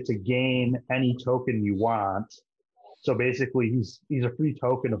then you get to gain any token you want. So basically, he's a free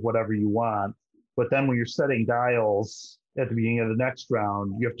token of whatever you want. But then when you're setting dials at the beginning of the next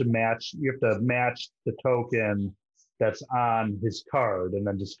round, you have to match the token that's on his card, and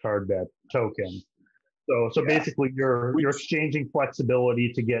then discard that token. So basically, you're exchanging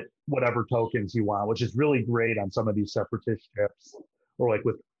flexibility to get whatever tokens you want, which is really great on some of these Separatist ships, or like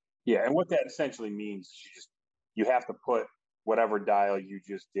with. Yeah, and what that essentially means is you have to put whatever dial you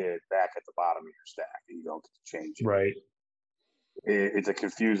just did back at the bottom of your stack, and you don't get to change it. Right. It's a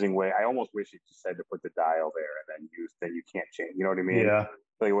confusing way. I almost wish it just said to put the dial there and then you can't change. You know what I mean? Yeah.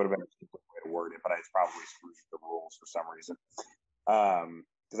 So it would have been a simple way to word it, but I probably screwed the rules for some reason.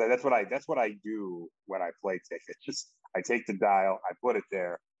 Because that's what I do when I play Tickets. I take the dial, I put it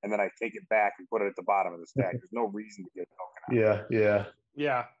there, and then I take it back and put it at the bottom of the stack. There's no reason to get a token out.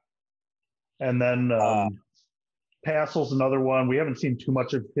 Yeah. And then Passel's another one. We haven't seen too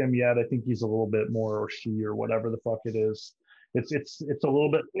much of him yet. I think he's a little bit more, or she, or whatever the fuck it is. It's a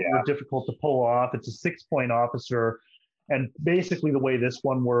little bit more difficult to pull off. It's a 6-point officer. And basically the way this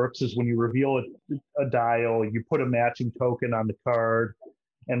one works is when you reveal a dial, you put a matching token on the card.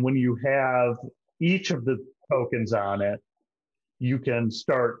 And when you have each of the tokens on it, you can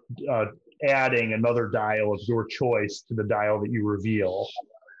start adding another dial of your choice to the dial that you reveal.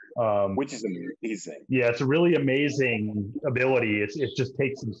 Which is amazing. Yeah, it's a really amazing ability. It just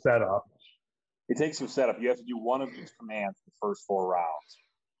takes some setup. It takes some setup. You have to do one of each commands the first 4 rounds.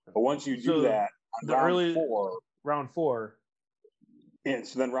 But once you do that, round 4. And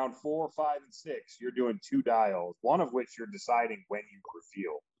so then round 4, 5, and 6, you're doing 2 dials, one of which you're deciding when you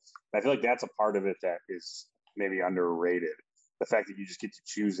reveal. And I feel like that's a part of it that is maybe underrated. The fact that you just get to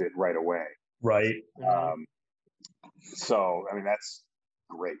choose it right away. Right. So, I mean, that's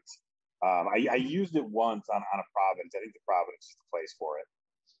great. I used it once on a Providence. I think the Providence is the place for it.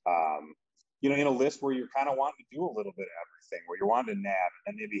 In a list where you're kind of wanting to do a little bit of everything, where you're wanting to nab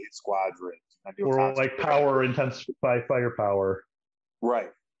and maybe hit squadrons. Or like power, intensify firepower.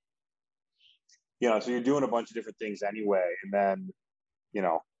 Right. So you're doing a bunch of different things anyway. And then,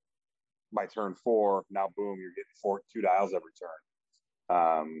 by turn 4, now boom, you're getting 2 dials every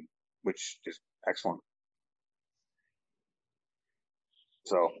turn, which is excellent.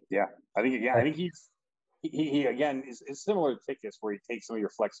 So yeah, I think he again is similar to Tickets, where he takes some of your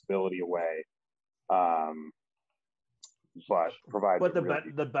flexibility away, but provides. But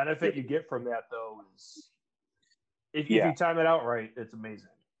the benefit you get from that though is if you time it out right, it's amazing.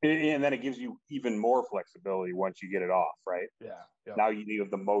 And then it gives you even more flexibility once you get it off, right? Yeah. Yep. Now you need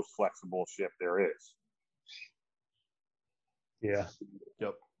the most flexible ship there is. Yeah.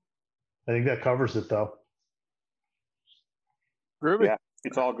 Yep. I think that covers it though. Ruby. Yeah,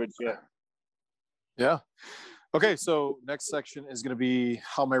 it's all good shit. Yeah. Okay, so next section is going to be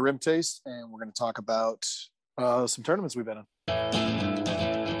how my rim tastes, and we're going to talk about some tournaments we've been in.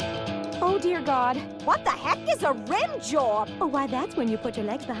 Oh, dear God. What the heck is a rim job? Oh, why, that's when you put your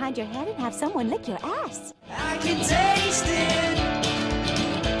legs behind your head and have someone lick your ass. I can taste it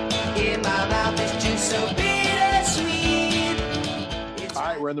in my mouth. It's just so bittersweet. All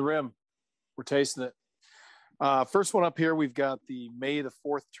right, we're in the rim. We're tasting it. First one up here, we've got the May the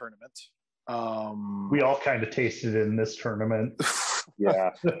 4th tournament. We all kind of tasted it in this tournament. Yeah.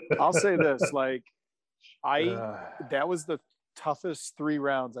 I'll say this, that was the toughest 3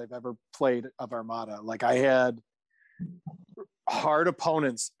 rounds I've ever played of Armada. Like, I had hard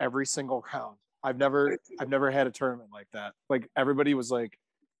opponents every single round. I've never had a tournament like that. Like, everybody was like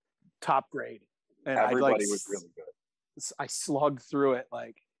top grade, and everybody was really good. I slugged through it.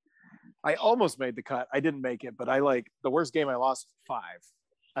 Like, I almost made the cut. I didn't make it, but the worst game I lost was 5.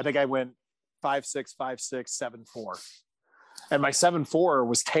 I think I went 5-6, 5-6, 7-4, and my 7-4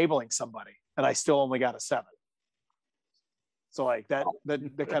 was tabling somebody, and I still only got a 7. So like that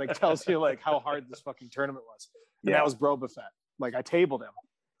kind of tells you like how hard this fucking tournament was. And that was Bro Buffett. Like, I tabled him,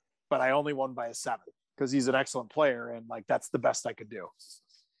 but I only won by a 7 because he's an excellent player, and like that's the best I could do.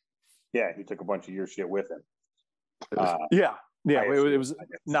 Yeah, he took a bunch of your shit with him. It was a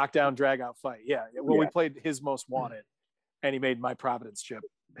knockdown, drag out fight. Yeah. Well, we played his most wanted, and he made my Providence chip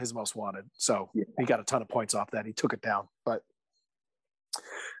his most wanted. So he got a ton of points off that. He took it down, but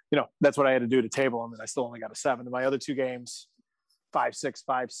that's what I had to do to table him, and I still only got a 7. In my other 2 games, 5-6,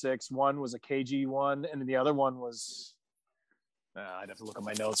 5-6. One was a KG one, and then the other one was I'd have to look at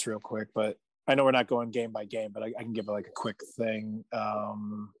my notes real quick, but I know we're not going game by game, but I can give like a quick thing.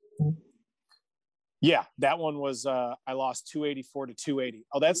 Yeah, that one was I lost 284 to 280.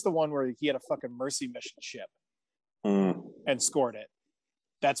 Oh, that's the one where he had a fucking mercy mission ship and scored it.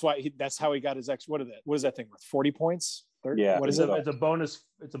 That's why that's how he got his extra. What is that thing worth? 40 points? 30? Yeah. What is it? It's a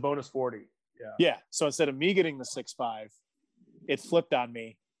bonus 40. Yeah. Yeah. So instead of me getting the 6-5, it flipped on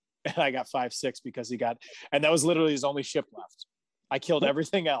me, and I got 5-6 because he got, and that was literally his only ship left. I killed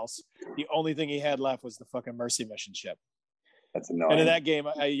everything else. The only thing he had left was the fucking mercy mission ship. That's annoying. And in that game,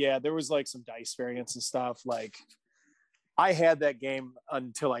 there was like some dice variance and stuff. Like, I had that game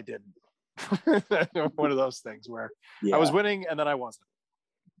until I didn't. One of those things where I was winning and then I wasn't.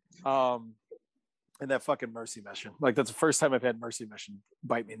 And that fucking mercy mission, like, that's the first time I've had mercy mission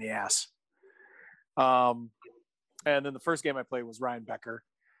bite me in the ass. And then the first game I played was Ryan Becker,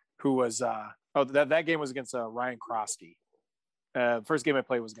 who was that game was against Ryan Krosky. First game I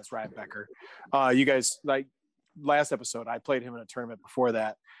played was against Ryan Becker. You guys, like, last episode, I played him in a tournament before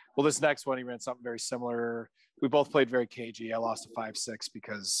that. Well, this next one, he ran something very similar. We both played very cagey. I lost to 5-6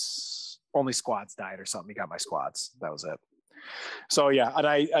 because only squads died or something. He got my squads. That was it. So yeah, and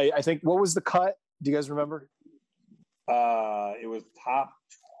I think, what was the cut? Do you guys remember? It was top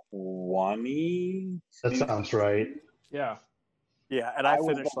 20. That sounds right. Yeah. Yeah, and I was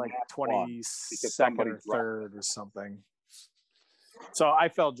finished the like last one because 22nd somebody or dropped 3rd or something. So I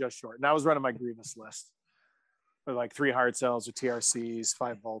fell just short. And I was running my Grievous list with like 3 hard cells with TRCs,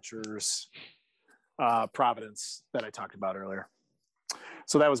 5 vultures, Providence that I talked about earlier.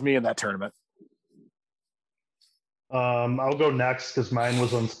 So that was me in that tournament. I'll go next because mine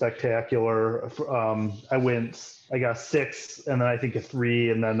was unspectacular. I got 6, and then I think a 3,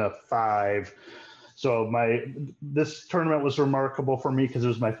 and then a 5. So this tournament was remarkable for me because it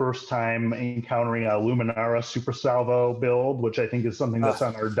was my first time encountering a Luminara Super Salvo build, which I think is something that's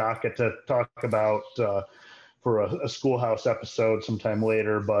on our docket to talk about for a Schoolhouse episode sometime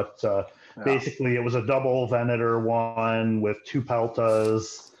later. But basically, it was a double Venator one with 2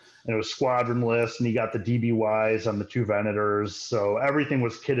 Peltas, and it was squadronless, and you got the DBYs on the 2 Venators. So everything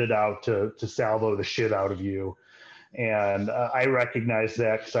was kitted out to salvo the shit out of you. And I recognized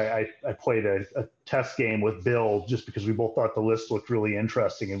that because I played a test game with Bill just because we both thought the list looked really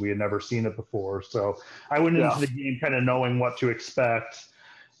interesting and we had never seen it before. So I went into the game kind of knowing what to expect.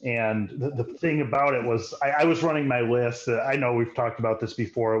 And the thing about it was I was running my list. I know we've talked about this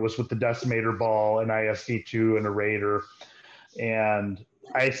before. It was with the Decimator Ball, an ISD2, and a Raider. And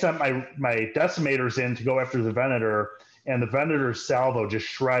I sent my Decimators in to go after the Venator, and the Venator's salvo just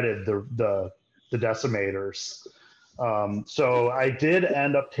shredded the Decimators. So I did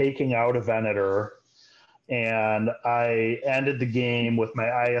end up taking out a Venator, and I ended the game with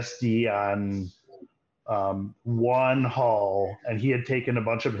my ISD on 1 hull, and he had taken a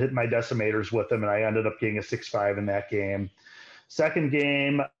bunch of hit my Decimators with him, and I ended up getting a 6-5 in that game. Second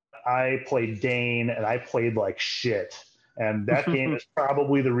game, I played Dane, and I played like shit. And that game is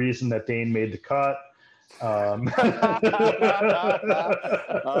probably the reason that Dane made the cut. Oh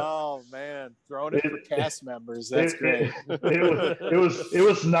man, throwing it for cast members. That's great. It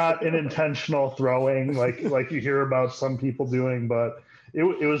was not an intentional throwing like you hear about some people doing, but it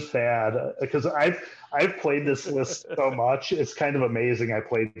was bad because I've played this list so much. It's kind of amazing I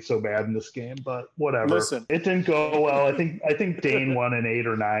played so bad in this game, but whatever. Listen, it didn't go well. I think Dane won an 8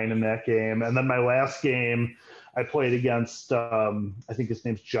 or 9 in that game, and then my last game I played against I think his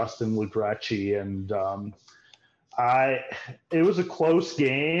name's Justin Lugrecci, and it was a close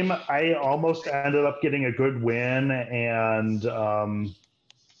game. I almost ended up getting a good win, and then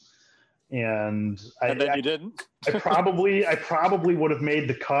you didn't. I probably would have made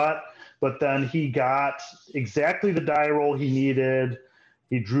the cut, but then he got exactly the die roll he needed.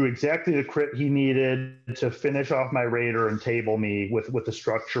 He drew exactly the crit he needed to finish off my Raider and table me with the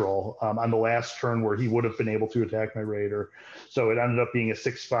structural on the last turn where he would have been able to attack my Raider. So it ended up being a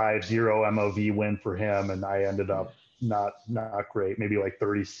 6-5 0 MOV win for him, and I ended up not great, maybe like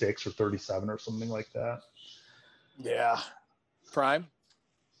 36 or 37 or something like that. Yeah. Prime?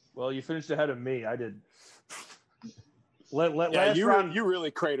 Well, you finished ahead of me. I did. You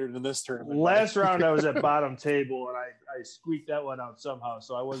really cratered in this tournament. Last round, I was at bottom table, and I squeaked that one out somehow,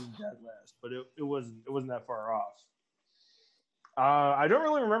 so I wasn't dead last, but it wasn't that far off. I don't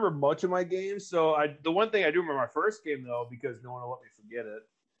really remember much of my games, so the one thing I do remember my first game though, because no one will let me forget it.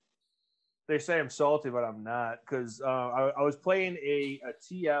 They say I'm salty, but I'm not, because I was playing a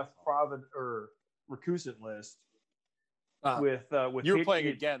TF recusant list. With you were playing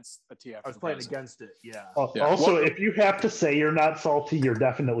against a TF. I was playing against it. Yeah. Also, if you have to say you're not salty, you're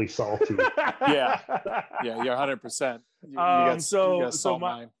definitely salty. Yeah, you're 100%.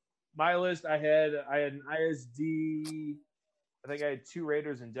 My list, I had an ISD. I think I had 2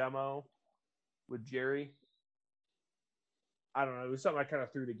 Raiders in demo with Jerry. I don't know. It was something I kind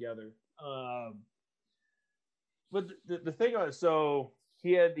of threw together. But the thing was, so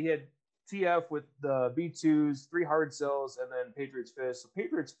he had TF with the B2s, 3 hard cells, and then Patriot's Fist. So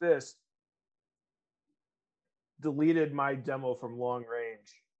Patriot's Fist deleted my demo from long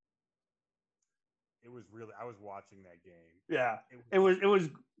range. It was really. I was watching that game. Yeah, it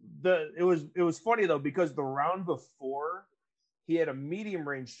was funny though, because the round before he had a medium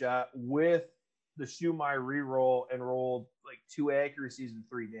range shot with the Shumai reroll and rolled like 2 accuracies and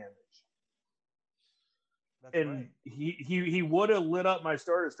 3 damage. That's and right. he would have lit up my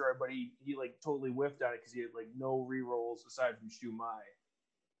Star Destroyer, but he like totally whiffed on it because he had like no rerolls aside from Shumai.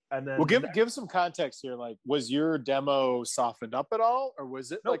 And then give some context here. Like, was your demo softened up at all, or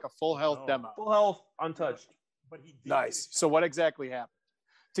was it like a full health demo? Full health, untouched. But he did nice. So what exactly happened?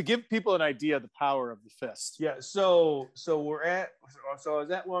 To give people an idea of the power of the fist. Yeah. So I was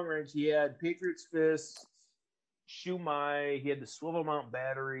at long range. He had Patriot's Fist, Shumai. He had the swivel mount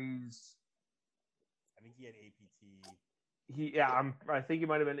batteries. I think he had APT. I think he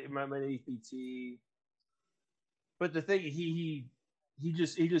might have been APT. But the thing, he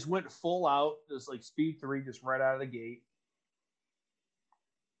just went full out, just like speed 3, just right out of the gate.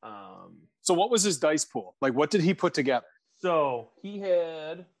 So what was his dice pool? Like, what did he put together? So he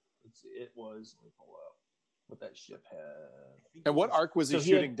had, let's see, it was, let me pull up what that ship had. And what arc was he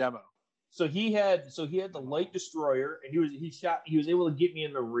shooting demo? So he had the light destroyer, and he was able to get me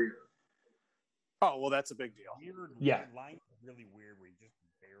in the rear. Oh, well, that's a big deal. Yeah. Line really weird where he just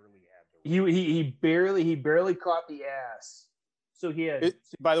barely had the He barely caught the ass. So he had.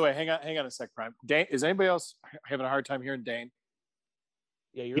 By the way, hang on a sec, Prime. Dane, is anybody else having a hard time hearing Dane?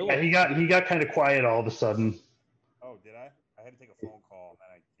 Yeah, he got kind of quiet all of a sudden. Oh, did I? I had to take a phone call and then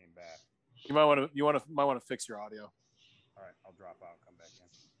I came back. You might want to fix your audio. All right, I'll drop out, come back in.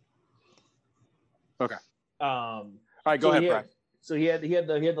 Okay. All right, go ahead, Brian. So he had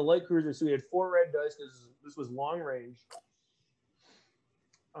the light cruiser. So he had 4 red dice because this was long range.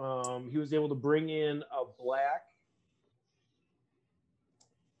 He was able to bring in a black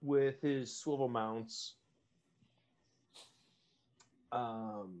with his swivel mounts.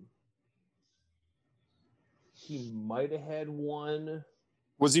 He might have had one.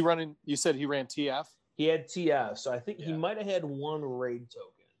 Was he running? You said he ran TF? He had TF, so I think he might have had one raid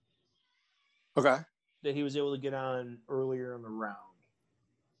token. Okay. That he was able to get on earlier in the round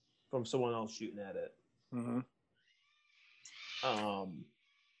from someone else shooting at it. Mm-hmm.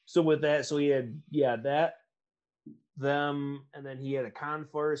 So with that, so he had that, them, and then he had a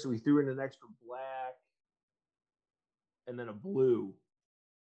Confire, so he threw in an extra black, and then a blue.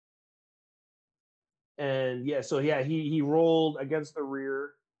 And he rolled against the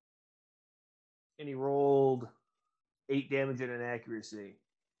rear, and he rolled 8 damage and an accuracy.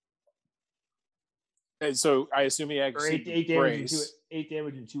 And so I assume he actually eight damage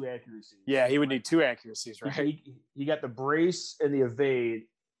and 2 accuracies. Yeah, he would need 2 accuracies, right? He got the brace and the evade,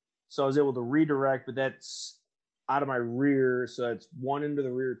 so I was able to redirect, but that's out of my rear, so it's 1 into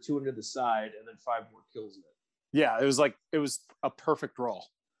the rear, 2 into the side, and then 5 more kills in it. Yeah, it was a perfect roll.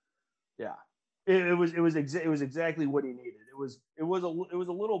 Yeah, it was exactly what he needed. It was a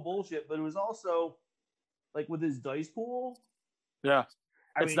little bullshit, but it was also like with his dice pool. Yeah.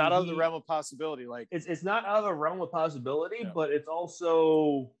 It's not out of the realm of possibility. Like it's not out of the realm of possibility, but it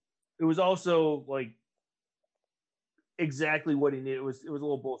was also like exactly what he needed. It was a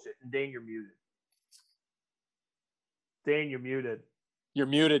little bullshit. And Dane, you're muted. Dane, you're muted. You're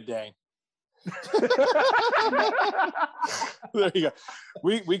muted, Dane. There you go.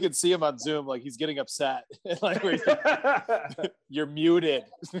 We could see him on Zoom, like he's getting upset. Like you're muted.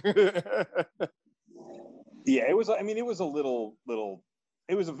 Yeah, it was. I mean, it was a little.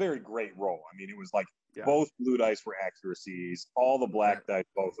 It was a very great roll. I mean, it was like both blue dice were accuracies. All the black dice,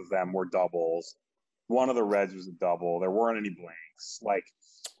 both of them were doubles. One of the reds was a double. There weren't any blanks. Like,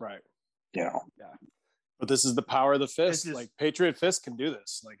 right. You know. Yeah. But this is the power of the fist. Like Patriot Fist can do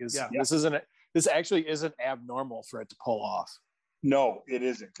this. Like this actually isn't abnormal for it to pull off. No, it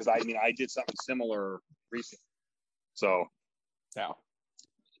isn't. Because I did something similar recently. So yeah.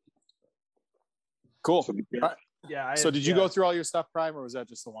 Cool. So, so did you go through all your stuff, Prime, or was that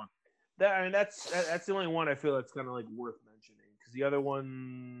just the one? That's the only one I feel that's kind of like worth mentioning, because the other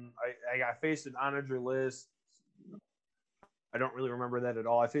one I faced an Onager list. I don't really remember that at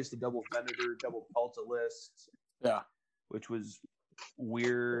all. I faced a double Venator, double Pelta list. Yeah, which was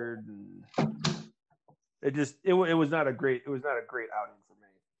weird, and it was not a great outing for me.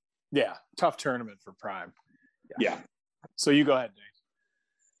 Yeah, tough tournament for Prime. Yeah. So you go ahead, Dave.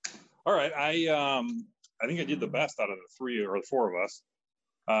 All right, I think I did the best out of the 3 or the 4 of us.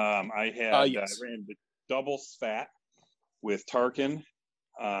 I ran the double Svat with Tarkin,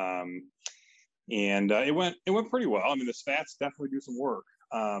 and it went pretty well. I mean, the Svats definitely do some work.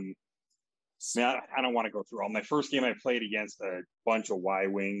 I don't want to go through all. My first game I played against a bunch of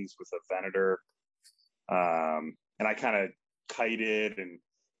Y-wings with a Venator, and I kind of kited, and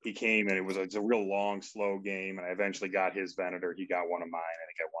he came, and it's a real long, slow game, and I eventually got his Venator. He got one of mine. I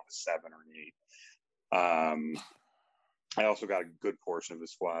think I won a 7 or an 8. I also got a good portion of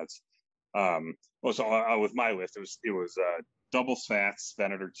his squads. With my list, it was double Svats,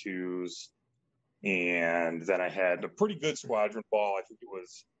 Venator 2s, and then I had a pretty good squadron ball. I think it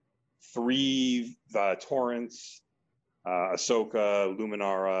was 3 Torrents, Ahsoka,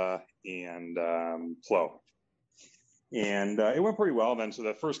 Luminara, and Plo. And it went pretty well then. So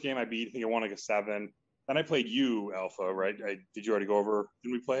the first game I beat, I think I won like a 7. Then I played you, Alpha, right? Did you already go over?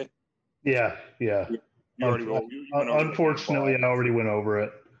 Didn't we play? Yeah. You already went over unfortunately, I already went over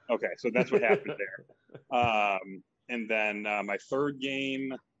it. Okay, so that's what happened there. And then my third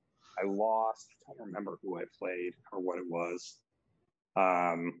game, I lost. I don't remember who I played or what it was.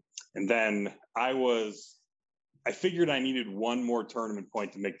 And then I figured I needed one more tournament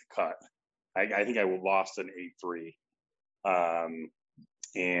point to make the cut. I think I lost an 8-3.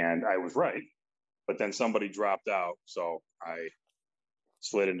 and I was right. But then somebody dropped out, so I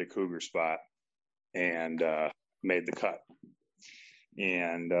slid into Cougar spot and made the cut.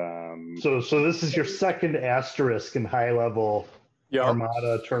 And so this is your second asterisk in high level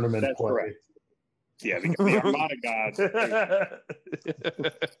Armada tournament that's play. correct. Yeah, the Armada gods.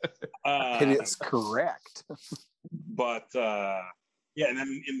 It is correct. But yeah, and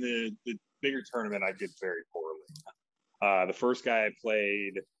then in the bigger tournament, I did very poorly. The first guy I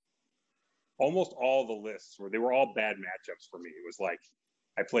played, almost all the lists they were all bad matchups for me. It was like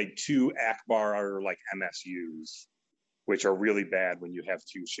I played 2 Akbar or like MSUs, which are really bad when you have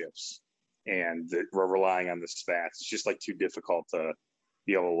 2 ships and we're relying on the spats. It's just like too difficult to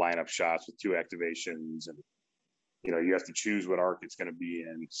be able to line up shots with 2 activations, and you have to choose what arc it's going to be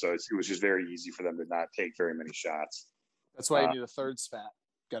in. So it was just very easy for them to not take very many shots. That's why you need a third spat.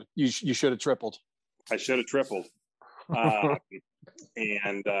 You should have tripled. I should have tripled. And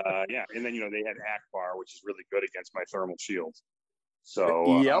then they had Akbar, which is really good against my thermal shield.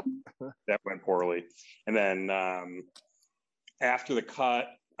 So that went poorly. And then after the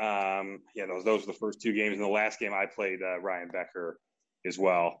cut, those were the first 2 games. In the last game, I played Ryan Becker as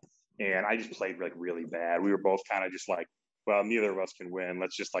well, and I just played like really bad. We were both kind of just like, well, neither of us can win.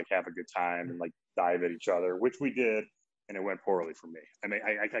 Let's just like have a good time and like dive at each other, which we did, and it went poorly for me. I mean,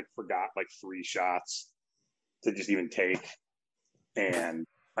 I forgot like 3 shots to just even take, and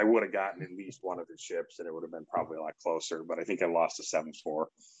I would have gotten at least one of his ships, and it would have been probably a lot closer. But I think I lost to 7-4.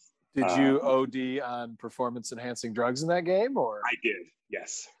 Did you OD on performance-enhancing drugs in that game, or? I did,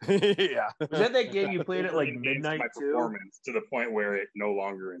 yes. Yeah. Was that game you played at like midnight my too? Performance to the point where it no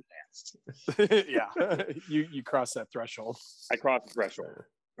longer enhanced. Yeah, you crossed that threshold. I crossed the threshold.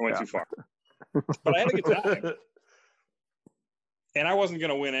 I went too far, but I had a good time, and I wasn't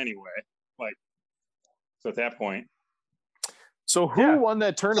going to win anyway. So at that point. So who won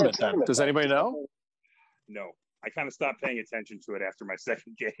that tournament then? Does anybody know? No. I kind of stopped paying attention to it after my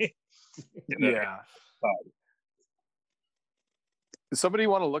second game. Yeah. Does somebody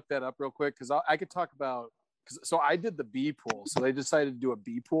want to look that up real quick? Because I could talk about. So I did the B pool. So they decided to do a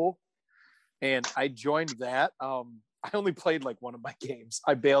B pool, and I joined that. I only played like one of my games.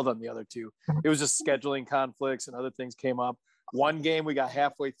 I bailed on the other 2. It was just scheduling conflicts and other things came up. One game we got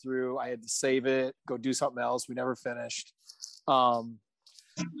halfway through. I had to save it, go do something else. We never finished. But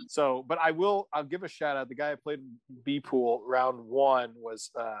I'll give a shout out. The guy I played in B pool round 1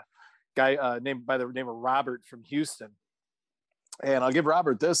 was a guy named by the name of Robert from Houston. And I'll give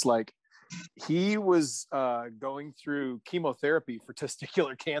Robert this, like he was going through chemotherapy for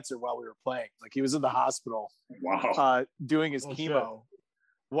testicular cancer while we were playing. Like he was in the hospital doing his chemo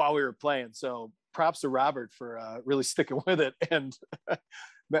while we were playing. So props to Robert for really sticking with it and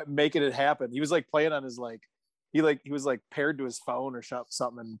making it happen. He was like playing on his he was like paired to his phone or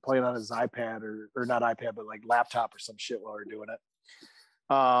something and playing on his iPad or not iPad, but like laptop or some shit while we were doing it.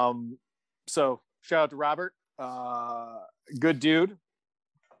 So shout out to Robert. Good dude.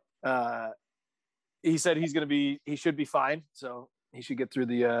 He said he should be fine. So he should get through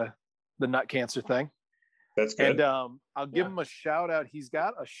the nut cancer thing. That's good. And I'll give him a shout out. He's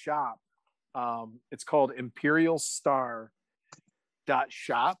got a shop. It's called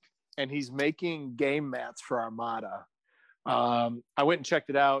imperialstar.shop, and he's making game mats for Armada. I went and checked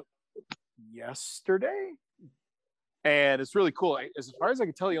it out yesterday, and it's really cool. As far as I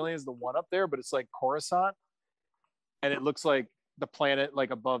can tell, he only has the one up there, but it's like Coruscant, and it looks like the planet,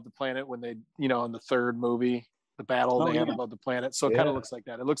 like above the planet when they, in the 3rd movie, the battle they have above the planet. So it kind of looks like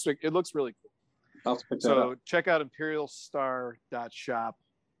that. It looks really cool. So check out imperialstar.shop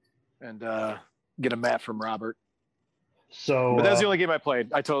and get a mat from Robert. So, but that's the only game I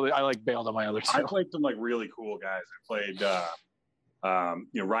played. I bailed on my other 2. I played some like really cool guys. I played,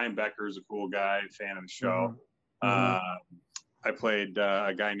 Ryan Becker is a cool guy, fan of the show. I played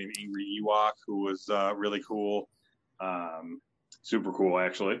a guy named Angry Ewok who was really cool, super cool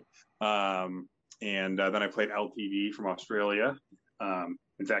actually. And then I played LTV from Australia. In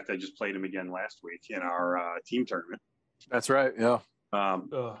fact, I just played him again last week in our team tournament. That's right. Yeah.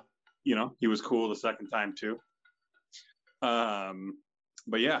 He was cool the second time too.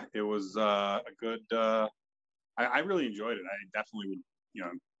 But yeah, it was a good. I really enjoyed it. I definitely would,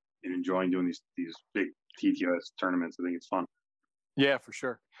 enjoying doing these big TTS tournaments. I think it's fun. Yeah, for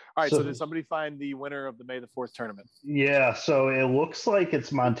sure. All right. So did somebody find the winner of the May the 4th tournament? Yeah. So it looks like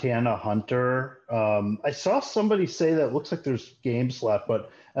it's Montana Hunter. I saw somebody say that it looks like there's games left, but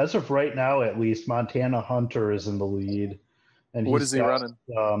as of right now, at least, Montana Hunter is in the lead. And what is he running?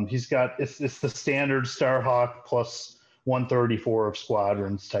 He's got it's the standard Starhawk plus 134 of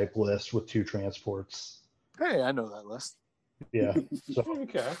squadrons type list with 2 transports. Hey, I know that list. Yeah. So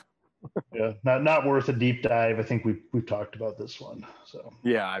Okay. yeah, not worth a deep dive. I think we've talked about this one. So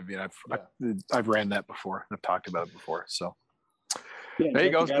Yeah, I mean, I've ran that before. I've talked about it before. So Yeah, there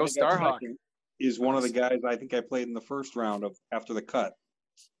you go. the guy Go that got Starhawk. second Is one of the guys I think I played in the first round of after the cut.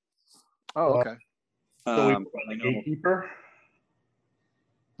 Oh, okay. so we I know. gatekeeper.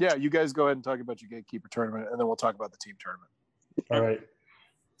 Yeah, you guys go ahead and talk about your gatekeeper tournament, and then we'll talk about the team tournament. All right.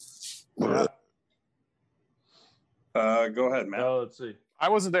 Go ahead, Matt. Oh, let's see. I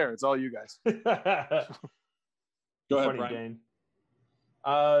wasn't there. It's all you guys. Go ahead, Funny, Brian.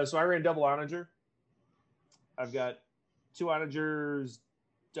 Dane. So I ran double Onager. I've got 2 Onagers,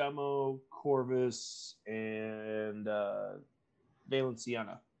 Demo, Corvus, and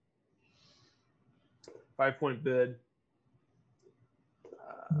Valenciana. 5-point bid.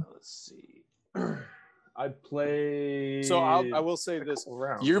 Let's see. I play. So I will say this: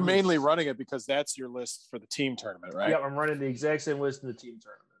 you're mainly running it because that's your list for the team tournament, right? Yeah, I'm running the exact same list in the team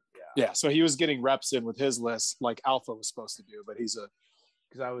tournament. Yeah. So he was getting reps in with his list, like Alpha was supposed to do, but he's a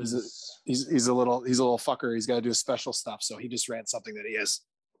little fucker. He's got to do special stuff, so he just ran something that he has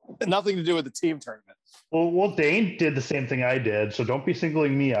nothing to do with the team tournament. Well, Dane did the same thing I did, so don't be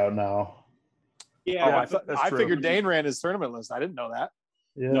singling me out now. Yeah, I figured Dane ran his tournament list. I didn't know that.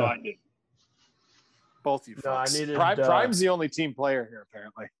 Yeah. No, I didn't. Both you No, I folks. needed, Prime's the only team player here,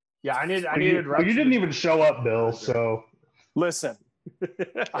 apparently. Yeah, I needed. Well, you didn't even show up, Bill. So listen,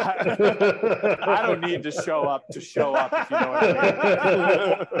 I don't need to show up if you know what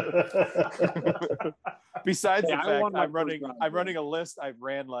I mean. Besides the fact I'm running a list I've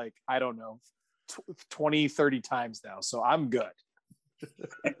ran like, I don't know, 20, 30 times now, so I'm good.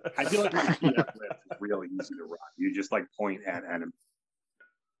 I feel like my PF list is really easy to run. You just like point at enemy.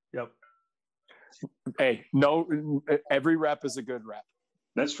 Yep. Hey, no, every rep is a good rep.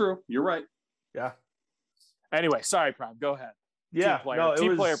 That's true. You're right. Yeah. Anyway, sorry, Prime. Go ahead. Yeah.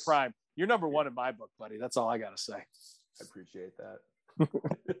 Team player Prime. You're number one in my book, buddy. That's all I gotta say. I appreciate that.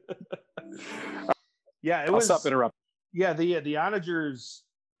 Yeah, I'll stop interrupting. Yeah, the Onagers.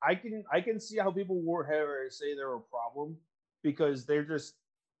 I can see how people say they're a problem because they're just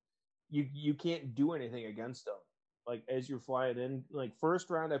you can't do anything against them. Like as you're flying in, like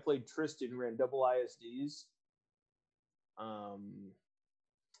first round I played Tristan who ran double ISDs.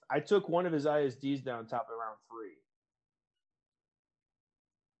 I took one of his ISDs down top of round 3.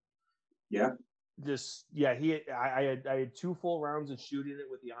 Yeah. I had 2 full rounds of shooting it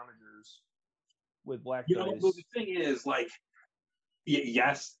with the Onagers with black dice. The thing is, like,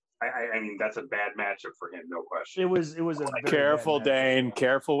 yes, I mean that's a bad matchup for him, no question. It was a very careful, bad Dane.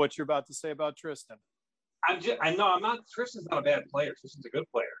 Careful what you're about to say about Tristan. I'm not. Tristan's not a bad player. Tristan's a good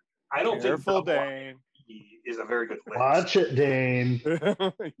player. I don't Careful, think Dane. He is a very good player. Watch it, Dane.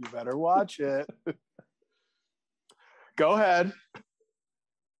 You better watch it. Go ahead.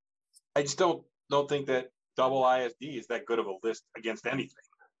 I just don't think that double ISD is that good of a list against anything.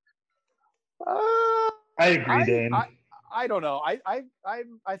 I agree, Dane. I don't know. I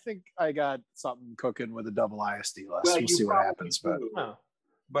think I got something cooking with a double ISD list. Well, we'll see what happens,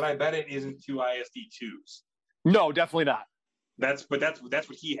 but I bet it isn't 2 ISD 2s. No, definitely not. That's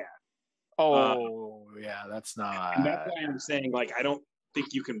what he had. Oh, yeah, that's not. And that's why I'm saying, like, I don't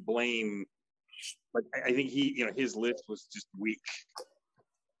think you can blame. Like, I think his list was just weak.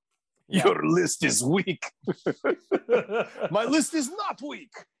 Yeah. Your list is weak. My list is not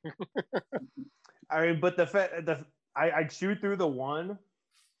weak. I mean, but I chewed through the one,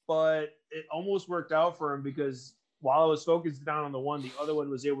 but it almost worked out for him because while I was focused down on the one, the other one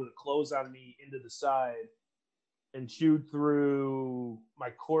was able to close on me into the side and chewed through my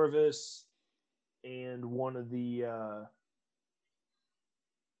Corvus and one of the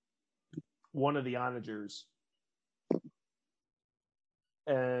Onagers.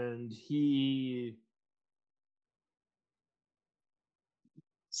 And he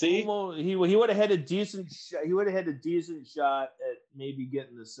would have had a decent shot. He would have had a decent shot at maybe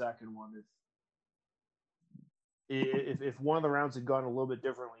getting the second one if one of the rounds had gone a little bit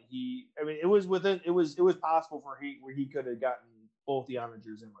differently. It was possible for where he could have gotten both the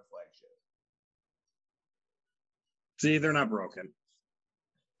Onagers in my flagship. See, they're not broken.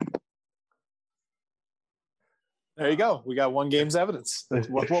 There you go. We got one game's evidence.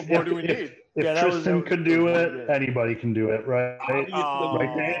 What more do we need? If Tristan could do it, anybody can do it, right? Right,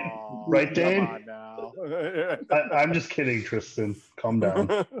 Dane? Right, Dane? Come on now. I'm just kidding, Tristan. Calm down.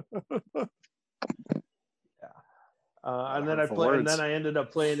 And then I ended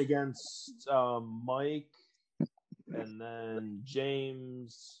up playing against Mike and then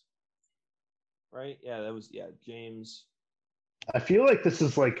James. Right? Yeah, James. I feel like this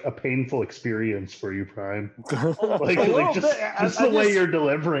is like a painful experience for you, Prime. Like just the way you're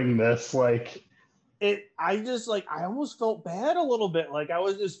delivering this, like I almost felt bad a little bit. Like I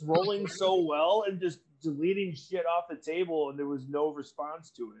was just rolling so well and just deleting shit off the table, and there was no response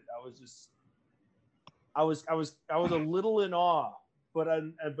to it. I was a little in awe, but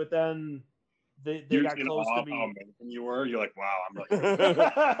then they got close to me. How amazing you were. You're like, wow, I'm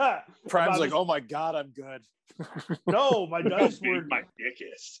really Prime's like, oh my god, I'm good. No, my dice were my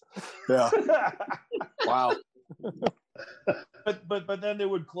dickest. Yeah. Wow. But then they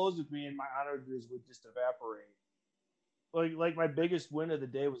would close with me, and my Onagers would just evaporate. Like my biggest win of the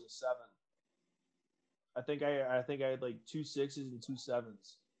day was a 7. I think I had like 2 6s and 2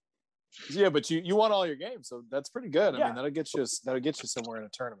 7s. Yeah, but you won all your games, so that's pretty good. Yeah. I mean, that'll get you somewhere in a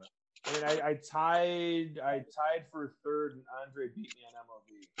tournament. I mean, I tied for third, and Andre beat me on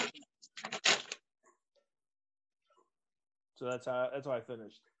MLB. So that's how I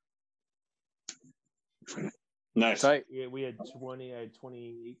finished. Nice. Tight. Yeah, we had 28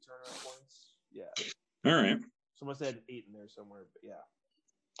 tournament points. Yeah. All right. So must have had 8 in there somewhere, but yeah.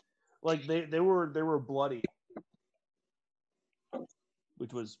 Like they were bloody,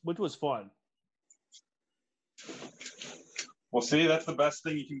 which was fun. Well, see, that's the best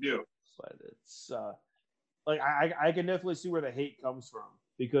thing you can do. But it's like I can definitely see where the hate comes from,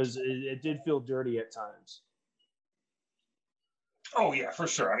 because it did feel dirty at times. Oh yeah, for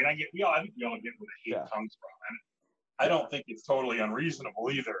sure. I mean, I think we all get where the hate comes from, and I don't think it's totally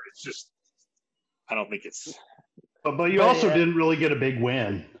unreasonable either. It's just I don't think it's. But you also didn't really get a big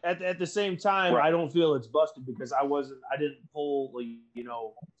win. At the same time, right. I don't feel it's busted because I didn't pull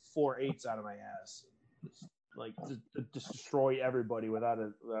 4 8s out of my ass, like to destroy everybody without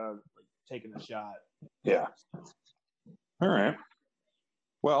taking a shot. Yeah. All right.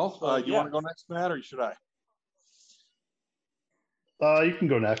 Well, you want to go next, Matt, or should I? You can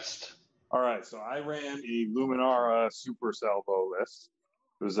go next. All right. So I ran a Luminara Super Salvo list.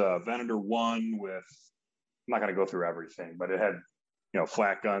 It was a Venator 1 with. I'm not going to go through everything, but it had,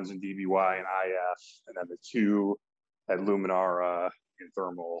 flat guns and DBY and IF, and then the 2 had Luminara and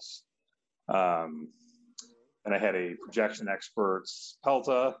thermals. And I had a Projection Experts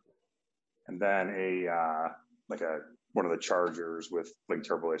Pelta, and then one of the Chargers with like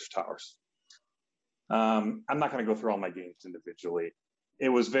Turbo Edge Towers. I'm not going to go through all my games individually. It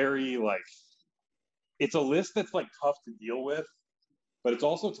was very it's a list that's tough to deal with, but it's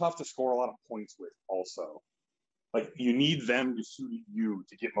also tough to score a lot of points with also. You need them to shoot at you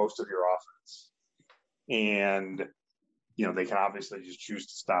to get most of your offense. And, they can obviously just choose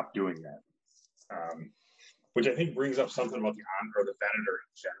to stop doing that. Which I think brings up something about the Venator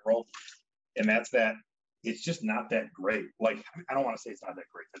in general. And that's that it's just not that great. I don't want to say it's not that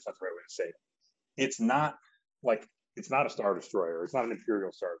great. That's not the right way to say it. It's not it's not a Star Destroyer. It's not an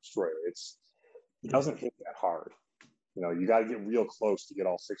Imperial Star Destroyer. It doesn't hit that hard. You got to get real close to get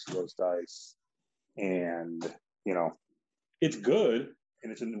all 6 of those dice. And, it's good,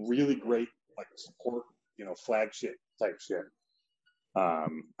 and it's a really great support, flagship type shit. I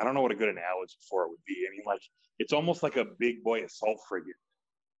don't know what a good analogy for it would be. I mean, it's almost like a big boy assault frigate.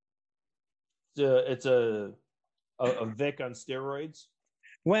 It's a Vic on steroids.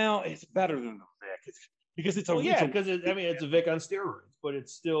 Well, it's better than the Vic. It's a Vic on steroids, but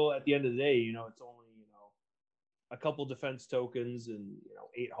it's still at the end of the day, it's only a couple defense tokens and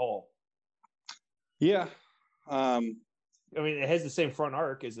 8 hull. Yeah. It has the same front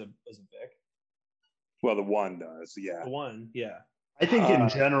arc as a Vic. Well, the 1 does, yeah. The 1, yeah. I think in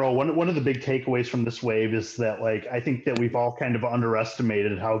general, one of the big takeaways from this wave is that I think that we've all kind of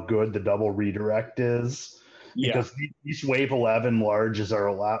underestimated how good the double redirect is. Yeah. Because these wave 11 larges are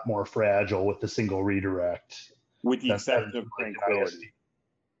a lot more fragile with the single redirect. With the exception of Tranquility.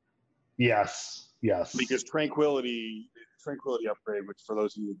 Yes. Because Tranquility upgrade, which for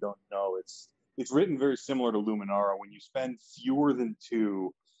those of you who don't know, it's written very similar to Luminara. When you spend fewer than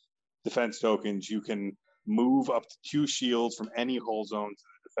 2 defense tokens, you can move up to 2 shields from any hull zone to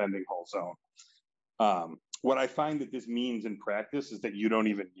the defending hull zone. What I find that this means in practice is that you don't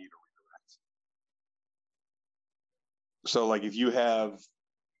even need a redirect. So, if you have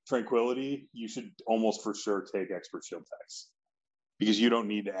Tranquility, you should almost for sure take Expert Shield Techs, because you don't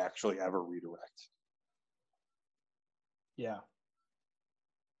need to actually ever redirect. Yeah.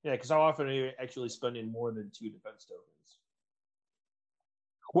 Yeah, because how often are you actually spending more than 2 defense tokens?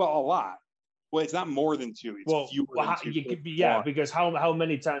 Well, a lot. Well, it's not more than 2. It's fewer than 2. Because how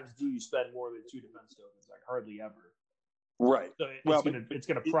many times do you spend more than 2 defense tokens? Hardly ever. Right. So it's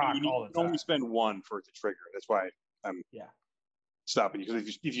gonna proc all the time. You can only spend 1 for it to trigger. That's why I'm stopping you.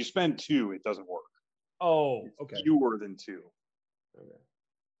 Because if you spend 2, it doesn't work. Oh, it's okay. Fewer than 2.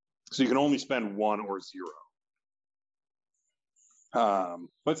 So you can only spend 1 or 0.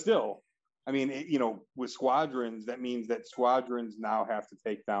 But still, I mean, with squadrons, that means that squadrons now have to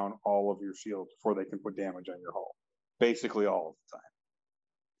take down all of your shields before they can put damage on your hull. Basically all of the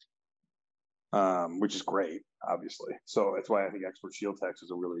time. Which is great, obviously. So that's why I think Expert Shield Techs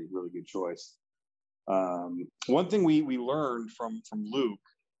is a really, really good choice. One thing we learned from Luke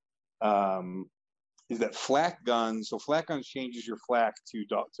is that flak guns, so flak guns changes your flak to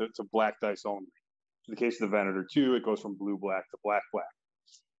black dice only. In the case of the Venator 2, it goes from blue-black to black-black.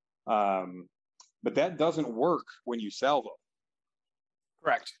 But that doesn't work when you salvo.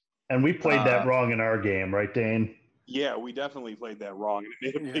 Correct. And we played that wrong in our game, right, Dane? Yeah, we definitely played that wrong. And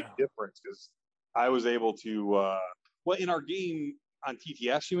it made a big difference because I was able to, in our game on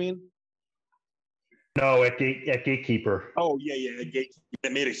TTS, you mean? No, at Gatekeeper. Oh, yeah, at Gatekeeper.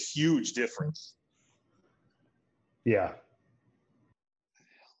 It made a huge difference. Yeah.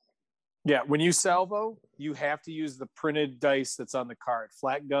 Yeah, when you salvo, you have to use the printed dice that's on the card.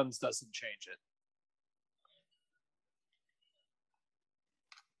 Flat guns doesn't change it.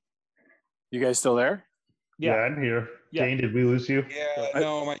 You guys still there? Yeah, I'm here. Yeah. Dane, did we lose you? Yeah,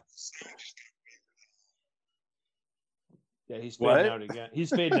 no, my... Yeah, he's fading out again.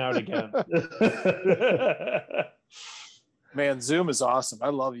 He's fading out again. Man, Zoom is awesome. I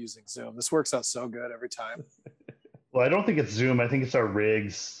love using Zoom. This works out so good every time. Well, I don't think it's Zoom. I think it's our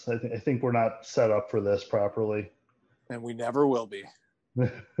rigs. I think we're not set up for this properly. And we never will be.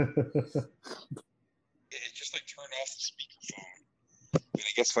 It just like turned off the speakerphone. I mean,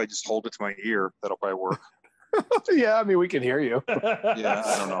 I guess if I just hold it to my ear, that'll probably work. Yeah, I mean, we can hear you. Yeah,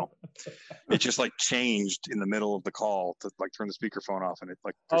 I don't know. It just like changed in the middle of the call to like turn the speakerphone off, and it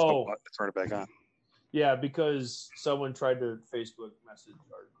like there's no button to turn it back on. Yeah, because someone tried to Facebook message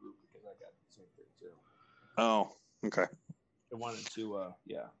our group because I got the same thing too. Oh, okay. I wanted to,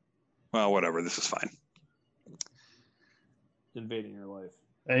 yeah. Well, whatever. This is fine. Invading your life.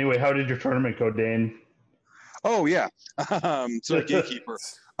 Anyway, how did your tournament go, Dane? Oh yeah. So at Gatekeeper.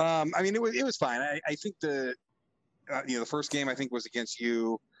 I mean, it was fine. I think the first game I think was against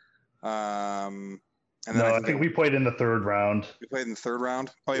you. And then I think we played in the third round. We played in the third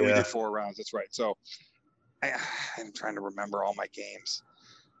round. Oh yeah, we did 4 rounds. That's right. So I'm trying to remember all my games.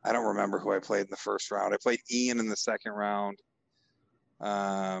 I don't remember who I played in the first round. I played Ian in the second round.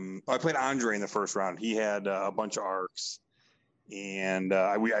 I played Andre in the first round. He had a bunch of arcs, and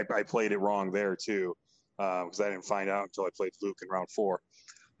I played it wrong there too because I didn't find out until I played Luke in round 4.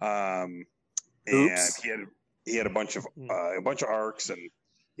 And he had a bunch of arcs, and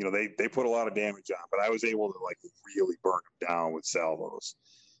they put a lot of damage on, but I was able to like really burn them down with salvos.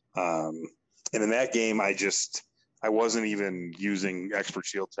 And in that game, I wasn't even using Expert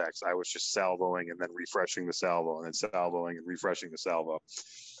Shield Techs. I was just salvoing and then refreshing the salvo, and then salvoing and refreshing the salvo.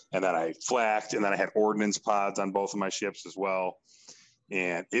 And then I flaked, and then I had ordnance pods on both of my ships as well.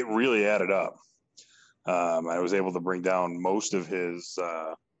 And it really added up. I was able to bring down most of his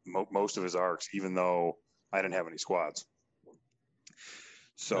arcs, even though I didn't have any squads.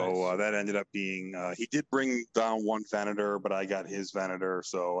 So that ended up being, he did bring down 1 Venator, but I got his Venator,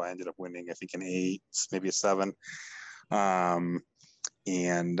 so I ended up winning, I think, an 8, maybe a 7. Then,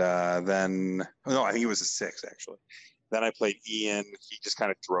 no, I think it was a 6, actually. Then I played Ian. He just kind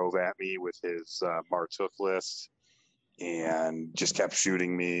of drove at me with his Martook list and just kept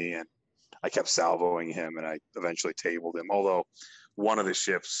shooting me, and I kept salvoing him, and I eventually tabled him. Although one of the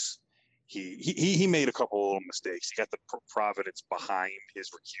ships, he made a couple of little mistakes. He got the Providence behind his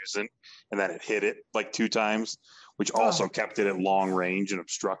recusant, and then it hit it like 2 times, which also kept it at long range and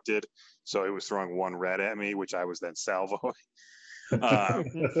obstructed. So it was throwing 1 red at me, which I was then salvoing,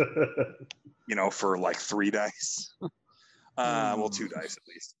 for like 3 dice. Well, 2 dice at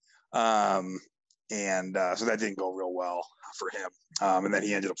least. So that didn't go real well for him. And then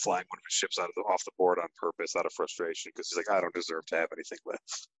he ended up flying one of his ships off the board on purpose out of frustration because he's like, I don't deserve to have anything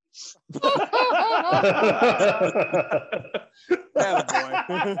left.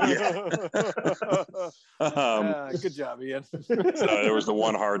 Good job, Ian. So there was the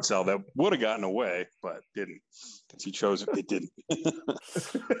 1 hard sell that would have gotten away, but didn't. Because he chose it didn't.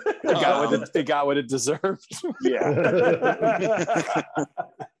 It got what it deserved. Yeah.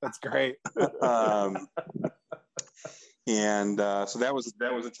 That's great. So that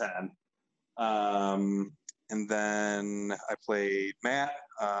was a 10. And then I played Matt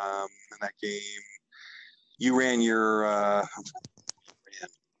in that game. You ran your.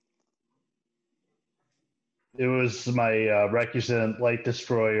 It was my Recusant Light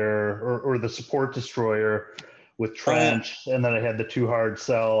Destroyer or the Support Destroyer with Trench, and then I had the 2 hard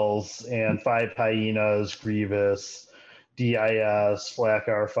cells and 5 Hyenas, Grievous, DIS, Flak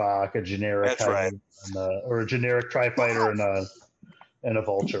Arfok, a generic That's right. or a generic Tri-Fighter and a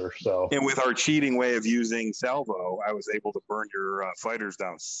Vulture. So And with our cheating way of using salvo, I was able to burn your fighters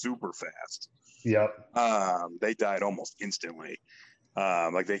down super fast. Yep. They died almost instantly.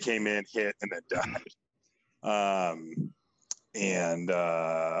 Like they came in, hit, and then died.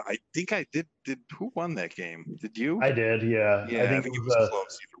 I think I did. Who won that game? Did you? I did. Yeah. Yeah, I think it was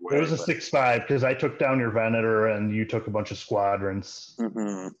close either way. It was a 6-5 because I took down your Venator and you took a bunch of squadrons.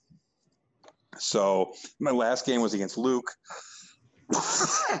 Mm-hmm. So my last game was against Luke.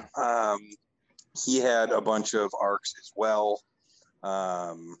 He had a bunch of arcs as well.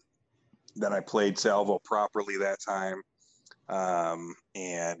 Then I played salvo properly that time.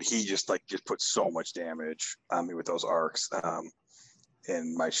 And he just put so much damage on me with those arcs.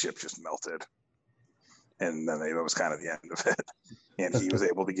 And my ship just melted. And then it was kind of the end of it. And he was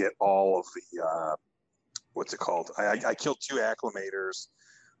able to get all of the, what's it called? I killed 2 acclimators,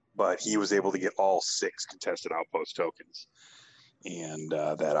 but he was able to get all 6 contested outpost tokens. And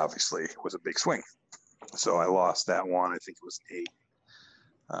that obviously was a big swing. So I lost that one. I think it was an 8.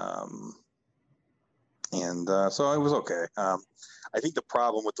 So it was okay. I think the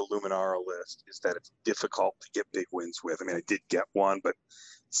problem with the Luminara list is that it's difficult to get big wins with. I mean, I did get one, but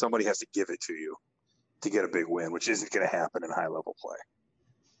somebody has to give it to you to get a big win, which isn't going to happen in high-level play.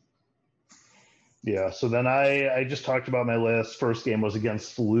 Yeah, so then I just talked about my list. First game was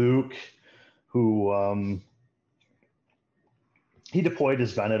against Luke, who he deployed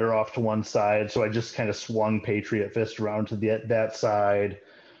his Venator off to one side, so I just kind of swung Patriot Fist around to that side.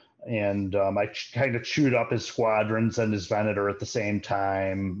 And I kind of chewed up his squadrons and his Venator at the same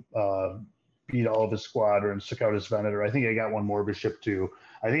time, beat all of his squadrons, took out his Venator. I think I got one more of his ship too.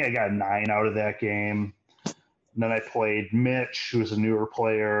 I think I got 9 out of that game. And then I played Mitch, who was a newer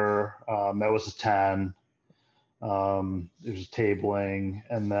player. That was a 10. It was tabling.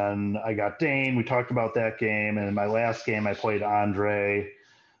 And then I got Dane. We talked about that game. And in my last game, I played Andre.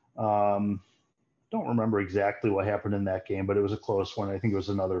 Don't remember exactly what happened in that game, but it was a close one. I think it was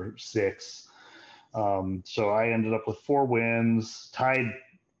another 6. So I ended up with 4 wins, tied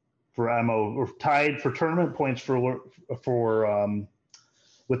for tournament points with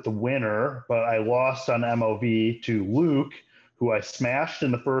the winner, but I lost on MOV to Luke, who I smashed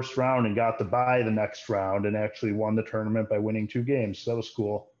in the first round and got the bye the next round, and actually won the tournament by winning 2 games. So that was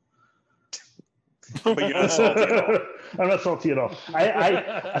cool. But you're not salty at all. I'm not salty at all.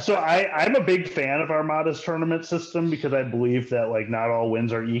 I'm a big fan of Armada's tournament system because I believe that not all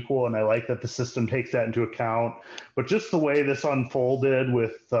wins are equal, and I like that the system takes that into account. But just the way this unfolded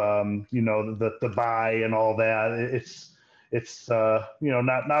with the bye and all that, it's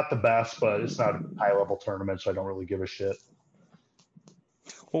not the best, but it's not a high level tournament, so I don't really give a shit.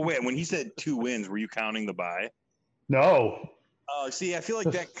 Well, wait, when he said 2 wins, were you counting the bye? No. See, I feel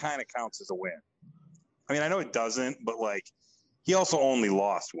like that kind of counts as a win. I mean, I know it doesn't, but he also only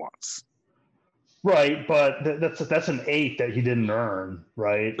lost once. Right, but that's an 8 that he didn't earn,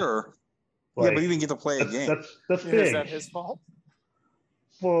 right? Sure. Yeah, but he didn't get to play a game. That's big. Is that his fault?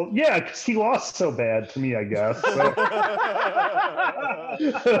 Well, yeah, because he lost so bad to me, I guess. So.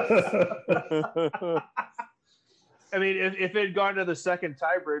 I mean, if it had gone to the second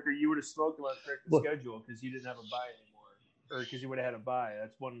tiebreaker, you would have smoked him on the schedule because he didn't have a bye anymore, or because he would have had a bye.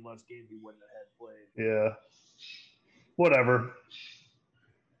 That's one less game he wouldn't have had played. Yeah. Whatever.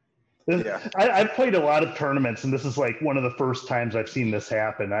 Yeah. I've played a lot of tournaments, and this is one of the first times I've seen this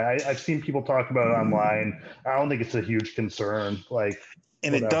happen. I've seen people talk about it online. I don't think it's a huge concern. And whatever.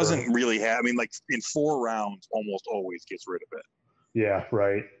 It doesn't really have. I mean, in 4 rounds, almost always gets rid of it. Yeah.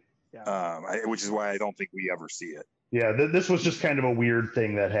 Right. Yeah. Which is why I don't think we ever see it. Yeah. This was just kind of a weird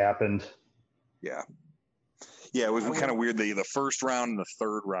thing that happened. Yeah. Yeah, it was kind of weird. The first round and the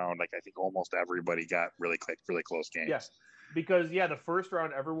third round, I think almost everybody got really close games. Yes, because the first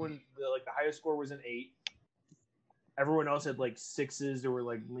round, everyone the highest score was an 8. Everyone else had 6s. There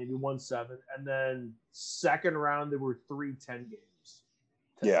were maybe 1 7, and then second round there were 3 10 games.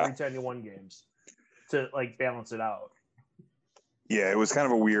 3 10-1 games to balance it out. Yeah, it was kind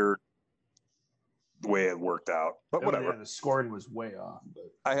of a weird way it worked out, but whatever. Yeah, the scoring was way off.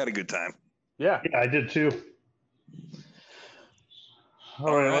 But I had a good time. Yeah, I did too.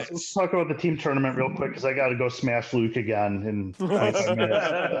 All right, let's talk about the team tournament real quick because I got to go smash Luke again in 25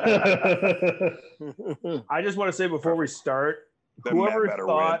 minutes. I just want to say before we start, whoever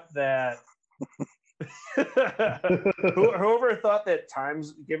thought that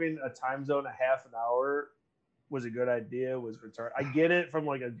giving a time zone a half an hour was a good idea was retarded. I get it from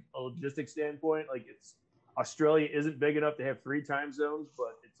a logistics standpoint. It's Australia isn't big enough to have 3 time zones,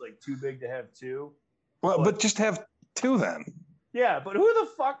 but it's too big to have 2. Well, but just have 2 then. Yeah, but who the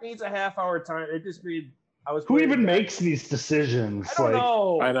fuck needs a half-hour time? It just made I was. Who even makes these decisions? I don't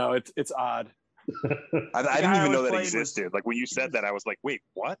know. I know it's odd. I didn't even know that existed. Like when you said that, I was like, "Wait,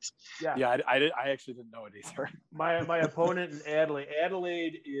 what?" Yeah. I actually didn't know it either. My opponent in Adelaide.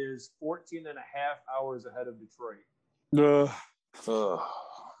 Adelaide is 14 and a half hours ahead of Detroit.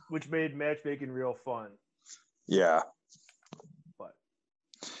 Which made matchmaking real fun. Yeah. But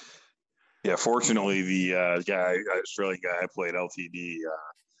yeah, fortunately, the Australian guy I played LTD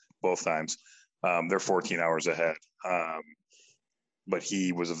both times. They're 14 hours ahead. But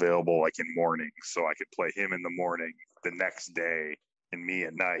he was available like in morning, so I could play him in the morning the next day and me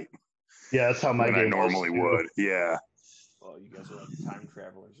at night. Yeah, that's how my game I normally would. Yeah. Well, you guys are like time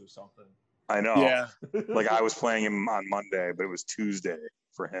travelers or something. I know. Yeah. Like I was playing him on Monday, but it was Tuesday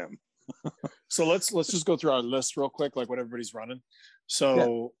for him. So let's just go through our list real quick, like what everybody's running.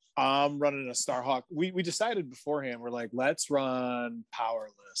 So I'm running a Starhawk. We decided beforehand, we're like, let's run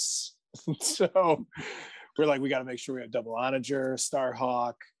powerless. So we're like, we got to make sure we have double Onager,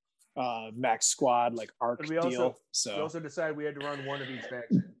 Starhawk, max squad, like arc deal. We also decided we had to run one of each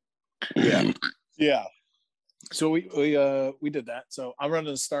faction. Yeah. So we did that. So I'm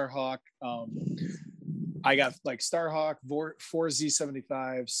running a Starhawk. I got like Starhawk, 4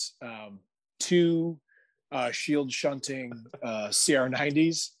 Z75s, 2 shield shunting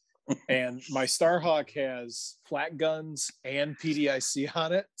CR90s, and my Starhawk has flat guns and PDIC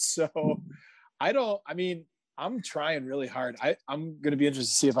on it. So I'm trying really hard. I'm going to be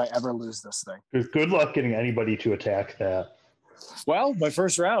interested to see if I ever lose this thing. Good luck getting anybody to attack that. Well, my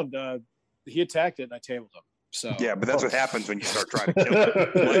first round, he attacked it and I tabled him. So yeah, but that's what happens when you start trying to kill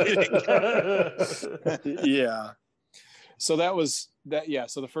it. Yeah. So that was that. Yeah.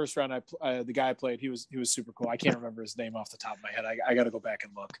 So the first round, the guy I played, he was super cool. I can't remember his name off the top of my head. I got to go back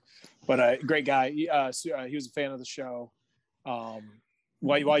and look. But great guy. He was a fan of the show.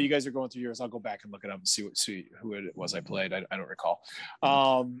 While you guys are going through yours, I'll go back and look it up and see who it was I played. I don't recall.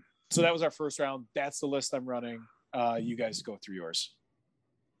 So that was our first round. That's the list I'm running. You guys go through yours.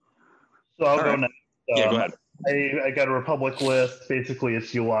 So I'll go next. Yeah, go ahead. I got a Republic list. Basically,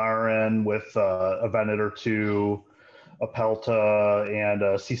 it's Yularen with a Venator 2, a Pelta, and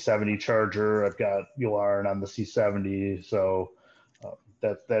a C70 Charger. I've got Yularen on the C70, so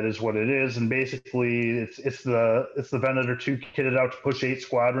that is what it is. And basically, it's the Venator 2 kitted out to push 8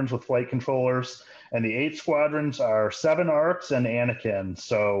 squadrons with flight controllers, and the 8 squadrons are 7 arcs and Anakin.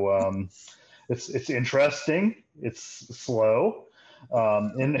 So it's interesting. It's slow.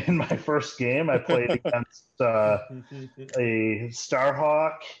 In my first game, I played against a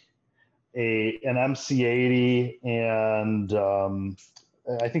Starhawk, an MC-80, and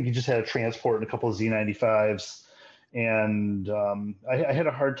I think he just had a transport and a couple of Z95s. And I had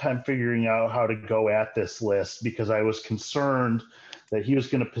a hard time figuring out how to go at this list because I was concerned that he was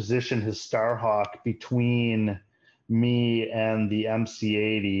going to position his Starhawk between me and the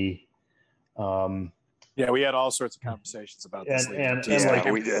MC-80. Yeah, we had all sorts of conversations about this. And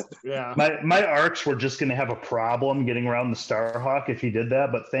we did. Yeah. My arcs were just going to have a problem getting around the Starhawk if he did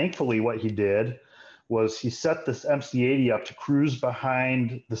that. But thankfully, what he did was he set this MC-80 up to cruise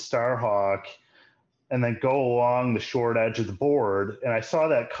behind the Starhawk and then go along the short edge of the board. And I saw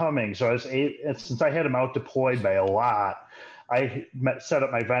that coming. So since I had him out deployed by a lot, I set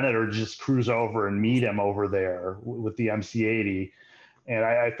up my Venator to just cruise over and meet him over there with the MC-80. And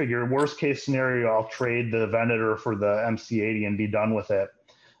I figure worst case scenario, I'll trade the Venator for the MC-80 and be done with it.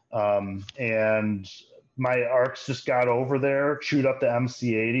 And my arcs just got over there, chewed up the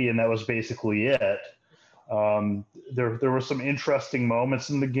MC-80, and that was basically it. There were some interesting moments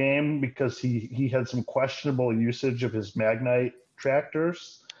in the game because he had some questionable usage of his Magnite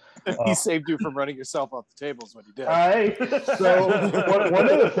tractors. He saved you from running yourself off the tables when he did.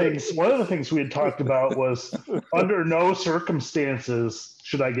 One of the things we had talked about was under no circumstances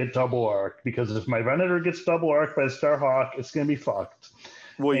should I get double arc, because if my Venator gets double arc by Starhawk, it's going to be fucked.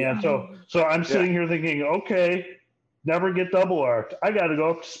 Well, yeah. So I'm sitting here thinking, okay, never get double arc. I got to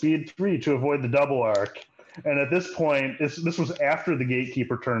go up to speed 3 to avoid the double arc. And at this point, this was after the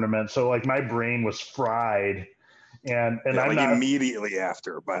Gatekeeper tournament, so like my brain was fried. And I'm not immediately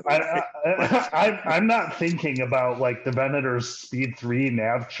after. By the way, I'm not thinking about like the Venator's speed 3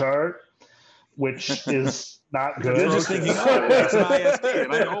 nav chart, which is not good. You're just thinking, oh, it's an ISD,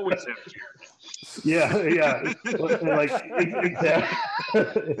 and I always have to. Yeah, like exactly.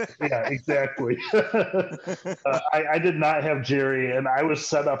 Yeah, exactly. I did not have Jerry, and I was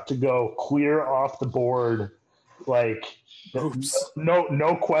set up to go clear off the board, like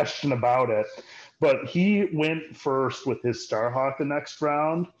no question about it. But he went first with his Starhawk the next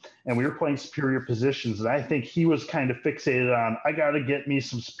round, and we were playing superior positions. And I think he was kind of fixated on, I got to get me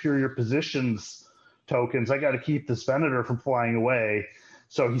some superior positions tokens. I got to keep this Venator from flying away.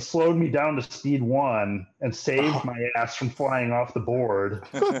 So he slowed me down to speed 1 and saved my ass from flying off the board,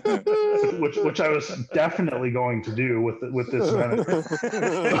 which I was definitely going to do with this Venator.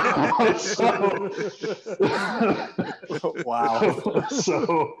 Wow.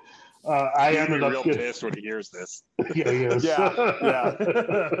 So I ended up real getting pissed when he hears this. Yeah, he is.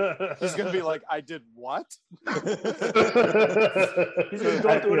 Yeah. He's gonna be like, I did what? He's gonna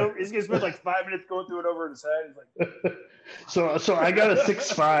go through it over. He's gonna spend like 5 minutes going through it over his head. He's like, So I got a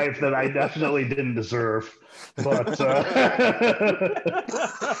 6.5 that I definitely didn't deserve, but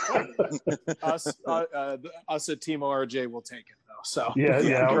us at Team ORJ will take it though. So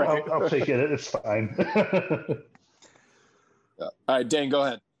yeah, I'll take it. It's fine. All right, Dane, go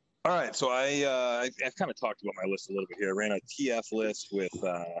ahead. All right, so I've kind of talked about my list a little bit here. I ran a TF list with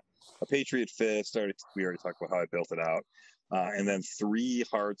a Patriot Fist. We already talked about how I built it out, and then 3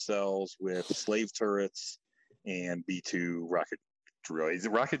 hard cells with slave turrets and B2 rocket droids. Is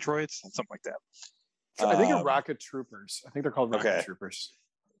it rocket droids? Something like that. I think they're rocket troopers. I think they're called rocket troopers.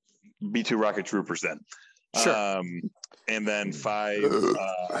 B2 rocket troopers then. Sure. And then 5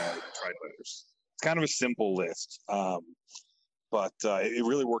 tri-fighters. It's kind of a simple list. But it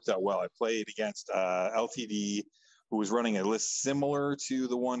really worked out well. I played against LTD, who was running a list similar to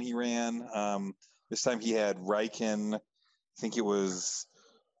the one he ran. This time he had Riken. I think it was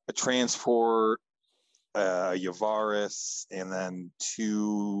a transport, Yavaris, and then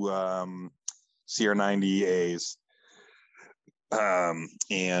 2 CR90As.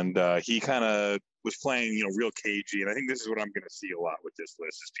 And he kind of was playing, real cagey. And I think this is what I'm going to see a lot with this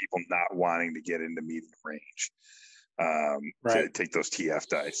list is people not wanting to get into medium range. To take those TF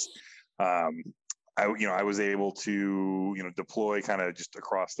dice. I was able to, deploy kind of just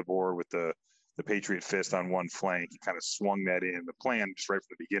across the board with the Patriot Fist on one flank. He kind of swung that in. The plan just right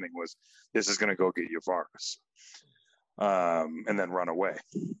from the beginning was this is going to go get Yavaris, and then run away,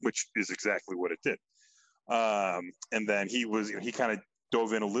 which is exactly what it did. And then he kind of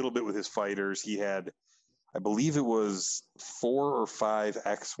dove in a little bit with his fighters. He had, I believe it was 4 or 5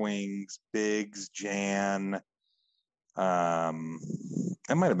 X-Wings, Biggs, Jan. That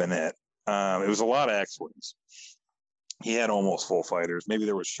might have been it. It was a lot of X-Wings. He had almost full fighters. Maybe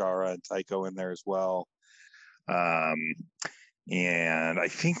there was Shara and Tycho in there as well. And I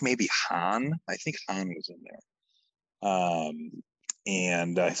think maybe Han. I think Han was in there.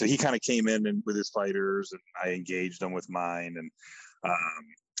 So he kind of came in with his fighters, and I engaged them with mine. And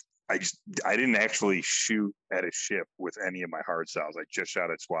I didn't actually shoot at his ship with any of my hard cells. I just shot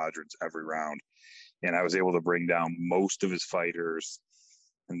at squadrons every round. And I was able to bring down most of his fighters.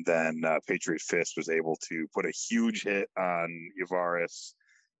 And then Patriot Fist was able to put a huge hit on Yavaris.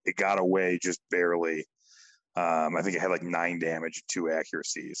 It got away just barely. I think it had like 9 damage, 2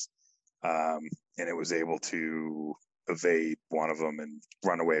 accuracies. And it was able to evade one of them and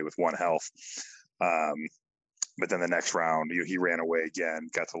run away with 1 health. But then the next round, he ran away again,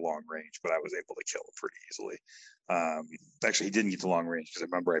 got to long range, but I was able to kill him pretty easily. Actually, he didn't get to long range because I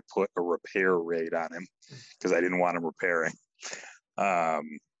remember I put a repair raid on him because I didn't want him repairing.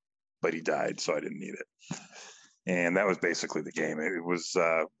 But he died, so I didn't need it. And that was basically the game. It was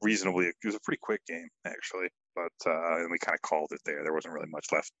it was a pretty quick game, actually. But and we kind of called it there. There wasn't really much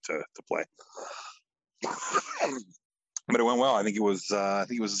left to play. But it went well. I think it was a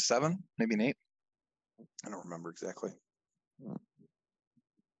 7, maybe an 8. I don't remember exactly.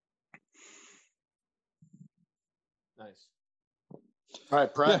 nice. All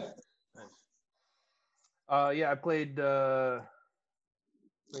right, Brent. I played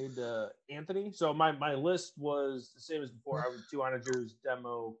Anthony. So my list was the same as before. I was 2 Onagers,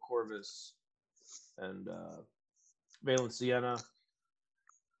 Demo, Corvus, and Valent Sienna.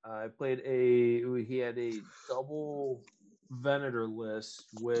 I played he had a double Venator list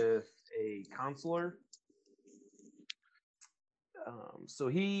with a Consular. So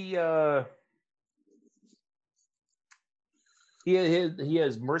he has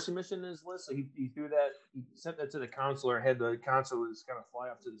Mercy Mission in his list, so he threw that. He sent that to the Consular. Had the Consular just kind of fly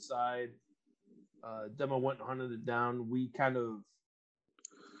off to the side. Demo went and hunted it down.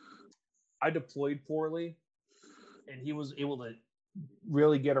 I deployed poorly, and he was able to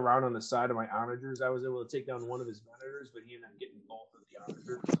really get around on the side of my Onagers. I was able to take down one of his Venators, but he ended up getting both of the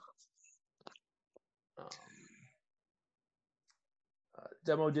Onagers.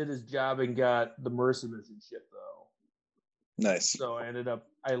 Demo did his job and got the Mercy Mission ship, though. Nice. So I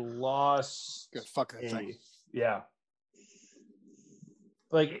lost. Good fuck that thing. Yeah.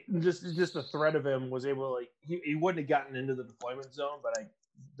 like just the threat of him was able to, like, he wouldn't have gotten into the deployment zone, but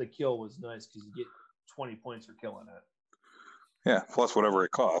the kill was nice because you get 20 points for killing it. Yeah, plus whatever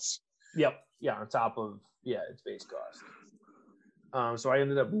it costs. Yep. Yeah, on top of its base cost. So I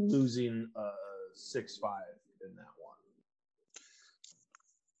ended up losing 6-5 in that one.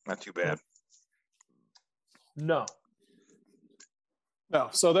 Not too bad. No.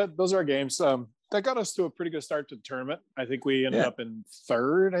 So those are our games. That got us to a pretty good start to the tournament. I think we ended up in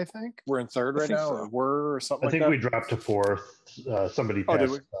third. I think we're in third right now, or were, or something. I think we dropped to fourth. Somebody passed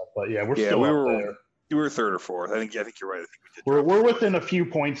us up, but yeah, we're still up there. You were third or fourth. I think you're right. I think we're within a few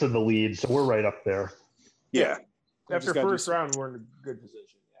points of the lead, so we're right up there. Yeah. After first round, we're in a good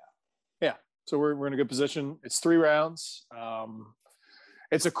position. Yeah. So we're in a good position. It's 3 rounds.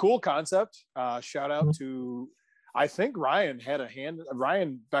 It's a cool concept. Shout out to, I think Ryan had a hand.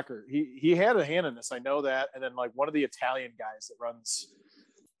 Ryan Becker, he had a hand in this. I know that. And then like one of the Italian guys that runs,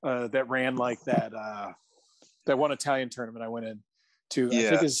 that ran like that one Italian tournament I went in to. I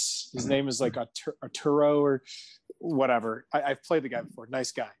think his name is like Arturo or whatever. I've played the guy before.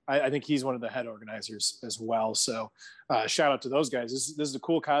 Nice guy. I think he's one of the head organizers as well. So shout out to those guys. This is a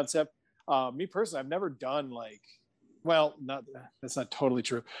cool concept. Me personally, I've never done that's not totally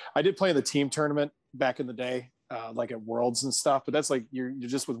true. I did play in the team tournament back in the day, like at Worlds and stuff, but that's like you're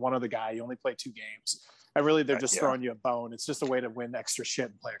just with one other guy. You only play 2 games. And really, they're just throwing you a bone. It's just a way to win extra shit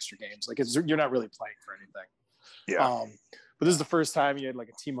and play extra games. Like you're not really playing for anything. Yeah. But this is the first time you had like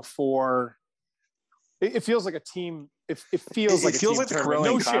a team of 4. It feels like a team. It feels like the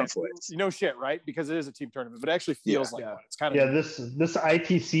growing conflict. No shit, right? Because it is a team tournament, but it actually feels like one. It's kind of this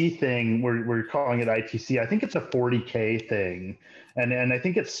ITC thing. We're calling it ITC. I think it's a 40K thing, and I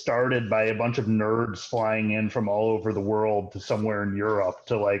think it started by a bunch of nerds flying in from all over the world to somewhere in Europe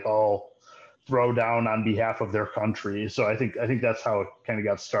to like all throw down on behalf of their country. So I think that's how it kind of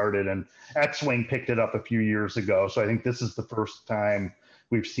got started. And X-Wing picked it up a few years ago. So I think this is the first time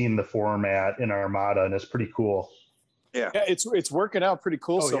we've seen the format in Armada, and it's pretty cool. Yeah, it's working out pretty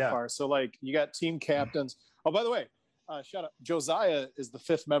cool so far. So like you got team captains. Oh, by the way, shout out, Josiah is the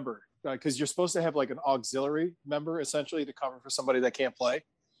 5th member because you're supposed to have like an auxiliary member essentially to cover for somebody that can't play.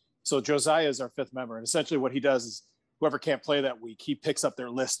 So Josiah is our 5th member, and essentially what he does is whoever can't play that week, he picks up their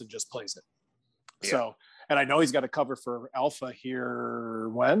list and just plays it. Yeah. So, and I know he's got a cover for Alpha here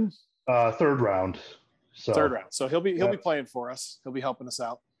when 3rd round. So 3rd round. So he'll be playing for us. He'll be helping us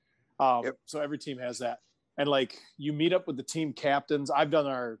out. So every team has that. And like you meet up with the team captains. I've done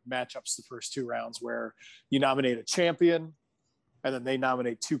our matchups the first 2 rounds where you nominate a champion and then they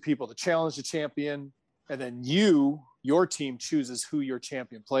nominate 2 people to challenge the champion. And then your team chooses who your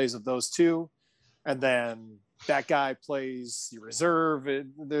champion plays of those 2. And then that guy plays your reserve. It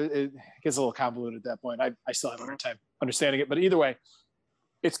gets a little convoluted at that point. I still have a hard time understanding it, but either way,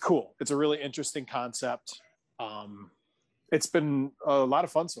 it's cool. It's a really interesting concept. It's been a lot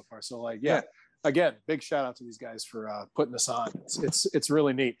of fun so far. So like, again, big shout out to these guys for putting this on. It's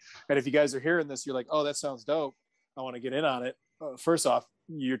really neat. And if you guys are hearing this, you're like, oh, that sounds dope. I want to get in on it. First off,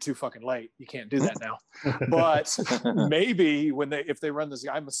 you're too fucking late. You can't do that now. But maybe if they run this,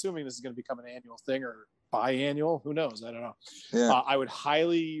 I'm assuming this is going to become an annual thing or biannual. Who knows? I don't know. Yeah. I would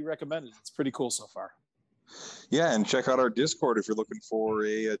highly recommend it. It's pretty cool so far. Yeah, and check out our Discord if you're looking for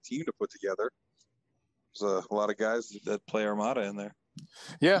a team to put together. There's a lot of guys that play Armada in there.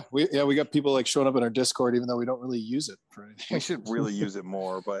 Yeah, we got people like showing up in our Discord, even though we don't really use it for anything. We should really use it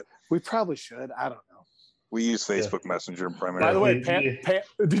more, but we probably should. I don't know. We use Facebook Messenger primarily. By the way,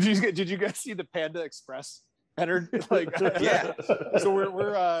 did you guys see the Panda Express entered? Like, yeah.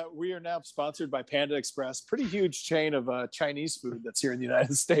 So we are now sponsored by Panda Express, pretty huge chain of Chinese food that's here in the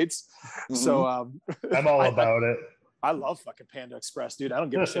United States. Mm-hmm. So I'm all about it. I love fucking Panda Express, dude. I don't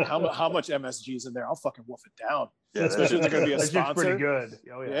give a shit how much MSG is in there. I'll fucking wolf it down. Yeah, especially if they're going to be a sponsor. Pretty good.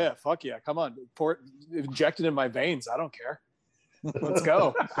 Oh, yeah, fuck yeah. Come on. Inject it in my veins. I don't care. Let's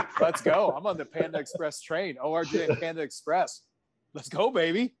go. Let's go. I'm on the Panda Express train. ORJ and Panda Express. Let's go,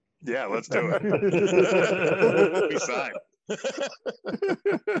 baby. Yeah, let's do it. We sign.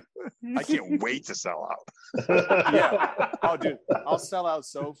 I can't wait to sell out. Yeah. Oh, dude, I'll sell out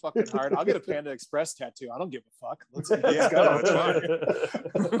so fucking hard. I'll get a Panda Express tattoo. I don't give a fuck. Let's go.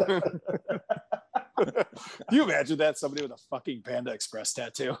 You imagine that, somebody with a fucking Panda Express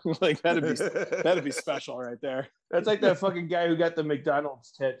tattoo? Like that'd be special right there. That's like that fucking guy who got the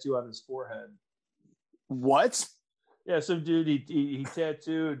McDonald's tattoo on his forehead. What? Yeah, some dude he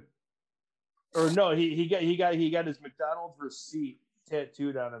tattooed, or no, he got his McDonald's receipt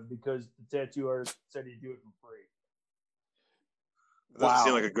tattooed on him because the tattoo artist said he'd do it for free. Doesn't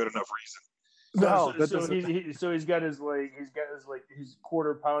seem like a good enough reason. No, that so doesn't. so he's got his his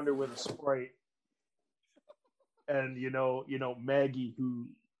quarter pounder with a Sprite, and Maggie, who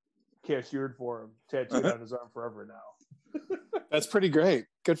cashiered for him, tattooed on his arm forever now. That's pretty great.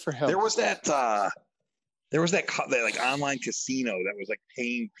 Good for him. There was that like online casino that was like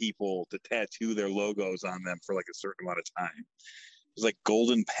paying people to tattoo their logos on them for like a certain amount of time. It was like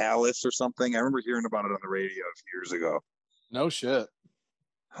Golden Palace or something. I remember hearing about it on the radio a few years ago. No shit.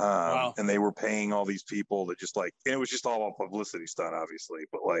 Wow. And they were paying all these people to just like, and it was just all about publicity stunt, obviously,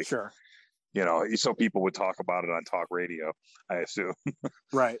 but like, sure, so people would talk about it on talk radio, I assume.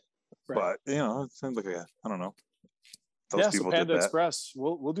 Right. But it seems like I don't know. Those people Panda Express.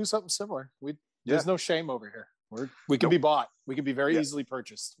 We'll do something similar. There's no shame over here. We can be bought. We can be very easily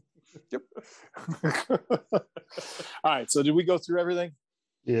purchased. Yep. All right. So did we go through everything?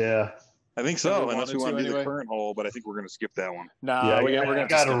 Yeah. I think so, unless we want to do the current hole, but I think we're going to skip that one. No, we're going to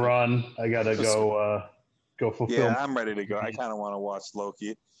got to run. I got to go fulfill. Yeah, I'm ready to go. I kind of want to watch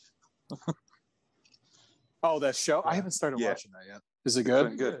Loki. Oh, that show? I haven't started watching that yet. Is it good?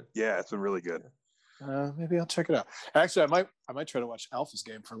 It's been good. Yeah, it's been really good. Maybe I'll check it out. Actually, I might try to watch Alpha's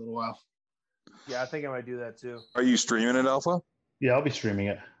game for a little while. Yeah, I think I might do that too. Are you streaming it, Alpha? Yeah, I'll be streaming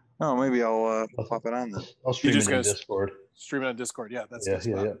it. Oh, maybe I'll pop it on then. I'll stream it in Discord. Stream it on Discord. Yeah, that's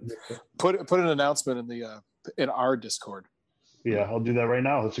yeah. Put an announcement in our Discord. Yeah, I'll do that right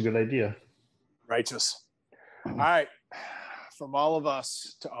now. That's a good idea. Righteous. All right. From all of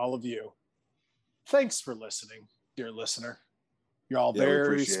us to all of you, thanks for listening, dear listener. You're all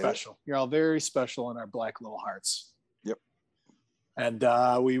very special. You're all very special in our black little hearts. Yep. And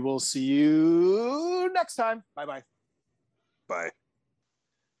we will see you next time. Bye-bye. Bye.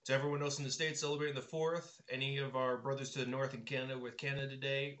 To everyone else in the States celebrating the 4th, any of our brothers to the north in Canada with Canada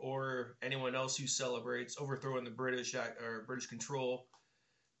Day, or anyone else who celebrates overthrowing the British control,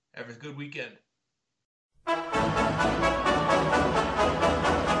 have a good weekend.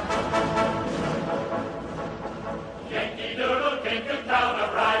 Yankee Doodle came to town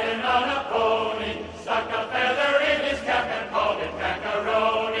a-riding on a pony, stuck a feather in his cap and called it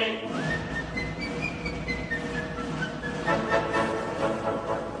macaroni.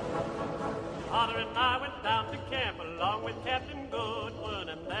 Father and I went down to camp along with Captain Goodwin,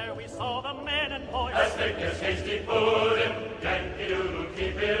 and there we saw the men and boys as thick as hasty pudding. Yankee Doodle,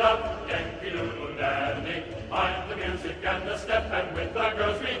 keep it up, Yankee Doodle dandy, mind the music and the step, and with the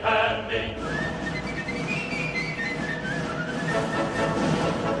girls be handy.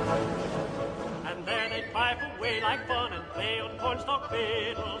 And there they pipe away like fun and play on cornstalk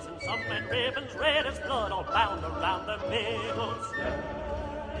fiddles, and some men ribbons red as blood all bound around their middles.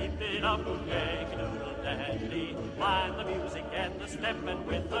 Keep it up, Yankee Doodle dandy, mind the music and the step, and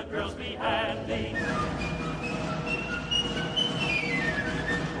with the girls be handy.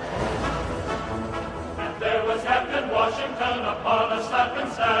 And there was Captain Washington upon a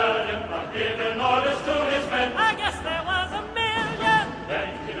slapping stallion, giving orders to his men. I guess there was a million.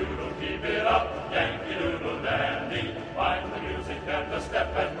 Yankee Doodle, keep it up, Yankee Doodle dandy, mind the music and the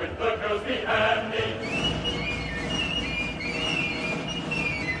step, and with the girls be handy.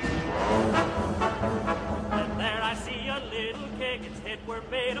 And there I see a little keg, its head were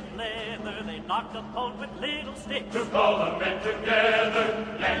made of leather. They knocked upon with little sticks to call the men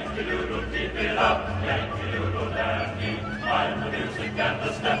together. Yankee Doodle, keep it up, Yankee Doodle dandy, mind the music and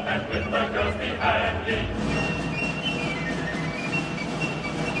the step, and with the girls be handy.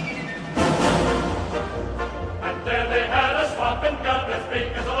 And there they had a swamping gun as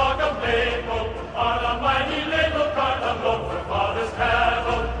big as a log of maple, on a mighty little cart of load for father's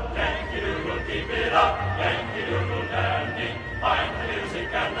cattle. Yankee Doodle, keep it up, Yankee Doodle dandy, mind the music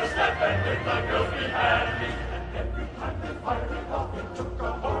and the step, and with the girls be handy. And every time they fired it off, it took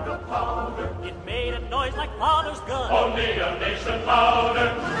a hold of powder. It made a noise like father's gun, only a nation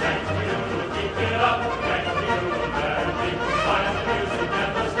louder. Yankee